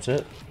really? That's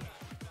it?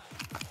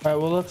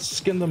 Alright, well, let's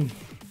skin them.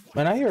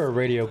 Man, I hear a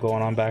radio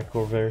going on back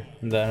over there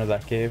in the end of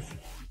that cave.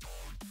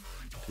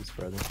 Too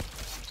surprising.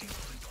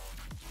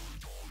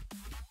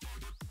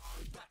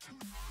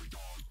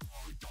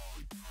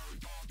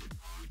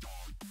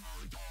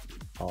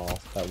 Oh,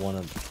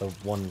 the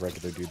one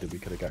regular dude that we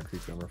could have got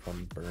creepy armor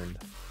from burned.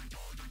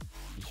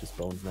 He's just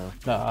bones now.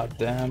 Ah,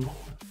 damn.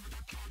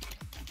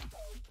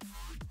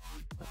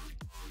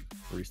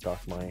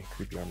 Restock my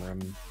creepy armor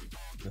I'm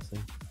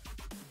missing.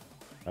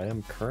 I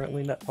am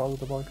currently net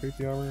positive on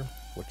creepy armor,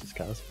 which is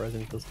kind of surprising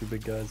with those 2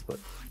 big guys, but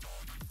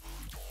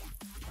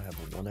I have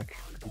 1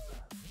 extra creep.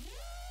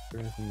 Is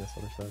there anything this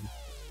other side?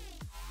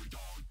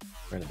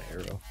 Random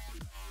arrow.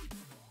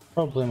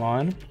 Probably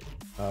mine.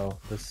 Oh,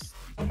 this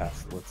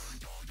pass let's.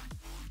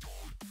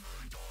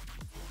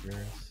 Where's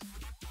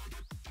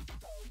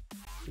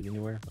it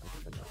anywhere?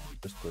 Okay, no,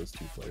 just those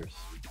 2 flares.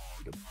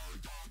 Good.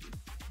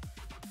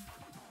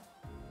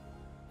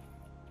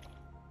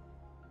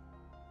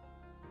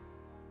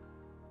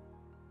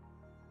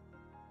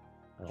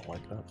 I don't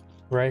like that.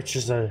 Right, it's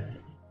just a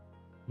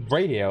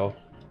radio.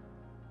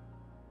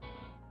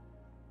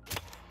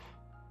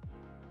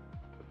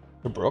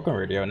 A broken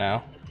radio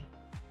now.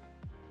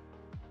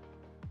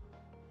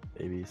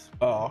 Babies.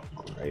 Oh,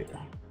 great.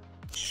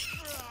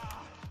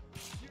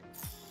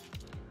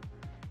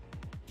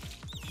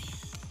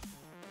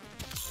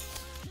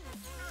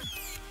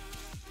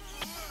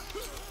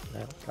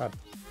 Yeah, God,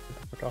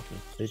 get the fuck fuck off me.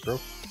 They broke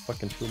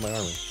fucking 2 of my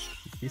armor.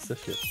 You piece of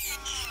shit.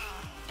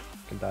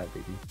 Fucking die,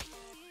 baby.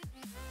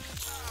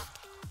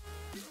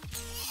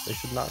 They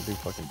should not do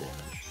fucking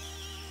damage.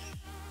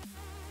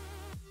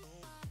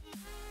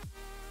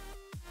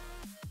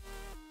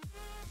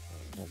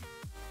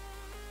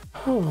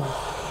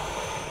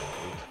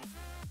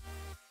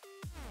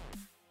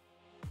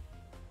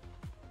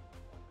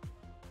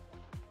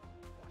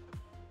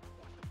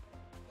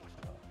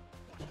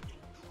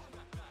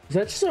 Is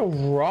that just a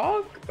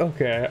rock?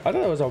 Okay, I thought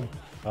it was a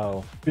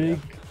big.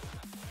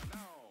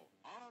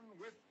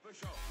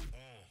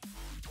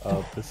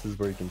 This is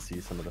where you can see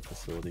some of the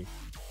facility.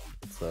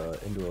 It's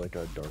into like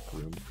a dark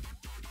room.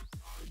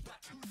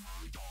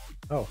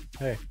 Oh,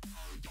 hey.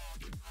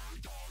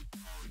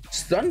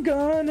 Stun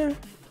gun.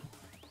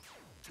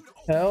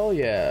 Hell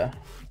yeah.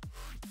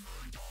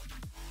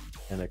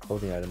 And a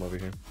clothing item over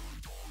here.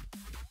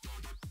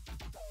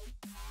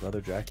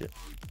 Leather jacket.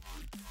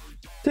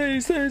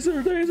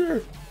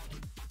 Taser.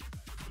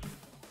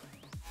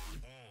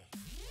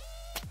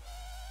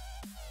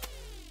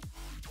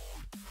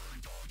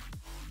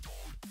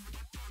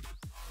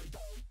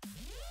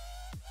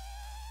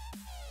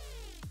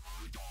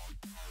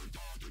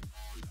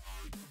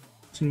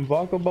 Some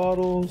vodka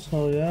bottles.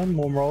 Hell yeah.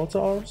 More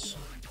Molotovs.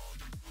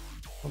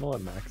 I don't know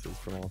what max is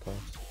for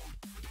Molotovs.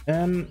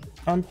 And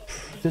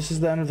this is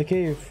the end of the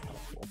cave.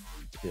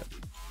 Yeah.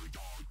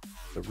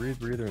 The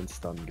rebreather and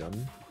stun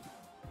gun.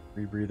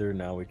 Rebreather,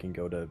 now we can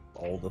go to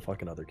all the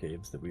fucking other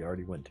caves that we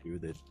already went to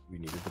that we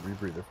needed the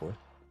rebreather for.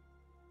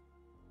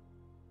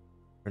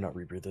 Or not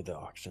rebreather, the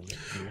oxygen.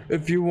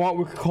 If you want,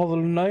 we could call it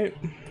a night.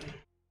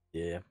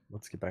 Yeah,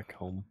 let's get back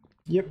home.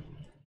 Yep.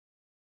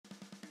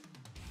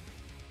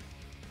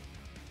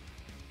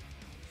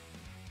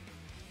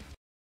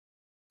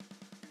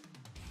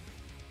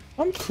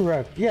 I'm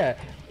correct. Yeah.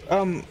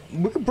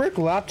 We could break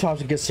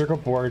laptops and get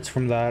circuit boards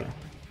from that.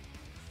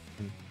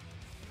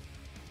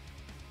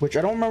 Which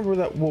I don't remember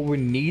what we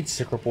need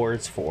circuit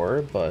boards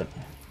for, but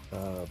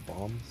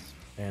Bombs,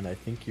 and I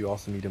think you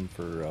also need them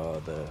for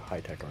the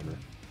high-tech armor.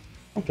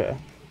 Okay.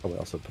 Probably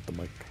also put the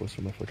mic closer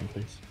to my fucking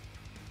face.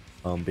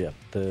 But yeah,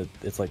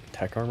 it's like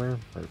tech armor,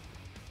 or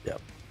yeah.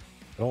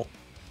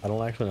 I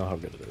don't actually know how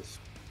good it is.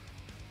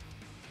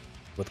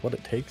 With what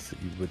it takes,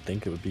 you would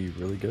think it would be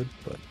really good,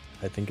 but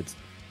I think it's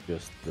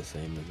just the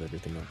same as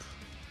everything else.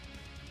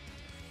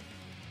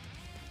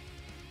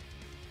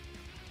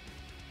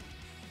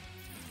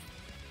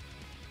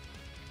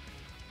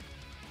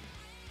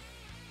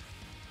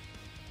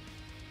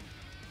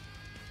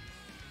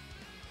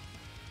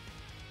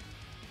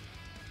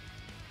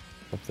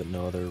 Hope that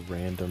no other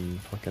random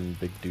fucking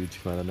big dudes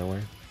come out of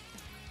nowhere.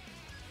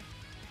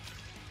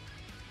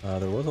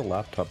 There was a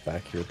laptop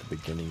back here at the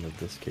beginning of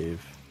this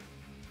cave.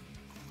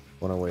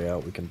 On our way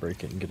out, we can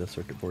break it and get a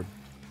circuit board.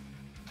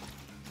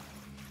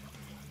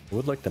 I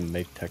would like to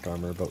make tech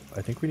armor, but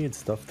I think we need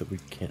stuff that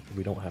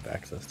we don't have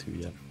access to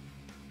yet.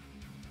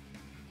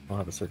 I don't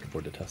have a circuit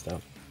board to test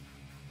out.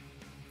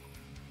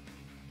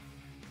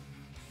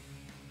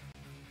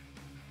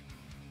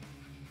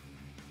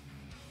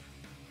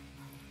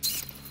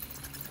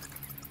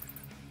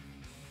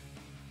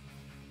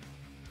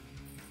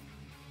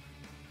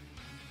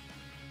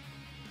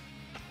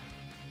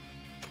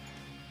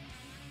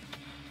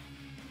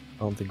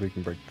 I don't think we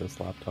can break this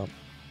laptop.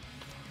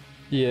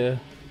 Yeah.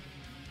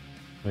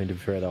 I mean, to be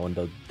fair, that one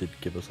did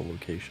give us a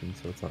location,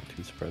 so it's not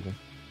too surprising.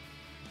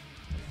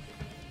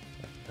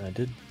 And I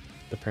did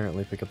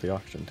apparently pick up the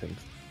oxygen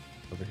tanks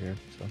over here,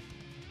 so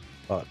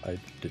thought I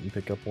didn't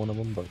pick up one of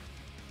them, but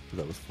because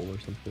that was full or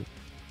something.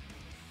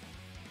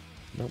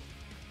 Nope.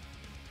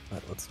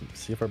 Alright, let's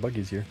see if our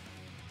buggy's here.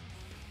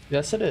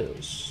 Yes, it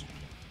is.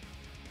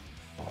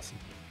 Awesome.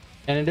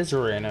 And it is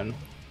raining.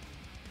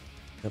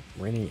 Yep,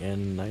 rainy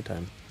and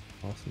nighttime.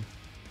 Awesome.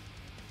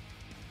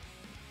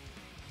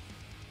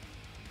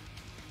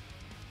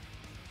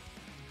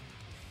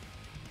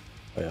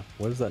 Oh yeah,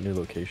 what is that new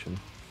location?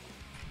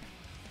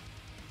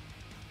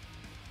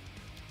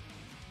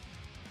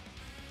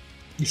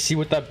 You see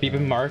what that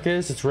beeping mark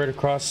is? It's right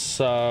across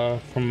from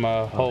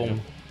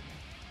home.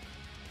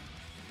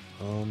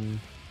 Yeah.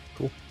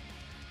 Cool.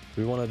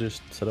 Do we want to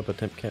just set up a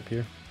temp camp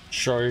here?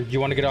 Sure. Do you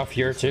want to get off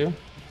here too?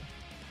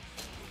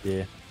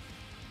 Yeah.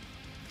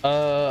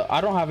 I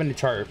don't have any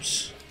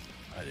tarps.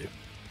 I do.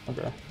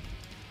 Okay.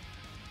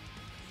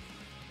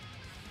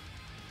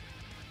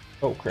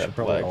 Oh crap! Should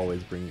probably lag.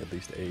 always bring at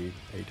least a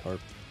tarp.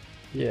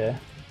 Yeah.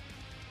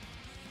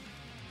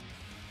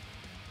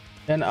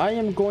 And I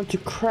am going to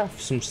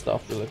craft some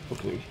stuff really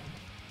quickly.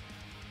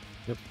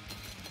 Yep.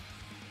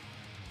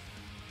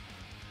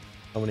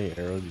 How many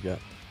arrows you got?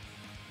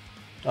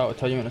 Oh, I'll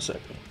tell you in a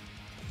second.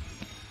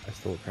 I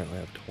still apparently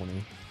have 20.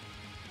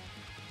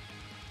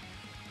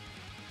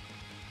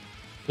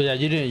 But yeah,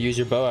 you didn't use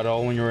your bow at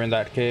all when you were in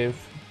that cave.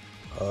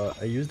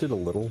 I used it a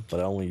little, but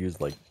I only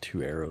used like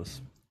 2 arrows.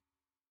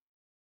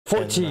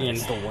 14. And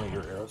I stole one of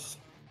your arrows.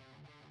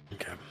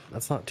 Okay,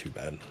 that's not too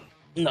bad.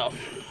 No.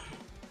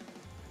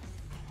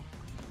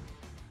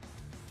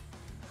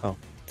 Oh,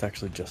 it's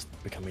actually just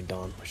becoming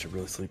dawn. I should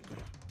really sleep.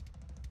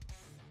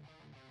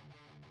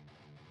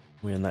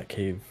 We were in that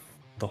cave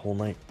the whole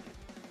night.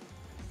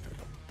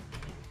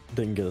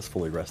 Didn't get us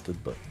fully rested,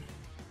 but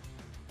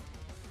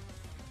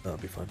that'll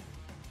be fine.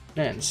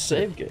 And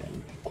save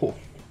game. Cool.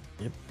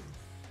 Yep.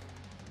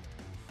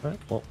 Alright,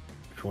 well,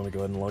 if you want to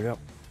go ahead and log out.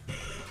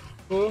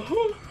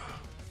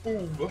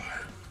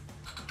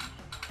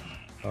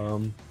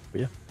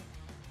 But yeah.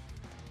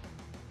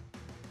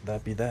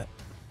 That be that.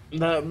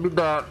 That be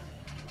that.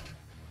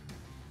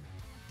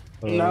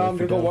 Now if I'm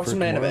you're gonna go down watch for some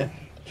tomorrow- anime.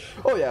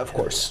 Oh yeah, of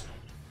course.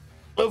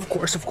 Of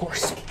course.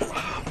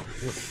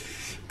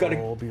 Gotta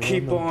I'll be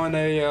keep around on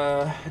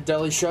a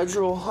daily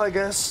schedule, I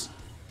guess.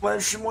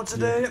 Once a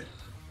day.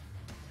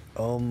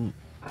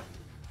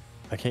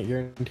 I can't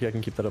guarantee I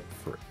can keep that up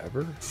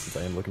forever since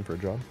I am looking for a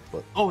job,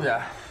 but Oh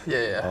yeah.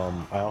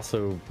 Yeah. I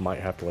also might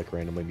have to like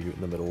randomly mute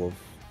in the middle of,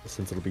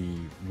 since it'll be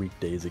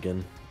weekdays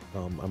again.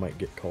 I might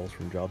get calls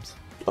from jobs.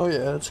 Oh yeah,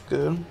 that's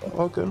good.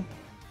 All good.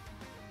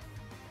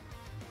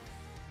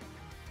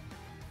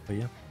 But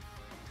yeah.